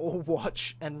then we can all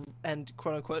watch and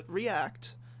quote unquote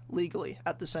react legally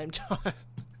at the same time.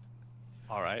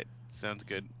 All right, sounds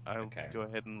good. I'll go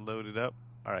ahead and load it up.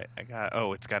 All right,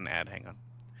 it's got an ad. Hang on.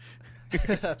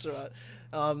 That's all right.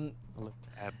 Let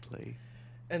the ad play.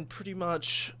 And pretty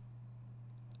much,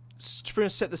 to pretty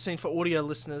much set the scene for audio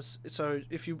listeners. So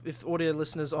if audio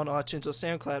listeners on iTunes or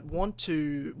SoundCloud want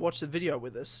to watch the video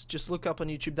with us, just look up on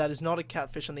YouTube. That is not a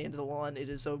catfish on the end of the line. It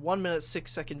is a 1 minute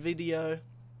 6 second video.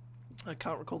 I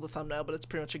can't recall the thumbnail, but it's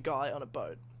pretty much a guy on a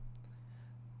boat.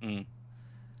 Yeah,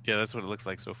 that's what it looks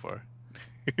like so far.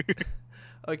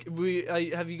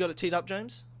 Okay, have you got it teed up,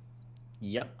 James?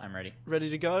 Yep, I'm ready. Ready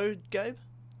to go, Gabe?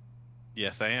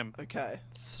 Yes, I am. Okay.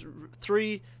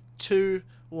 3, 2,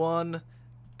 1,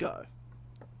 go.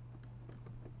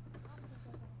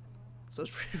 So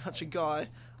it's pretty much a guy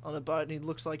on a boat, and he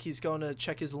looks like he's going to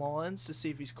check his lines to see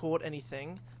if he's caught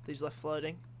anything that he's left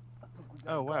floating.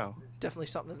 Oh, wow. Definitely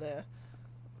something there.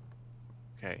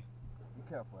 Okay. Be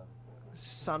careful, Evan. There's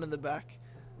his son in the back.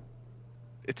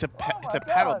 It's a my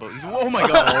paddle God. boat. Oh my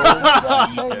god.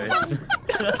 Jesus.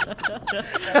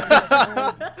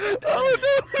 Oh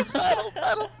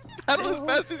no! Paddle as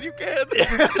fast as you can.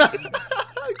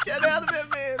 Get out of there,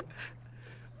 man!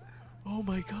 Oh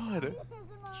my god.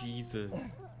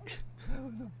 Jesus. That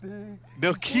was a big...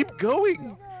 No, keep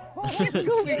going. Keep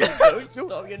going. Don't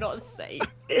stop, you're not safe.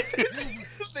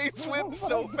 They swim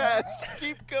so fast.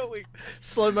 Keep going.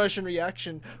 Slow motion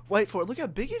reaction. Wait for it. Look how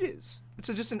big it is. It's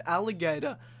just an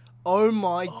alligator. Oh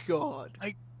my god.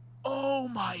 Oh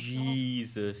my god.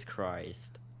 Jesus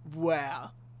Christ.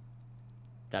 Wow.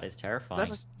 That is terrifying.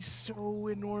 That's- So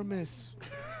enormous.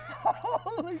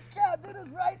 Holy cow, dude is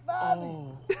right by me.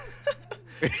 Oh.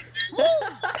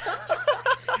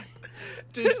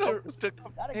 Dude, It almost took a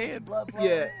Gotta get the hand. blood flowing.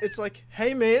 yeah, it's like,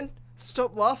 hey man,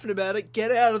 stop laughing about it.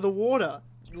 Get out of the water.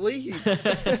 Leave.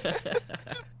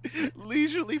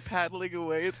 Leisurely paddling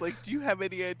away. It's like, do you have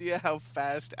any idea how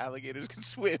fast alligators can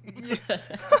swim? Yeah.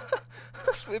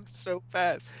 Swim so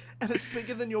fast. And it's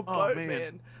bigger than your Oh, boat, man.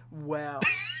 man. Wow.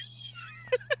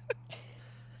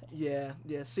 Yeah.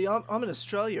 See, I'm in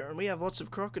Australia, and we have lots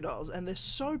of crocodiles, and they're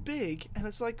so big, and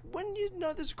it's like, when you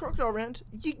know there's a crocodile around,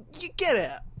 you get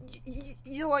out.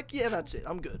 You're like, yeah, that's it,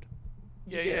 I'm good.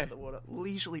 You Yeah, get yeah. out of the water,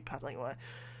 leisurely paddling away.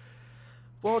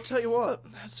 Well, I'll tell you what,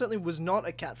 that certainly was not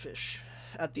a catfish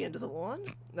at the end of the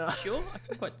line. No. Sure?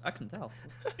 I can tell.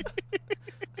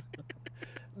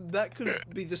 That could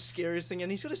be the scariest thing,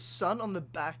 and he's got his son on the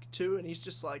back too, and he's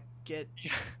just like, get...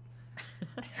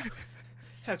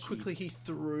 How quickly he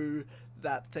threw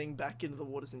that thing back into the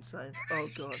water is insane. Oh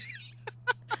god.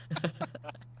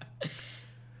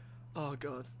 Oh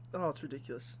god. Oh, it's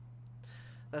ridiculous.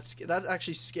 That's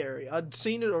actually scary. I'd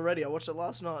seen it already. I watched it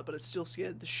last night, but it still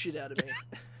scared the shit out of me.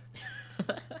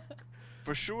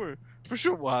 For sure.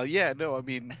 Well, yeah, no, I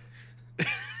mean,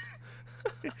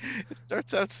 it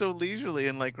starts out so leisurely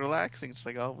and like relaxing. It's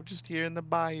like, oh, we're just here in the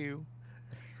bayou.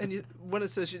 And when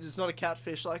it says it's not a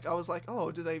catfish, like I was like,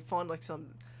 oh, do they find like some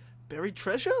buried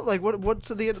treasure? Like what's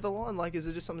at the end of the line? Like, is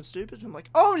it just something stupid? I'm like,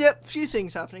 oh, yep, few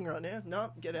things happening right now.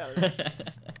 No, get out of there.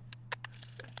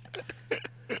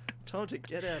 Time to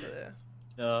get out of there.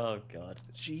 Oh god.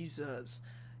 Jesus.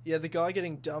 Yeah, the guy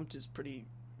getting dumped is pretty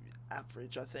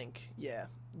average, I think. Yeah.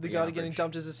 The Pretty guy getting average.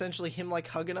 dumped is essentially him like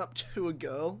hugging up to a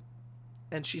girl,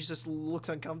 and she just looks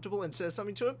uncomfortable and says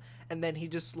something to him, and then he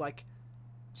just like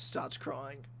starts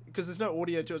crying because there's no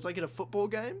audio to it. It's like in a football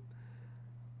game,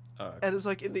 Oh, and it's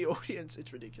like in the audience.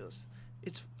 It's ridiculous.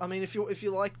 It's, I mean, if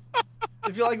you like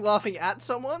laughing at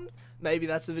someone, maybe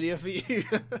that's the video for you.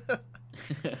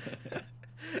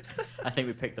 I think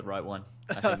we picked the right one.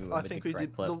 I think we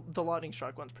did. Clip. The lightning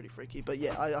strike one's pretty freaky, but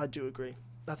yeah, I do agree.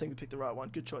 I think we picked the right one.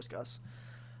 Good choice, Gus.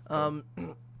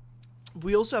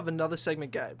 We also have another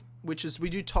segment, Gabe, which is we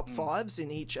do top fives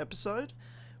in each episode,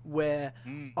 where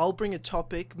I'll bring a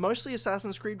topic, mostly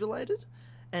Assassin's Creed related,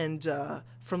 and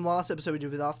from last episode we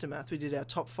did with Aftermath, we did our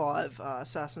top 5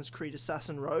 Assassin's Creed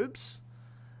assassin robes,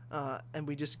 and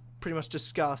we just pretty much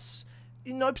discuss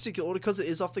in no particular order because it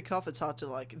is off the cuff. It's hard to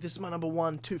like, this is my number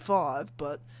 1 to 5,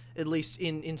 but at least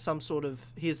in some sort of,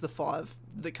 here's the 5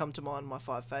 that come to mind, my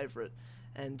 5 favorite.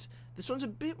 And this one's a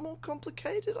bit more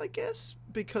complicated, I guess,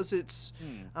 because it's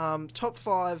top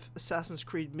 5 Assassin's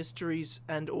Creed mysteries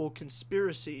and or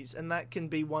conspiracies, and that can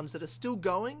be ones that are still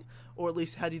going, or at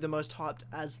least had you the most hyped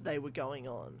as they were going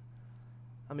on.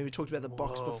 I mean, we talked about the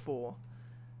box Whoa. before.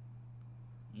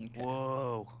 Okay.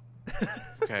 Whoa.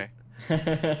 Okay.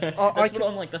 That's I what can-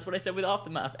 I'm like. That's what I said with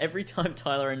Aftermath. Every time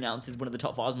Tyler announces one of the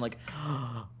top 5s, I'm like,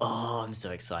 oh, I'm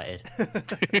so excited.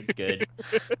 It's good.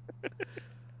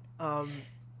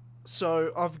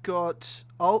 So I've got,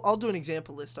 I'll do an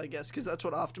example list, I guess, because that's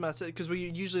what Aftermath said, because we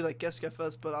usually let guests go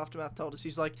first, but Aftermath told us,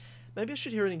 he's like, maybe I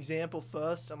should hear an example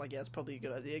first. I'm like, yeah, it's probably a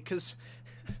good idea, because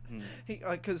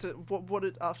what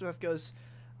did Aftermath goes,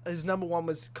 his number 1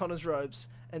 was Connor's robes,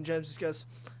 and James just goes,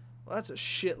 well, that's a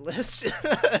shit list,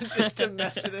 just to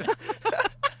mess with him.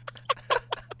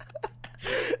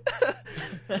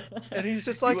 And he's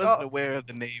just like, He wasn't aware of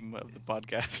the name of the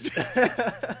podcast.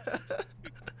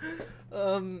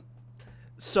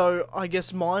 So I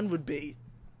guess mine would be,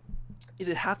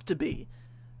 it'd have to be,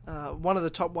 one of the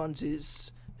top ones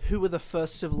is, who were the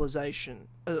first civilization,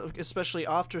 especially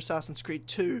after Assassin's Creed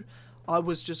 2, I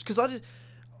was just because I did.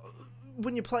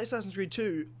 When you play Assassin's Creed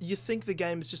 2, you think the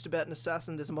game is just about an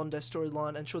assassin. There's a modern day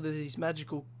storyline, and sure, there's these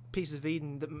magical pieces of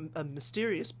Eden that are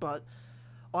mysterious. But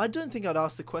I don't think I'd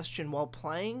ask the question while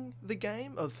playing the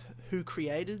game of who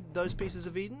created those pieces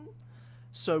of Eden.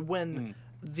 So when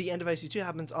the end of AC2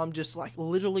 happens, I'm just like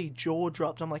literally jaw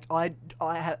dropped. I'm like,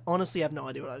 honestly have no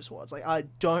idea what I just watched. Like, I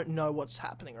don't know what's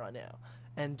happening right now,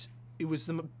 and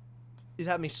it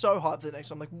had me so hyped for the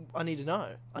next. I'm like, I need to know.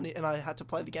 And I had to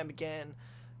play the game again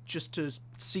just to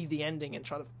see the ending and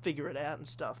try to figure it out and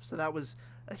stuff. So that was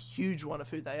a huge one of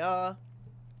who they are.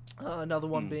 Another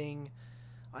one being,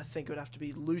 I think it would have to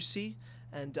be Lucy,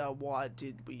 and why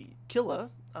did we kill her?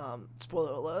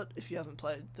 Spoiler alert, if you haven't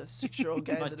played the 6-year-old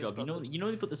game. Nice job. You know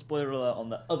you put the spoiler alert on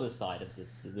the other side of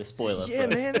the spoiler. Yeah,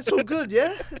 man, it's all good,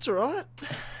 yeah? It's alright.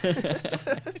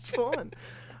 It's fine.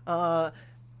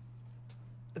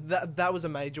 That was a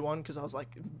major one because I was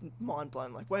like mind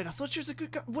blown. Like, wait, I thought she was a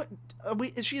good guy. What?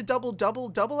 Is she a double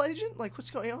agent? Like,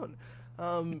 what's going on?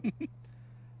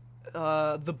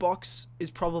 The box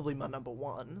is probably my number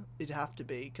one. It'd have to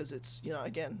be because it's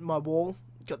again my wall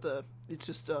it's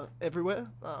just everywhere.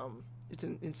 It's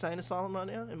an insane asylum right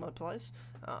now in my place.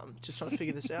 Just trying to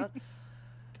figure this out.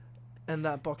 And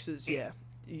that box is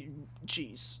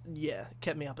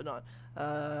kept me up at night.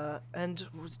 And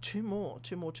two more.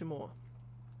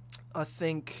 I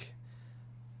think.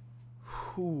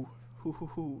 Man,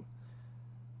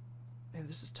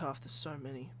 this is tough. There's so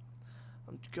many.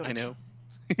 I know.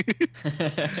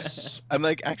 I'm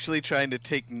like actually trying to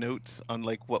take notes on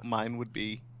like what mine would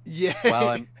be. Yeah. While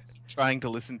I'm trying to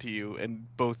listen to you, and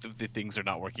both of the things are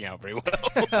not working out very well.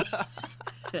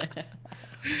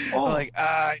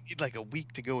 I need like a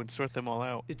week to go and sort them all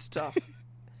out. It's tough.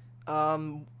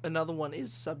 Another one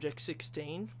is Subject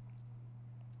 16.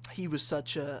 He was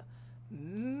such a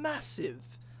massive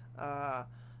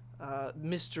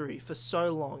mystery for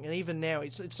so long, and even now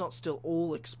it's not still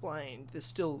all explained. There's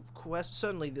still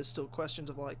certainly there's still questions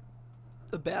of like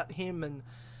about him and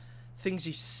things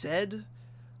he said.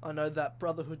 I know that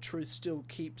Brotherhood truth still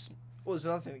keeps. Well, there's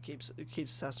another thing that keeps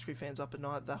Assassin's Creed fans up at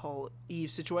night. The whole Eve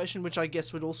situation, which I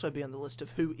guess would also be on the list of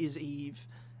who is Eve,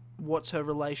 what's her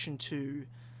relation to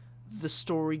the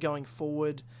story going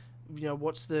forward.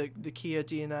 What's the Kia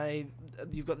DNA?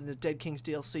 You've got the Dead Kings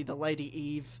DLC, the Lady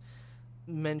Eve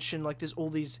mention. Like, there's all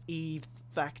these Eve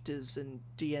factors and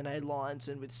DNA lines,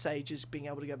 and with Sages being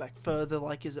able to go back further,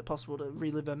 like, is it possible to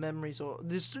relive her memories? Or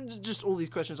there's just all these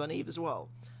questions on Eve as well.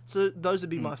 So those would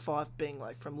be my 5, being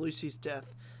like from Lucy's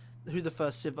death, who the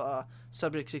first Civ are,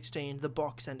 Subject 16, the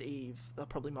box, and Eve. They're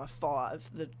probably my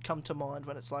 5 that come to mind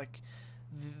when it's like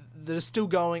that are still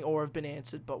going or have been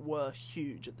answered but were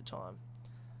huge at the time.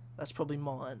 That's probably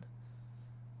mine.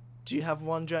 Do you have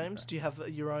one, James? Do you have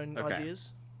your own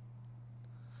ideas?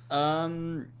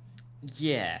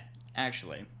 Yeah,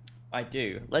 actually, I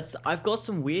do. I've got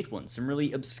some weird ones, some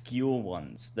really obscure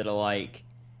ones that are like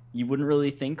you wouldn't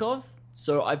really think of.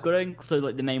 So I've got to include,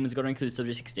 like, the main one's got to include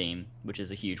Subject 16, which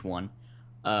is a huge one.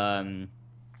 Then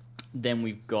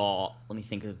we've got, let me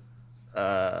think of,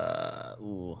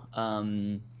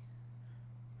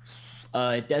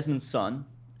 Desmond's son,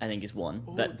 I think, is one.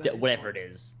 Ooh, Whatever it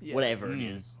is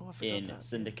in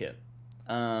Syndicate.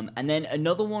 And then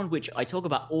another one which I talk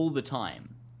about all the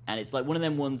time, and it's like one of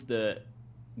them ones that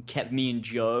kept me and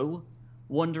Joe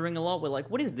wondering a lot. We're like,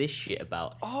 what is this shit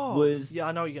about? I know what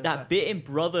you're gonna that say. bit in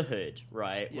Brotherhood,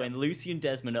 right? Yeah. When Lucy and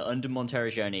Desmond are under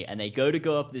Monteriggioni and they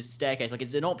go up this staircase. Like,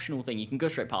 it's an optional thing. You can go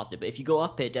straight past it. But if you go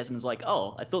up it, Desmond's like,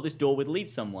 oh, I thought this door would lead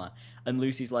somewhere. And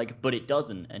Lucy's like, but it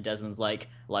doesn't. And Desmond's like,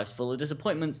 life's full of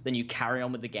disappointments. Then you carry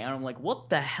on with the game. And I'm like, what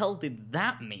the hell did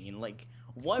that mean? Like,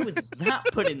 why was that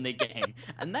put in the game?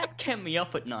 And that kept me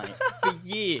up at night for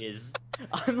years.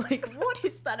 I'm like, what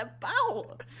is that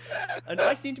about? And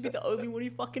I seem to be the only one who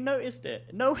fucking noticed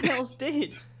it. No one else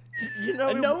did.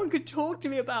 And no one could talk to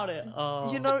me about it.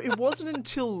 Oh. It wasn't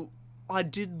until I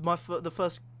did the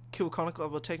first Kill Chronicle,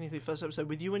 well, technically first episode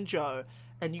with you and Joe,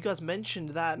 and you guys mentioned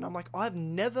that, and I'm like, I've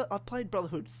played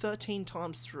Brotherhood 13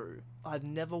 times through. I've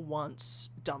never once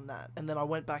done that. And then I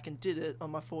went back and did it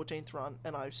on my 14th run,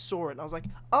 and I saw it, and I was like,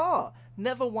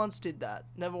 never once did that.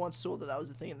 Never once saw that was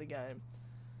a thing in the game.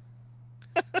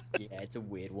 Yeah, it's a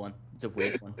weird one.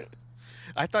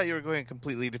 I thought you were going a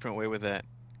completely different way with that.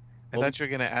 I thought you were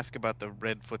going to ask about the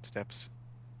red footsteps.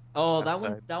 Oh, that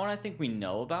one I think we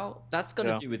know about. That's got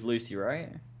to do with Lucy, right?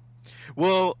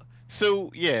 Well,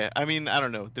 so, yeah, I mean, I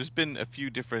don't know. There's been a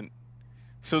few different...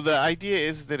 So the idea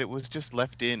is that it was just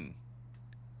left in.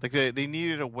 Like, they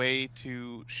needed a way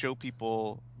to show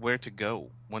people where to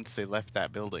go once they left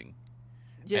that building.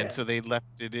 Yeah. and so they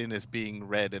left it in as being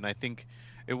red. And I think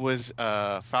it was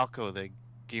Falco, the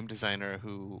game designer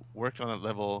who worked on that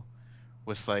level,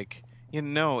 was like,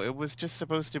 it was just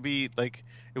supposed to be like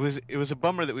it was a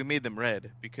bummer that we made them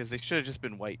red because they should have just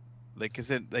been white. Like, cause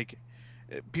then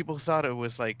people thought it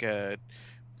was like a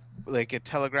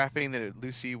telegraphing that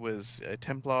Lucy was a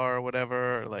Templar or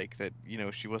whatever, like that,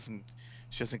 she wasn't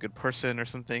a good person or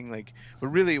something, like, but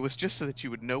really it was just so that you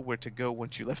would know where to go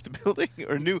once you left the building,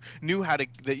 or knew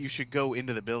that you should go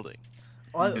into the building.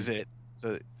 Is it?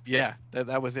 So yeah,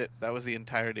 that was it. That was the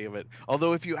entirety of it.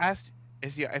 Although if you ask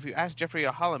Jeffrey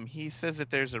O'Hallam, he says that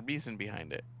there's a reason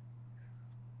behind it.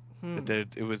 That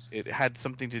it had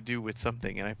something to do with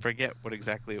something, and I forget what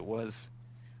exactly it was.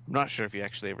 I'm not sure if he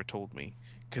actually ever told me,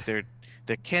 because they're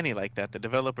canny like that. The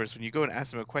developers, when you go and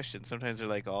ask them a question, sometimes they're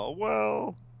like, "Oh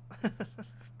well."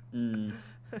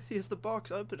 Here's the box.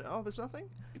 Open it. Oh, there's nothing.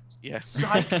 Yeah.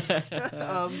 Psych.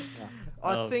 Oh,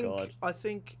 I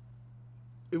think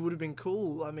it would have been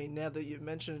cool. I mean, now that you've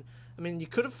mentioned, you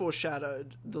could have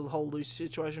foreshadowed the whole Lucy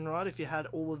situation, right? If you had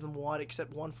all of them white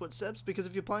except one footsteps, because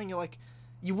if you're playing,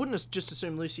 you wouldn't have just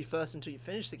assume Lucy first until you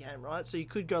finish the game, right? So you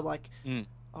could go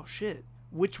oh shit,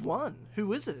 which one?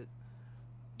 Who is it?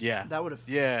 Yeah. That would have.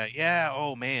 Yeah.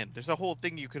 Oh man, there's a whole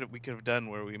thing we could have done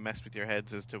where we messed with your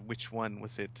heads as to which one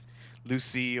was it,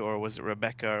 Lucy or was it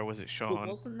Rebecca or was it Sean? But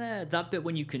wasn't there that bit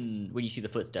when you see the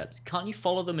footsteps? Can't you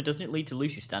follow them? And doesn't it lead to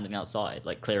Lucy standing outside,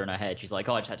 like clearing her head? She's like,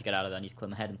 "Oh, I just had to get out of there. I need to clear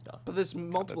my head and stuff." But there's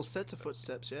multiple sets of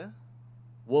footsteps, yeah.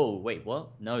 Whoa, wait,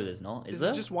 what? No, there's not. Is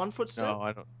there? It just one footstep? No,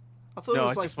 I don't. I thought No, it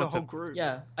it's was just the one whole step. group.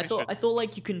 Yeah, I thought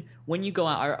like you can, when you go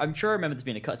out. I'm sure I remember this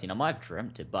being a cutscene. I might have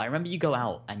dreamt it, but I remember you go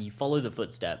out and you follow the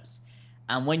footsteps,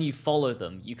 and when you follow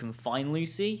them, you can find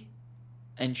Lucy,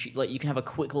 and she you can have a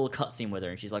quick little cutscene with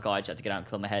her, and she's like, "Oh, I just had to get out and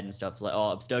clear my head and stuff." It's like,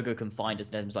 "Oh, Abstergo can find us."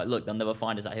 And Desmond's like, "Look, they'll never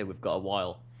find us out here. We've got a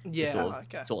while." Yeah,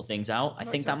 to sort things out. I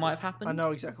think that might have happened. I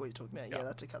know exactly what you're talking about. Yeah,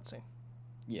 that's a cutscene.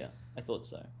 Yeah, I thought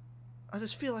so. I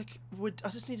just feel like I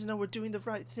just need to know we're doing the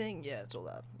right thing. Yeah, it's all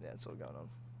that. Yeah, it's all going on.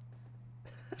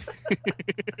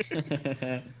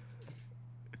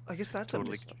 I guess that's Totally.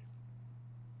 a mystery.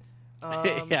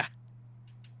 Yeah.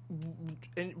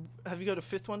 And have you got a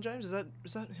fifth one, James? Is that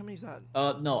how many is that?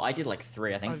 No, I did like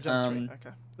 3. I think. I've done 3. Okay.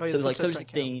 Oh, yeah, So the like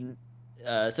footsteps Sub don't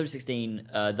count. 16,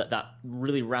 that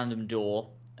really random door.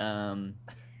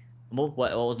 What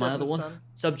was my other Desmond's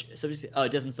one?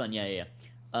 Desmond's son. Yeah.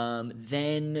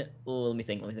 Then let me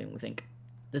think.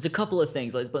 There's a couple of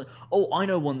things, but I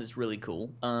know one that's really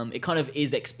cool. It kind of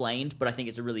is explained, but I think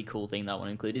it's a really cool thing that I want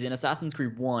to include. Is in Assassin's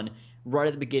Creed 1, right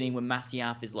at the beginning when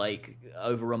Masyaf is like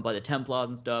overrun by the Templars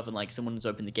and stuff, and like someone's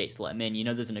opened the gates to let him in.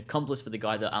 There's an accomplice for the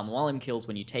guy that Al-Mualim kills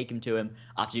when you take him to him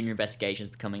after doing your investigations,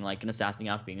 becoming like an assassin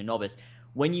after being a novice.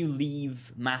 When you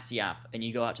leave Masyaf and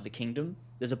you go out to the kingdom,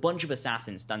 there's a bunch of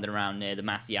assassins standing around near the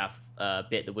Masyaf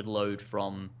bit that would load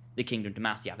from the kingdom to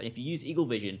Masyaf. And if you use Eagle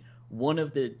Vision, one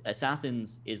of the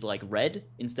assassins is like red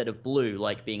instead of blue,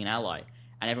 like being an ally.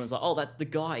 And everyone's like, "Oh, that's the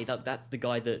guy. That's the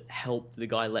guy that helped the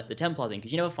guy let the Templars in."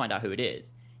 Because you never find out who it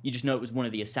is. You just know it was one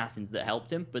of the assassins that helped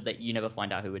him, but that you never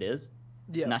find out who it is.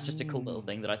 Yeah. And that's just a cool little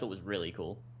thing that I thought was really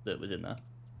cool that was in there.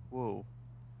 Whoa.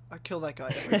 I kill that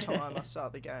guy every time I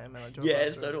start the game, and I do. Yeah,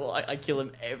 so do I. I kill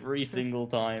him every single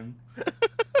time.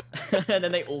 And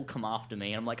then they all come after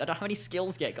me, and I'm like, I don't have any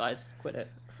skills yet, guys. Quit it.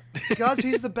 Guys,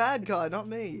 he's the bad guy, not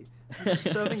me. I'm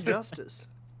just serving justice.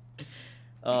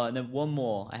 And then one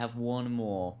more. I have one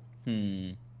more.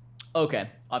 Okay,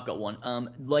 I've got one.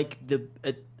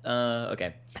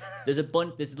 Okay. There's a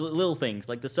bunch. There's little things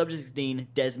like the Sub 16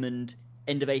 Desmond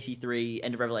end of AC3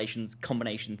 end of Revelations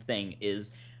combination thing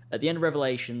is at the end of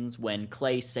Revelations when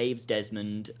Clay saves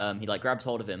Desmond. He like grabs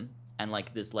hold of him and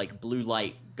like this like blue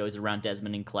light goes around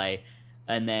Desmond and Clay,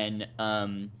 and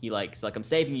then he's like, "I'm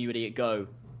saving you, idiot. Go."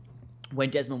 When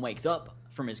Desmond wakes up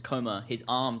from his coma, his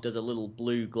arm does a little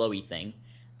blue glowy thing,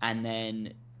 and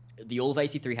then the all of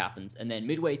AC3 happens, and then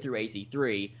midway through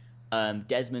AC3,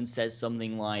 Desmond says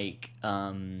something like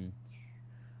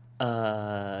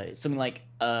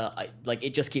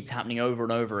it just keeps happening over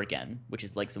and over again, which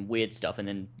is like some weird stuff. And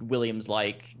then William's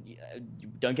like,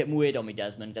 "Don't get weird on me,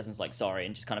 Desmond." Desmond's like, "Sorry,"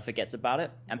 and just kind of forgets about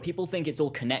it. And people think it's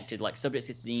all connected. Like Subject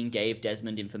 16 gave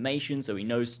Desmond information, so he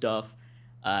knows stuff.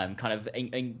 And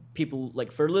people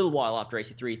like for a little while after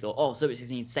AC3 thought, "Oh, Subject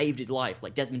 16 saved his life.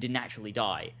 Like Desmond didn't actually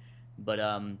die." But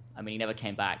he never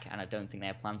came back, and I don't think they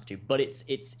have plans to. But it's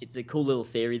a cool little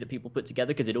theory that people put together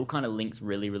because it all kind of links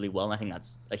really, really well. And I think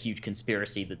that's a huge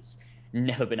conspiracy that's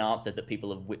never been answered that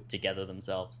people have whipped together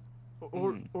themselves.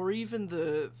 or even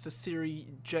the theory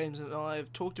James and I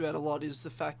have talked about a lot is the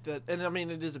fact that, and I mean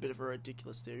it is a bit of a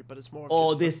ridiculous theory, but it's more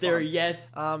of just this for theory, fun.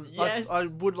 yes. Yes. I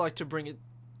would like to bring it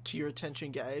to your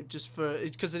attention, Gabe, just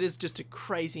because it is just a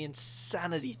crazy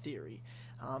insanity theory.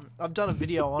 I've done a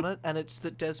video on it, and it's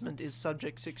that Desmond is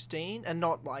Subject 16, and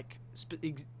not like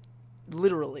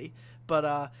literally,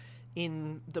 but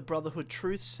in the Brotherhood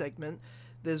Truth segment,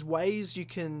 there's ways you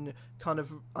can kind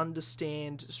of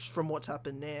understand from what's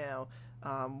happened now,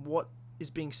 what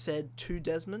is being said to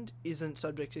Desmond isn't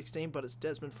Subject 16, but it's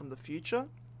Desmond from the future.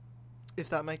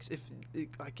 If I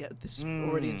get this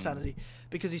already insanity,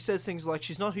 because he says things like,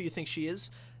 she's not who you think she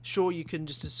is. Sure, you can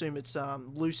just assume it's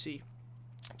Lucy.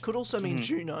 Could also mean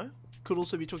Juno. Could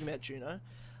also be talking about Juno.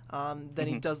 Then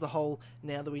he does the whole,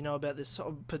 now that we know about this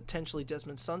potentially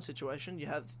Desmond's son situation,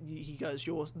 he goes,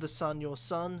 you're the son, your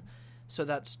son. So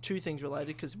that's two things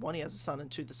related, because one, he has a son, and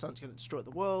two, the son's going to destroy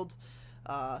the world.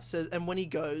 And when he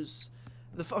goes,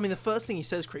 the first thing he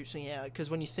says creeps me out, because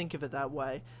when you think of it that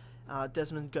way,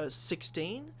 Desmond goes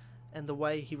 16, and the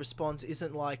way he responds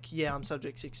isn't like, yeah, I'm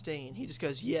Subject 16. He just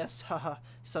goes, yes, haha,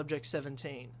 Subject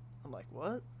 17. I'm like,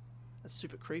 what? That's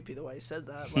super creepy the way he said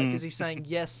that. Like, is he saying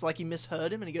yes, like he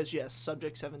misheard him, and he goes, yes,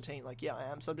 Subject 17. Like, yeah, I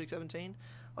am Subject 17.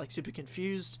 Like, super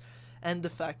confused. And the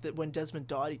fact that when Desmond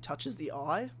died, he touches the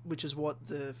eye, which is what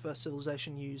the first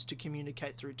civilization used to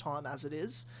communicate through time as it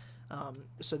is.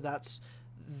 So that's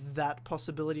that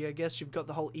possibility, I guess. You've got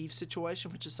the whole Eve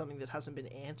situation, which is something that hasn't been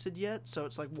answered yet. So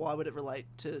it's like, why would it relate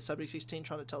to Subject 16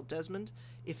 trying to tell Desmond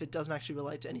if it doesn't actually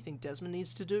relate to anything Desmond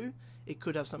needs to do? It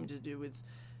could have something to do with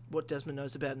what Desmond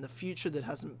knows about in the future that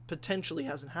potentially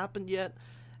hasn't happened yet.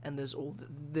 And there's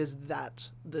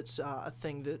that's a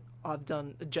thing that I've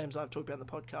done. James and I've talked about in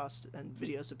the podcast, and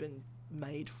videos have been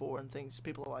made for, and things.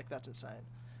 People are like, that's insane.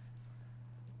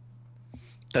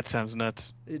 That sounds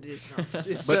nuts. It is nuts.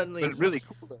 It certainly is really nuts.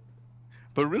 cool. Though.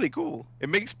 But really cool. It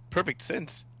makes perfect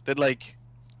sense that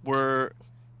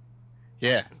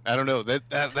yeah, I don't know.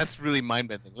 That's really mind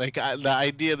bending. Like the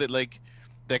idea that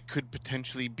that could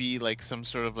potentially be like some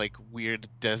sort of like weird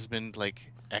Desmond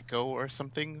echo or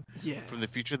something from the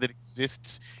future that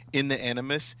exists in the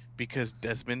Animus because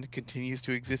Desmond continues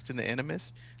to exist in the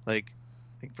Animus. I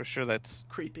think for sure that's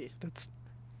creepy.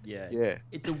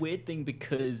 It's a weird thing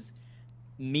because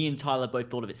me and Tyler both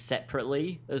thought of it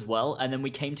separately as well, and then we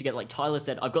came together. Like Tyler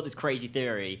said, I've got this crazy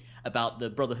theory about the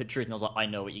Brotherhood Truth, and I was like, I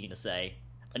know what you're gonna say.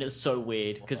 And it was so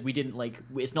weird because we didn't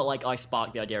it's not like I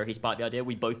sparked the idea or he sparked the idea.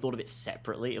 We both thought of it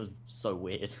separately. It was so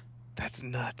weird. That's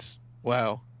nuts.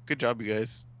 Wow. Good job, you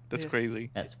guys. That's crazy.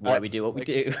 That's why we do what we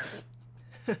do.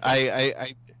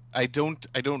 I don't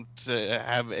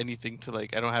have anything to I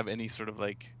don't have any sort of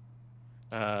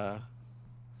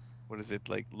what is it,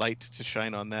 light to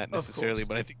shine on that necessarily,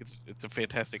 but I think it's a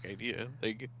fantastic idea.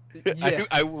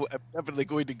 I'm definitely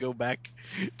going to go back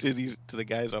to the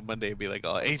guys on Monday and be like,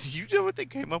 oh, hey, do you know what they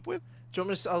came up with? Do you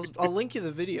want me to? I'll link you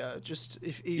the video. Just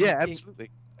if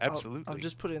absolutely. I'll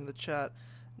just put it in the chat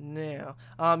now.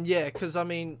 Because I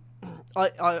mean,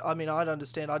 I'd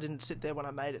understand. I didn't sit there when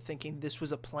I made it thinking this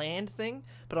was a planned thing,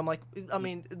 but I'm like, I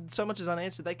mean, so much is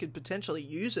unanswered. They could potentially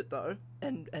use it though,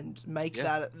 and make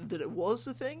that it was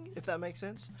the thing, if that makes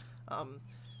sense.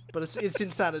 But it's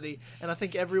insanity, and I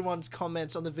think everyone's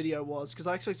comments on the video was, because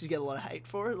I expected to get a lot of hate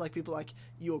for it, like people like,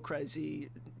 you're crazy,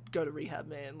 go to rehab,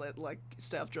 man,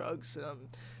 stay off drugs,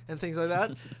 and things like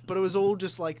that. But it was all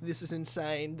just like, this is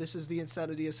insane, this is the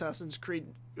insanity Assassin's Creed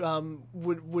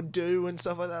would do and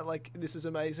stuff like that. Like, this is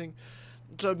amazing.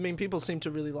 So I mean, people seem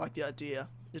to really like the idea.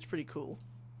 It's pretty cool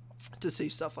to see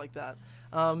stuff like that.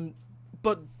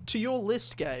 But to your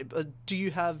list, Gabe, do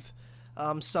you have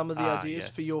some of the ideas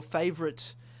for your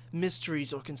favorite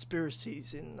mysteries or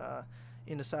conspiracies in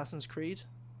Assassin's Creed?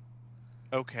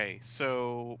 Okay,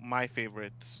 so my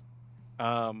favorites,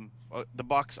 the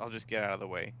box I'll just get out of the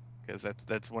way because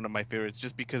that's one of my favorites,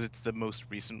 just because it's the most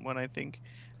recent one, I think,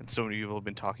 and so many people have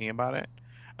been talking about it.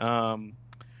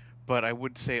 But I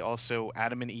would say also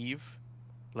Adam and Eve,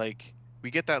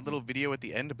 we get that little video at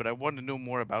the end, but I want to know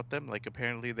more about them.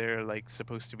 Apparently they're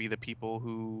supposed to be the people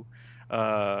who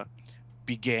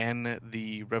began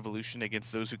the revolution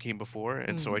against those who came before,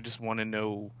 and so I just want to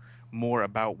know more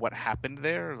about what happened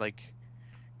there,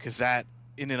 because that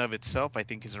in and of itself I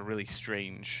think is a really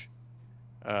strange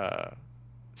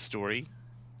story.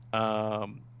 I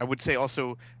would say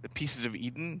also the Pieces of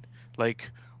Eden,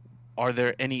 are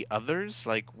there any others,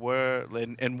 where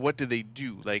and what do they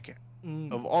do,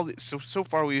 of all so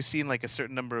far we've seen a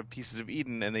certain number of Pieces of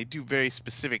Eden, and they do very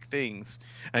specific things,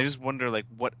 and I just wonder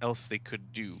what else they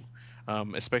could do,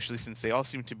 especially since they all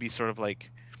seem to be sort of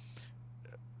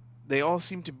they all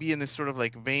seem to be in this sort of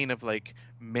like vein of like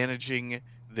managing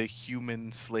the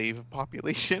human slave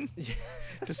population Yeah.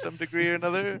 to some degree or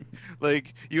another.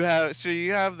 Like you have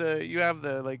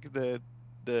the like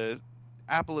the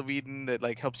apple of Eden that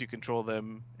like helps you control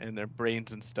them and their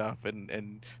brains and stuff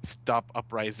and stop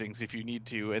uprisings if you need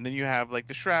to, and then you have like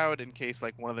the shroud in case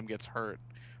like one of them gets hurt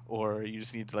or you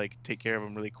just need to like take care of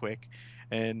them really quick.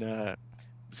 And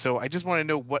so I just want to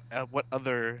know what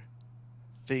other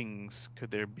things could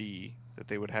there be that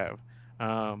they would have.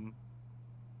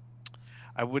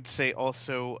 I would say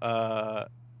also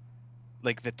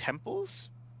like the temples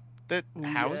that Ooh,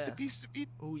 house yeah. the piece of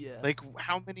Eden. Oh yeah. Like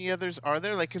how many others are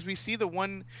there? Like because we see the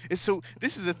one is so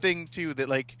this is a thing too that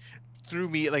like threw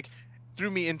me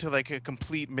into like a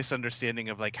complete misunderstanding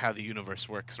of like how the universe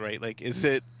works, right? Like is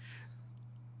it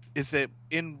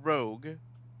in Rogue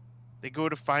they go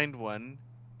to find one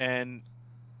and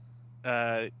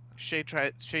Shay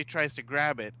tries to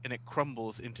grab it and it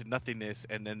crumbles into nothingness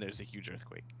and then there's a huge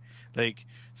earthquake. Like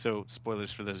so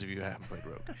spoilers for those of you who haven't played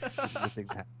Rogue. This is the thing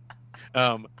that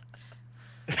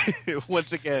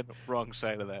once again, wrong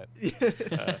side of that.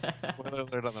 Spoiler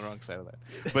alert on the wrong side of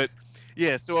that. But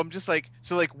yeah, so I'm just like,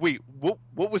 wait, what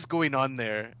was going on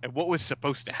there, and what was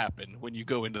supposed to happen when you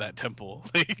go into that temple?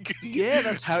 Like, Yeah,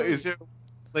 that's how true. is there?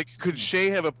 Like, could Shay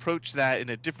have approached that in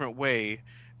a different way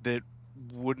that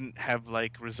wouldn't have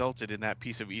like resulted in that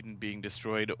piece of Eden being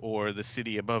destroyed, or the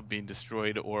city above being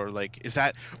destroyed, or like, is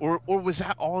that, or was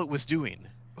that all it was doing?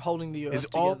 Holding the earth Is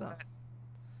all together.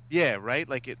 Yeah, right.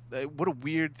 Like it. What a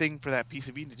weird thing for that piece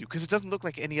of Eden to do, because it doesn't look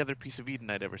like any other piece of Eden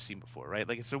I'd ever seen before, right?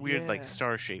 Like it's a weird, Yeah. like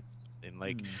star shape, and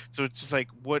like Hmm. so it's just like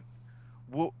what,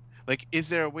 like is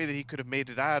there a way that he could have made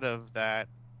it out of that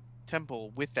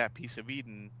temple with that piece of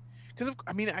Eden? Because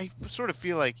I mean, I sort of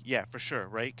feel like yeah, for sure,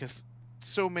 right? Because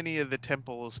so many of the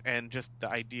temples and just the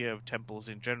idea of temples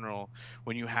in general,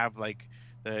 when you have like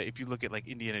if you look at like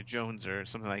Indiana Jones or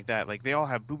something like that, like they all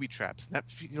have booby traps. And that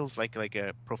feels like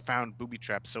a profound booby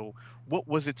trap. So what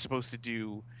was it supposed to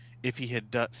do if he had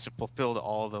fulfilled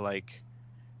all the like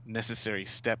necessary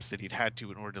steps that he'd had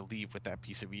to in order to leave with that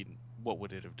piece of Eden? What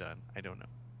would it have done? I don't know.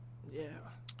 Yeah,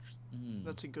 Hmm.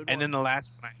 that's a good And one. then the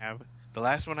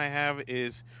last one I have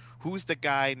is who's the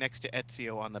guy next to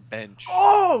Ezio on the bench?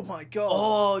 Oh my god!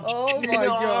 Oh, Oh my no,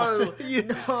 god!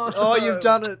 no. Oh, you've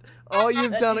done it! Oh,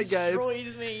 you've That done it, Gabe!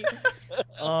 destroys me.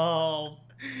 Oh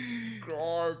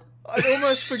God. I'd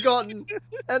almost forgotten,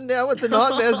 and now with the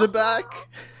nightmares are back.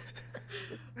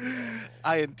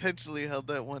 I intentionally held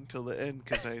that one till the end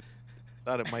because I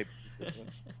thought it might be a good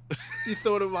one. You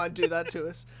thought it might do that to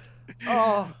us.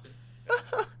 Oh,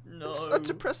 No. I'd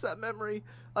suppress that memory.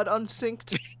 I'd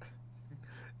unsynced.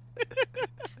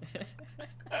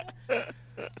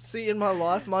 See, in my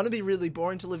life, mine would be really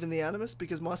boring to live in the Animus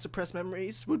because my suppressed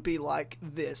memories would be like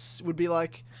this. Would be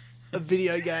like a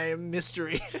video game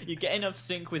mystery. You get enough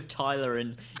sync with Tyler,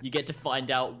 and you get to find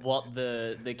out what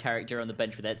the character on the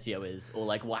bench with Ezio is, or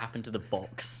like what happened to the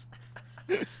box.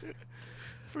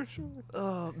 For sure.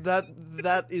 Oh,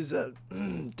 that is a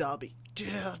Darby.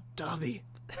 Yeah, Darby.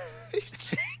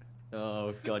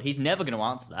 Oh God, he's never going to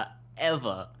answer that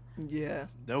ever. Yeah.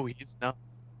 No, he's not.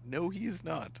 No, he's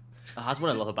not. Oh, that's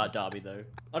what I love about Darby, though.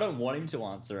 I don't want him to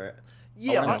answer it. I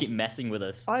Yeah, want him to keep messing with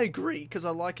us. I agree because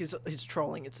I like his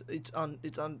trolling. It's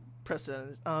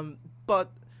unprecedented.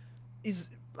 But is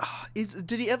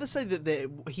did he ever say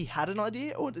that he had an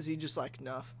idea, or does he just like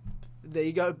nah? There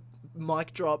you go,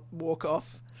 mic drop, walk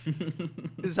off.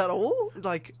 Is that all?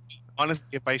 Like, Honestly,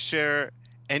 if I share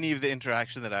any of the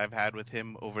interaction that I've had with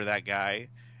him over that guy,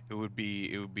 it would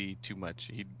be too much.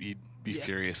 He'd be yeah,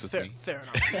 furious with fair, me. fair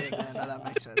enough. Yeah, no, that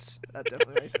makes sense. That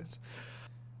definitely makes sense.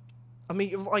 I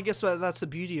mean, I guess that's the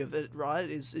beauty of it, right?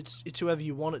 Is it's whoever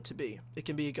you want it to be. It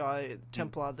can be a guy, a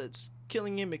Templar, that's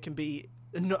killing him. It can be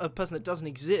a person that doesn't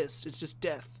exist. It's just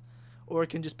death, or it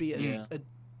can just be Yeah. a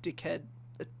dickhead,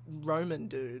 a Roman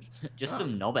dude. Just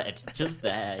some knobhead, just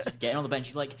there, just getting on the bench.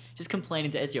 He's like, just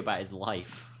complaining to Ezio about his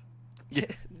life. Yeah,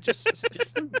 just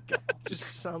Just some guy.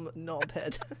 just some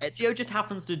knobhead. Ezio just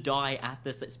happens to die at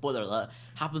the spoiler alert.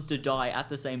 Happens to die at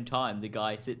the same time the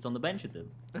guy sits on the bench with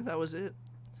him. And that was it.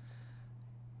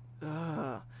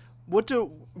 What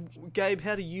do Gabe?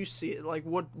 How do you see it? Like,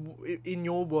 what in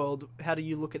your world? How do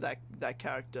you look at that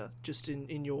character? Just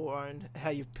in your own, how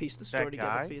you've pieced the story together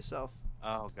guy? for yourself,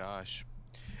 Oh gosh.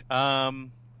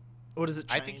 or does it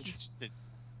change? I think he's just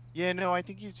I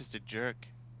think he's just a jerk.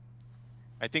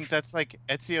 I think that's like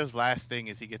Ezio's last thing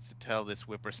is he gets to tell this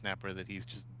whippersnapper that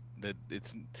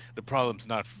it's the problem's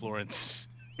not Florence.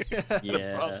 The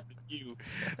Yeah. problem is you.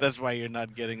 That's why you're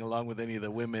not getting along with any of the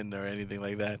women or anything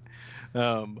like that.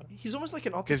 He's almost like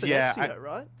an opposite yeah, Ezio,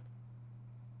 right?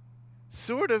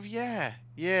 Sort of, yeah.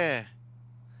 Yeah.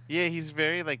 Yeah, he's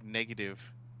very like negative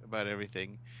about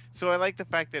everything. So I like the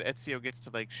fact that Ezio gets to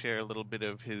like share a little bit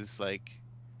of his like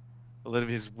a little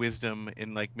of his wisdom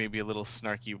in like maybe a little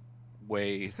snarky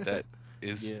way that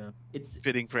is Yeah. It's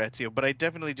fitting for Ezio. But I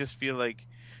definitely just feel like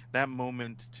that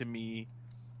moment to me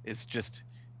is just,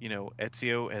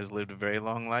 Ezio has lived a very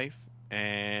long life,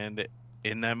 and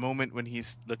in that moment when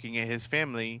he's looking at his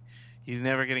family, he's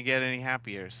never gonna get any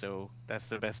happier. So that's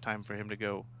the best time for him to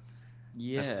go.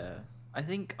 That's Yeah. I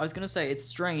think I was gonna say it's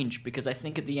strange because I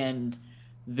think at the end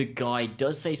the guy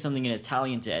does say something in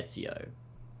Italian to Ezio,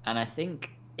 and I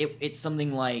think it's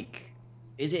something like,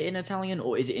 is it in Italian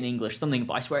or is it in English? Something,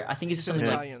 but I swear I think it's It's something in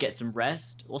like Italian. get some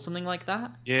rest or something like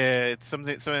that. yeah, it's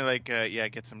something like yeah,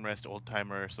 get some rest, old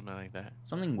timer, or something like that.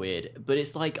 Something weird, but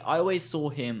it's like I always saw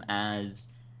him as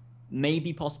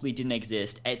maybe possibly didn't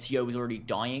exist. Ezio was already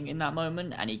dying in that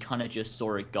moment, and he kind of just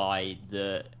saw a guy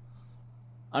that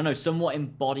I don't know, somewhat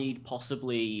embodied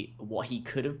possibly what he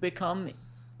could have become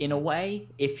in a way.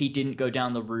 If he didn't go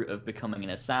down the route of becoming an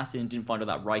assassin, didn't find all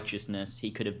that righteousness,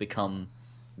 he could have become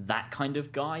that kind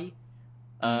of guy.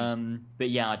 But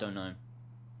yeah, I don't know.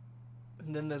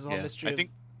 And then there's the whole Yeah, mystery I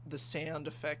think of the sound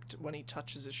effect when he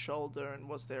touches his shoulder, and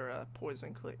was there a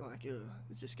poison click? Like, ugh,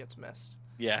 it just gets messed.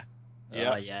 yeah,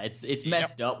 yeah, Yeah, it's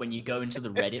messed up when you go into the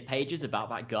Reddit pages about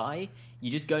that guy.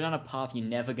 You just go down a path you're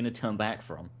never going to turn back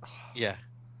from. yeah.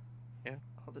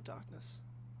 Oh, the darkness.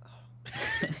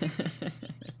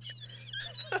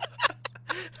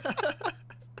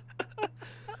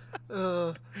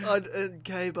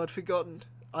 Gabe, I'd forgotten.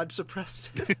 I'd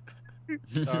suppressed.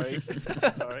 Sorry,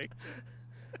 sorry.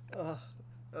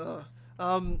 uh,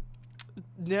 um,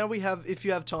 now we have, if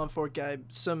you have time for it, Gabe,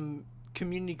 some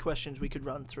community questions we could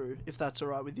run through, if that's all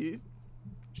right with you.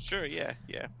 Sure, yeah,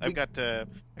 yeah. I got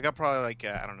probably like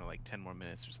I don't know, like 10 more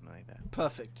minutes or something like that.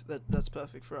 Perfect. That's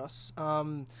perfect for us.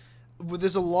 Well,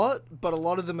 there's a lot, but a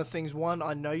lot of them are things, one,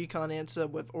 I know you can't answer,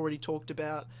 we've already talked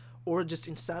about, or just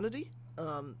insanity.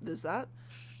 There's that.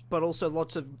 But also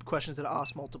lots of questions that are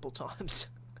asked multiple times.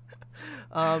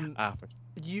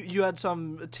 You had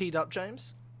some teed up,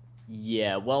 James?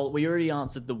 Yeah, well, we already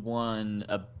answered the one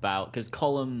about, because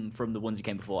Column from the ones who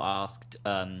came before asked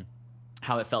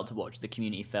how it felt to watch the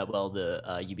community farewell that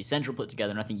UB Central put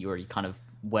together, and I think you already kind of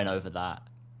went over that.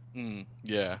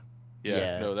 Yeah.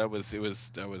 Yeah. No, that was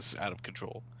out of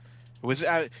control. It was,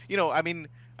 I mean,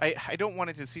 I don't want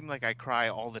it to seem like I cry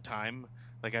all the time,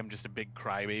 like I'm just a big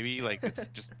crybaby, like it's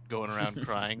just going around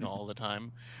crying all the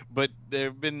time. But there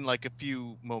have been like a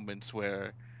few moments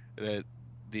where the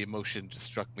emotion just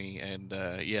struck me, and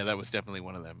yeah, that was definitely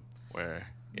one of them. Where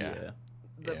yeah.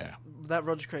 That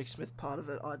Roger Craig Smith part of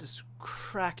it, I just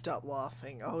cracked up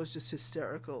laughing. I was just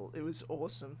hysterical. It was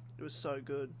awesome. It was so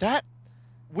good. That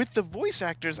with the voice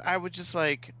actors, I was just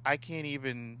like, I can't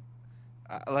even,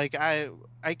 like I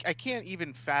can't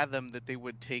even fathom that they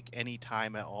would take any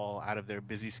time at all out of their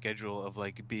busy schedule of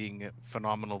like being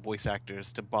phenomenal voice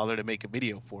actors to bother to make a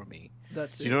video for me.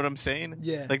 That's it. You know what I'm saying?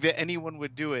 Yeah. Like that anyone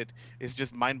would do it is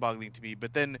just mind-boggling to me.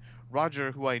 But then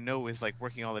Roger, who I know is like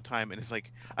working all the time, and it's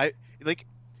like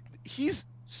he's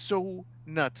so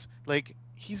nuts. Like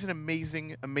he's an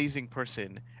amazing, amazing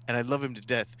person, and I love him to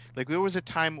death. Like there was a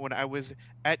time when I was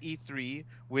at E3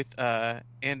 with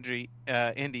Andy, and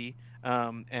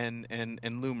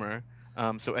Loomer,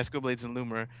 so Escoblades and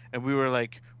Loomer, and we were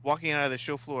like walking out of the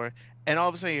show floor, and all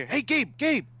of a sudden, I hear, "Hey,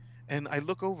 Gabe!" And I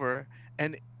look over,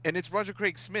 and it's Roger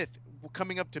Craig Smith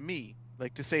coming up to me,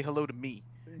 like to say hello to me,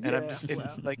 and I'm just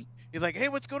like, he's like, "Hey,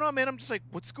 what's going on, man?" I'm just like,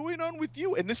 "What's going on with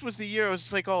you?" And this was the year I was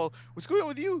just like, "Oh, what's going on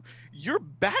with you? You're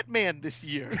Batman this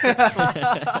year."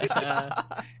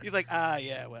 He's like,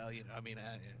 yeah, well, I mean,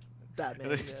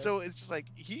 Batman. Yeah. So it's just like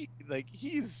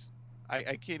he's,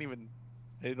 I can't even,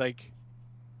 like,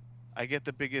 I get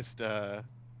the biggest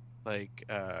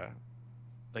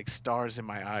like stars in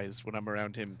my eyes when I'm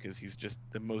around him, because he's just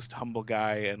the most humble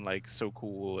guy and like so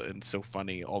cool and so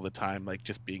funny all the time, like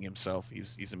just being himself.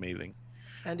 He's amazing.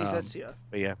 And he's Ezio.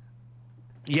 But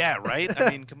yeah, right.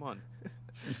 I mean, come on,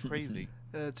 it's crazy.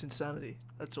 It's insanity.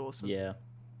 That's awesome. Yeah.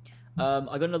 I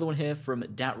got another one here from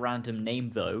Dat Random Name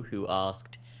Though, who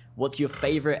asked, "What's your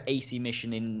favorite AC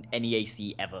mission in any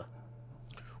AC ever?"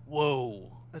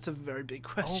 Whoa. That's a very big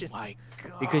question. Oh my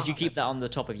god. Because you keep that on the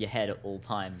top of your head at all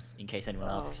times, in case anyone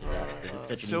asks you that. Because it's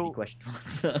such an easy question to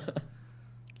answer.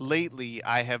 Lately,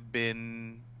 I have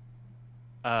been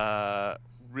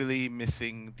really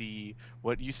missing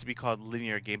what used to be called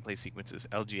linear gameplay sequences,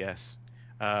 LGS.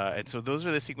 And so those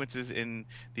are the sequences in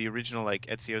the original like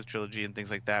Ezio's trilogy and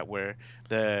things like that, where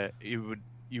you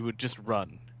would just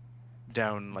run.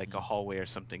 down like a hallway or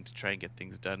something to try and get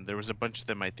things done. There was a bunch of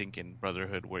them, I think, in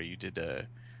Brotherhood where you did the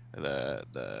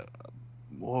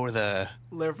what were the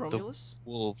Lair of Romulus?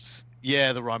 wolves?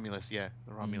 Yeah, the Romulus. Yeah,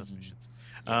 the Romulus missions.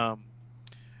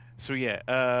 So yeah,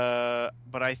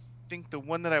 but I think the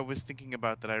one that I was thinking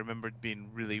about that I remembered being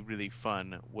really, really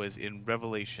fun was in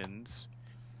Revelations,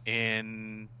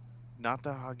 in not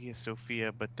the Hagia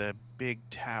Sophia, but the big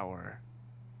tower.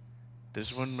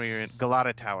 There's one where you're in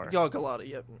Galata Tower, Yeah, Galata,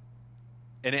 yep.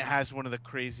 and it has one of the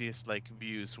craziest like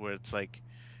views where it's like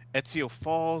Ezio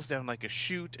falls down like a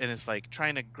chute and it's like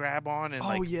trying to grab on and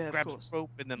like yeah, of grabs course. the rope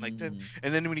and then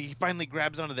and then when he finally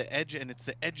grabs onto the edge and it's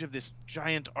the edge of this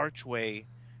giant archway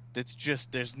that's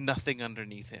just there's nothing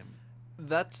underneath him.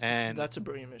 That's a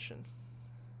brilliant mission.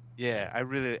 Yeah, I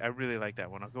really like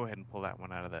that one. I'll go ahead and pull that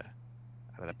one out of the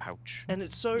pouch. And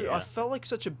it's so I felt like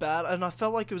such a bad, and I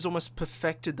felt like it was almost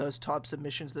perfected those types of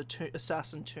missions, the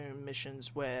Assassin Tomb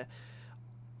missions, where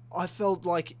I felt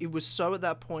like it was so at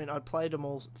that point I'd played them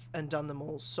all and done them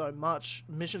all so much,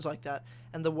 missions like that,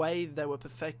 and the way they were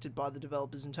perfected by the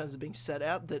developers in terms of being set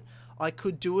out, that I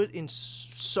could do it in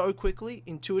so quickly,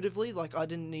 intuitively. Like I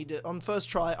didn't need it on the first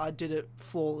try. I did it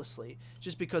flawlessly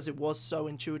just because it was so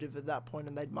intuitive at that point,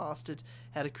 and they'd mastered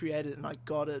how to create it, and I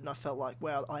got it, and I felt like,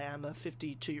 wow, I am a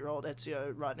 52-year-old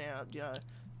Ezio right now. You know,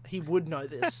 he would know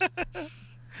this.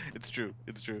 It's true.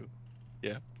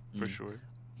 Yeah, for sure.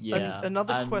 Yeah.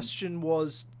 Another question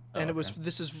was, and okay.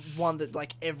 this is one that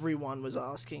like everyone was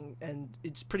asking, and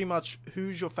it's pretty much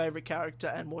who's your favorite character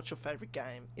and what's your favorite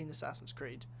game in Assassin's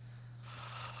Creed?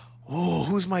 Oh,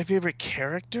 who's my favorite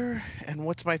character and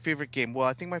what's my favorite game? Well,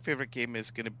 I think my favorite game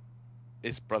is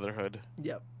Brotherhood.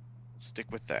 Yep. Stick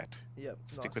with that. Yep.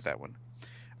 Stick with that one.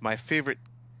 My favorite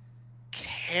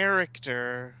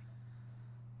character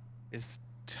is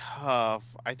tough.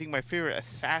 I think my favorite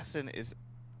assassin is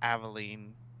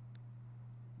Aveline.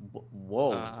 Whoa.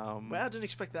 Wow, I didn't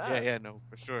expect that. Yeah, no,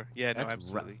 for sure. Yeah, no, That's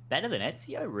absolutely. Better than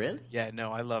Ezio, really? Yeah,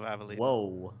 no, I love Aveline.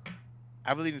 Whoa.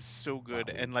 Aveline is so good,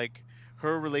 and like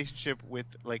her relationship with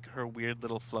like her weird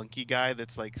little flunky guy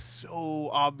that's like so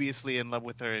obviously in love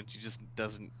with her, and she just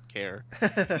doesn't care.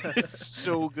 It's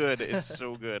so good. It's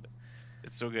so good.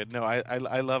 It's so good. No,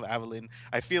 I love Aveline.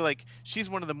 I feel like she's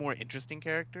one of the more interesting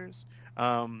characters,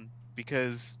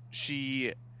 because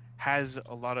she has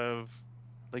a lot of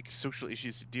like social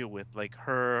issues to deal with. Like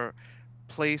her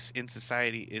place in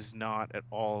society is not at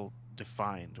all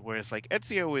defined, whereas like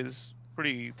Ezio is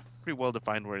pretty well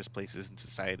defined where his place is in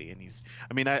society,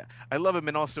 and I love him,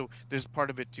 and also there's part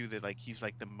of it too that like he's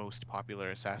like the most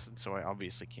popular assassin, so I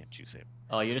obviously can't choose him.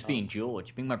 Oh, you're just being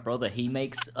George. Being my brother, he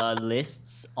makes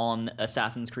lists on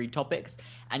Assassin's Creed topics,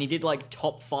 and he did like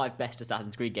top 5 best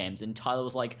Assassin's Creed games, and Tyler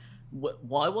was like,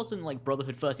 why wasn't like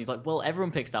Brotherhood first? He's like, well,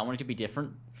 everyone picks that, I want it to be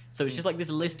different. So it's just like this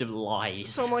list of lies.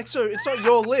 So I'm like, so it's not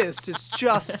your list. It's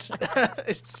just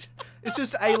it's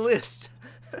just a list.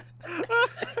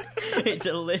 It's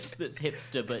a list that's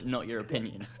hipster, but not your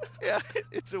opinion. Yeah,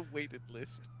 it's a weighted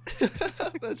list.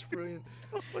 That's brilliant.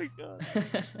 Oh my god.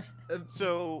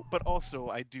 So, but also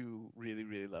I do really,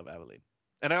 really love Aveline.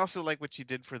 And I also like what she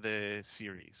did for the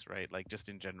series, right? Like just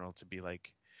in general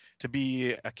to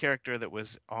be a character that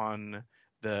was on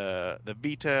the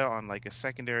Vita on like a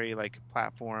secondary like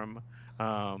platform,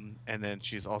 and then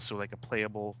she's also like a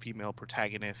playable female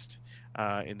protagonist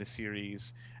in the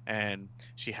series, and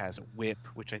she has a whip,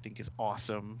 which I think is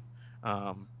awesome,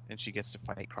 and she gets to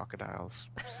fight crocodiles,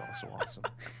 which is also awesome.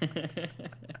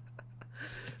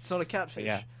 It's not a catfish.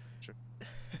 Yeah, sure.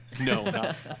 No,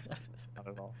 not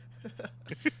at all.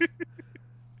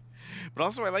 But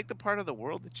also, I like the part of the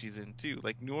world that she's in too.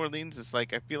 Like New Orleans is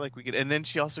like I feel like we could, and then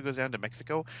she also goes down to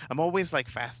Mexico. I'm always like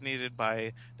fascinated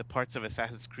by the parts of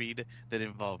Assassin's Creed that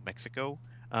involve Mexico,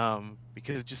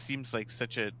 because it just seems like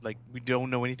such a like we don't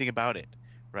know anything about it,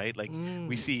 right? Like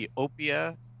we see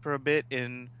Opia for a bit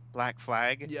in Black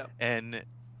Flag, yeah,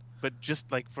 but just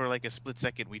like for like a split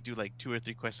second, we do like 2 or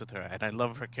 3 quests with her, and I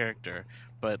love her character,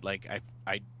 but like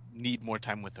I need more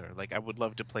time with her. Like I would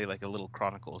love to play like a little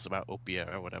chronicles about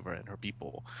Opia or whatever and her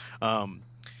people. And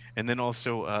then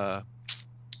also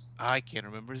I can't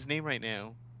remember his name right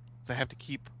now, so I have to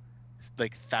keep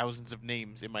like thousands of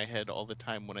names in my head all the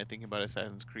time when I think about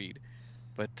Assassin's Creed.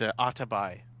 But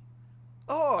Atabai.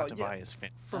 Oh, Atabai yeah, is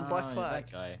from Black Flag.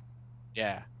 That guy.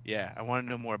 Yeah. I want to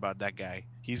know more about that guy.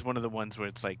 He's one of the ones where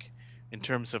it's like, in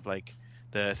terms of like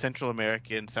the Central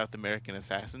American, South American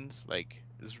assassins, like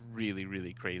is really,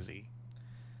 really crazy.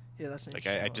 Yeah, that's like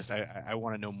interesting. I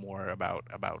want to know more about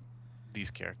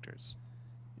these characters.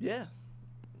 Yeah,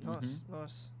 nice.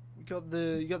 You got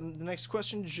the next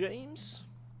question, James.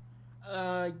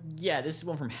 Yeah, this is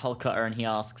one from Hellcutter, and he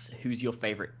asks, "Who's your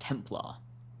favorite Templar?"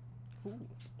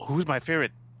 Who's my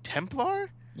favorite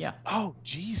Templar? Yeah. Oh,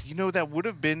 geez, that would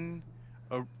have been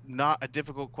not a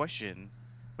difficult question,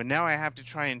 but now I have to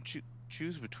try and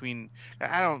choose between.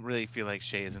 I don't really feel like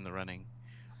Shay is in the running,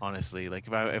 honestly. Like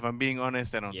if I'm being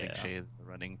honest, I don't think Shay is in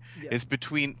the running. Yeah. It's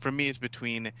between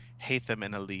Hatham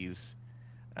and Elise.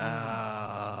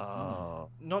 Not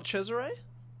Cesare?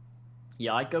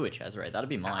 Yeah, I'd go with Cesare. That'd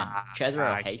be mine. Cesare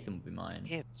or Hatham would be mine.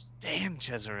 Can't stand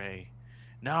Cesare.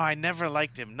 No, I never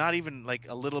liked him. Not even like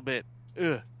a little bit.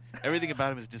 Ugh. Everything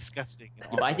about him is disgusting.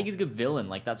 But I think he's a good villain.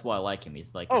 Like that's why I like him.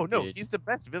 He's like he's the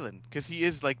best villain because he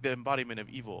is like the embodiment of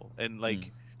evil, and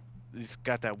like he's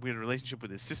got that weird relationship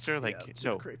with his sister. Like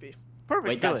super creepy. Perfect.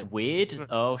 Wait, villain. that's weird.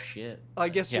 Oh shit. I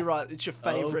guess you're right. It's your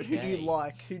favorite. Okay. Who do you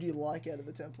like? Who do you like out of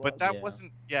the Templars? But that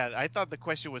wasn't. Yeah, I thought the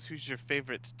question was who's your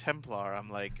favorite Templar. I'm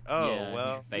like,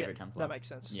 well, favorite Templar. That makes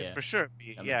sense. It's for sure.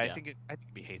 I think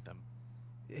it'd be Hatham.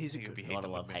 He's a good. A lot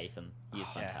of love Hatham. He is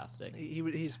fantastic.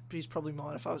 He's probably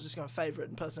mine if I was just going favorite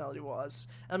and personality wise.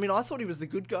 I mean, I thought he was the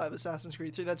good guy of Assassin's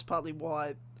Creed 3. That's partly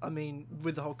why. I mean,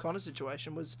 with the whole Connor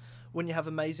situation was when you have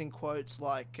amazing quotes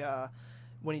like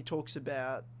when he talks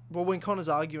about. Well, when Connor's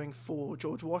arguing for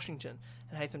George Washington,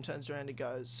 and Hatham turns around and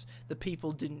goes, "The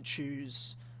people didn't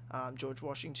choose George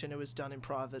Washington. It was done in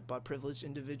private by privileged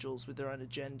individuals with their own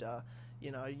agenda.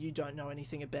 You don't know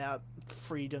anything about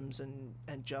freedoms and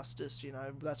justice.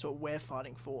 That's what we're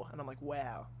fighting for." And I'm like,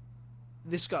 wow,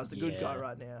 this guy's the good guy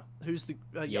right now. Who's the...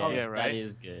 right. That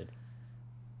is good.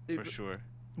 For sure.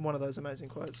 One of those amazing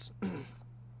quotes.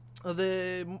 Are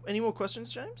there any more questions,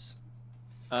 James?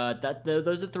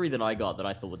 Those are three that I got that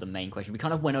I thought were the main question. We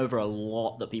kind of went over a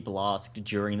lot that people asked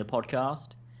during the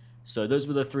podcast. So those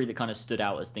were the three that kind of stood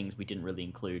out as things we didn't really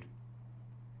include.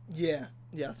 Yeah,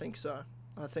 I think so.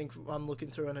 I think I'm looking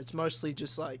through and it's mostly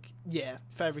just like,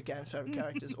 favorite games, favorite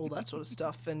characters, all that sort of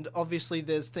stuff. And obviously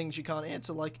there's things you can't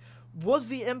answer, like, was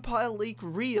the Empire leak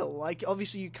real? Like,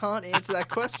 obviously you can't answer that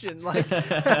question. Like,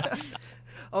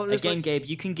 again, Gabe,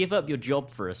 you can give up your job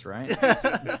for us, right?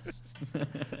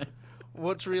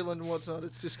 What's real and what's not?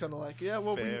 It's just kind of like,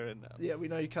 fair enough. We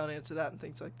know you can't answer that and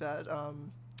things like that.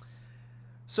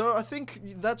 So I think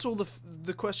that's all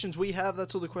the questions we have.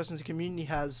 That's all the questions the community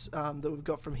has that we've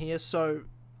got from here. So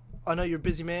I know you're a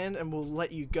busy man, and we'll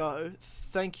let you go.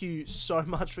 Thank you so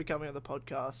much for coming on the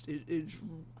podcast. It's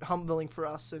humbling for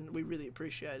us, and we really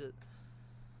appreciate it.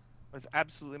 It's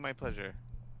absolutely my pleasure.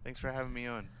 Thanks for having me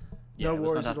on. No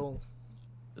worries at all.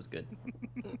 It was good.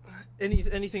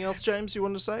 Anything else, James, you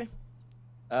wanted to say?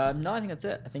 No, I think that's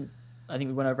it. I think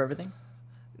we went over everything.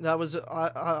 That was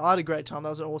I had a great time. That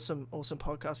was an awesome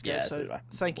podcast, Gabe. So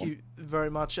thank you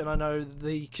very much, and I know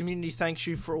the community thanks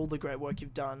you for all the great work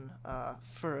you've done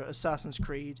for Assassin's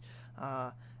Creed,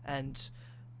 and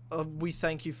we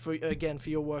thank you for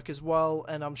your work as well.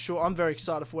 And I'm very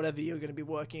excited for whatever you're going to be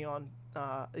working on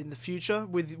in the future,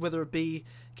 with whether it be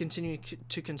continuing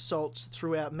to consult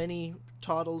throughout many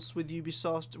titles with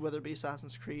Ubisoft, whether it be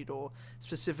Assassin's Creed or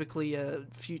specifically a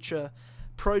future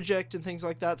project and things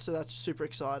like that. So that's super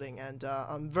exciting, and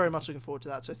I'm very much looking forward to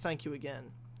that. So thank you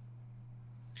again.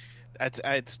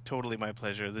 It's totally my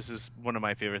pleasure. This is one of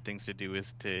my favorite things to do,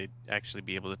 is to actually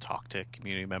be able to talk to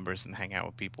community members and hang out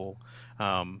with people.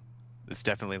 It's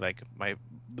definitely like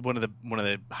one of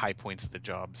the high points of the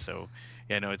job. So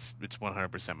it's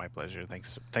 100% my pleasure.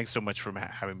 Thanks so much for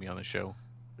having me on the show.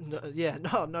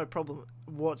 No problem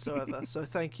whatsoever. So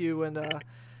thank you, and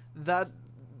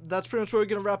that's pretty much where we're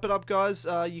going to wrap it up, guys.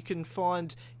 You can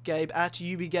find Gabe at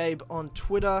UbiGabe on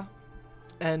Twitter,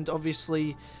 and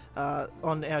obviously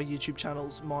on our YouTube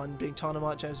channels, mine being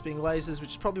Dynamite, James being Lasers,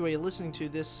 which is probably where you're listening to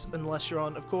this, unless you're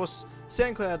on, of course,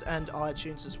 SoundCloud and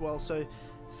iTunes as well. So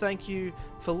thank you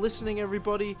for listening,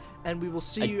 everybody, and we will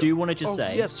see you... I do want to just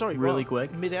say, really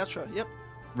quick. Mid-outro, yep.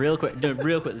 Real quick.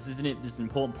 This is an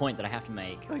important point that I have to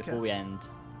make before we end.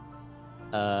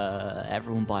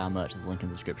 Everyone buy our merch. There's a link in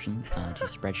the description to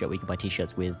Spreadshirt. We can buy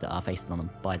t-shirts with our faces on them.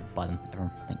 Buy them,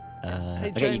 everyone.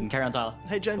 Hey, James, you can carry on, Tyler.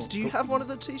 Hey James, do you have one of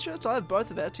the t-shirts? I have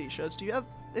both of our t-shirts. Do you have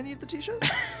any of the t-shirts?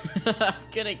 I'm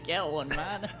gonna get one,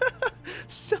 man.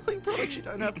 Selling products you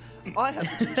don't have. I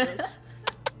have the t-shirts.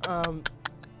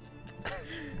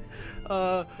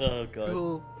 Oh god.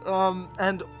 Cool.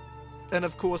 And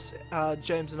of course,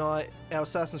 James and I, our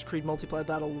Assassin's Creed multiplayer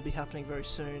battle will be happening very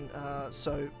soon.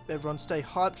 So everyone stay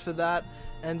hyped for that.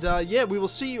 And we will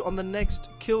see you on the next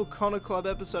Kill Connor Club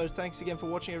episode. Thanks again for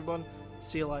watching, everyone.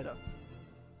 See you later.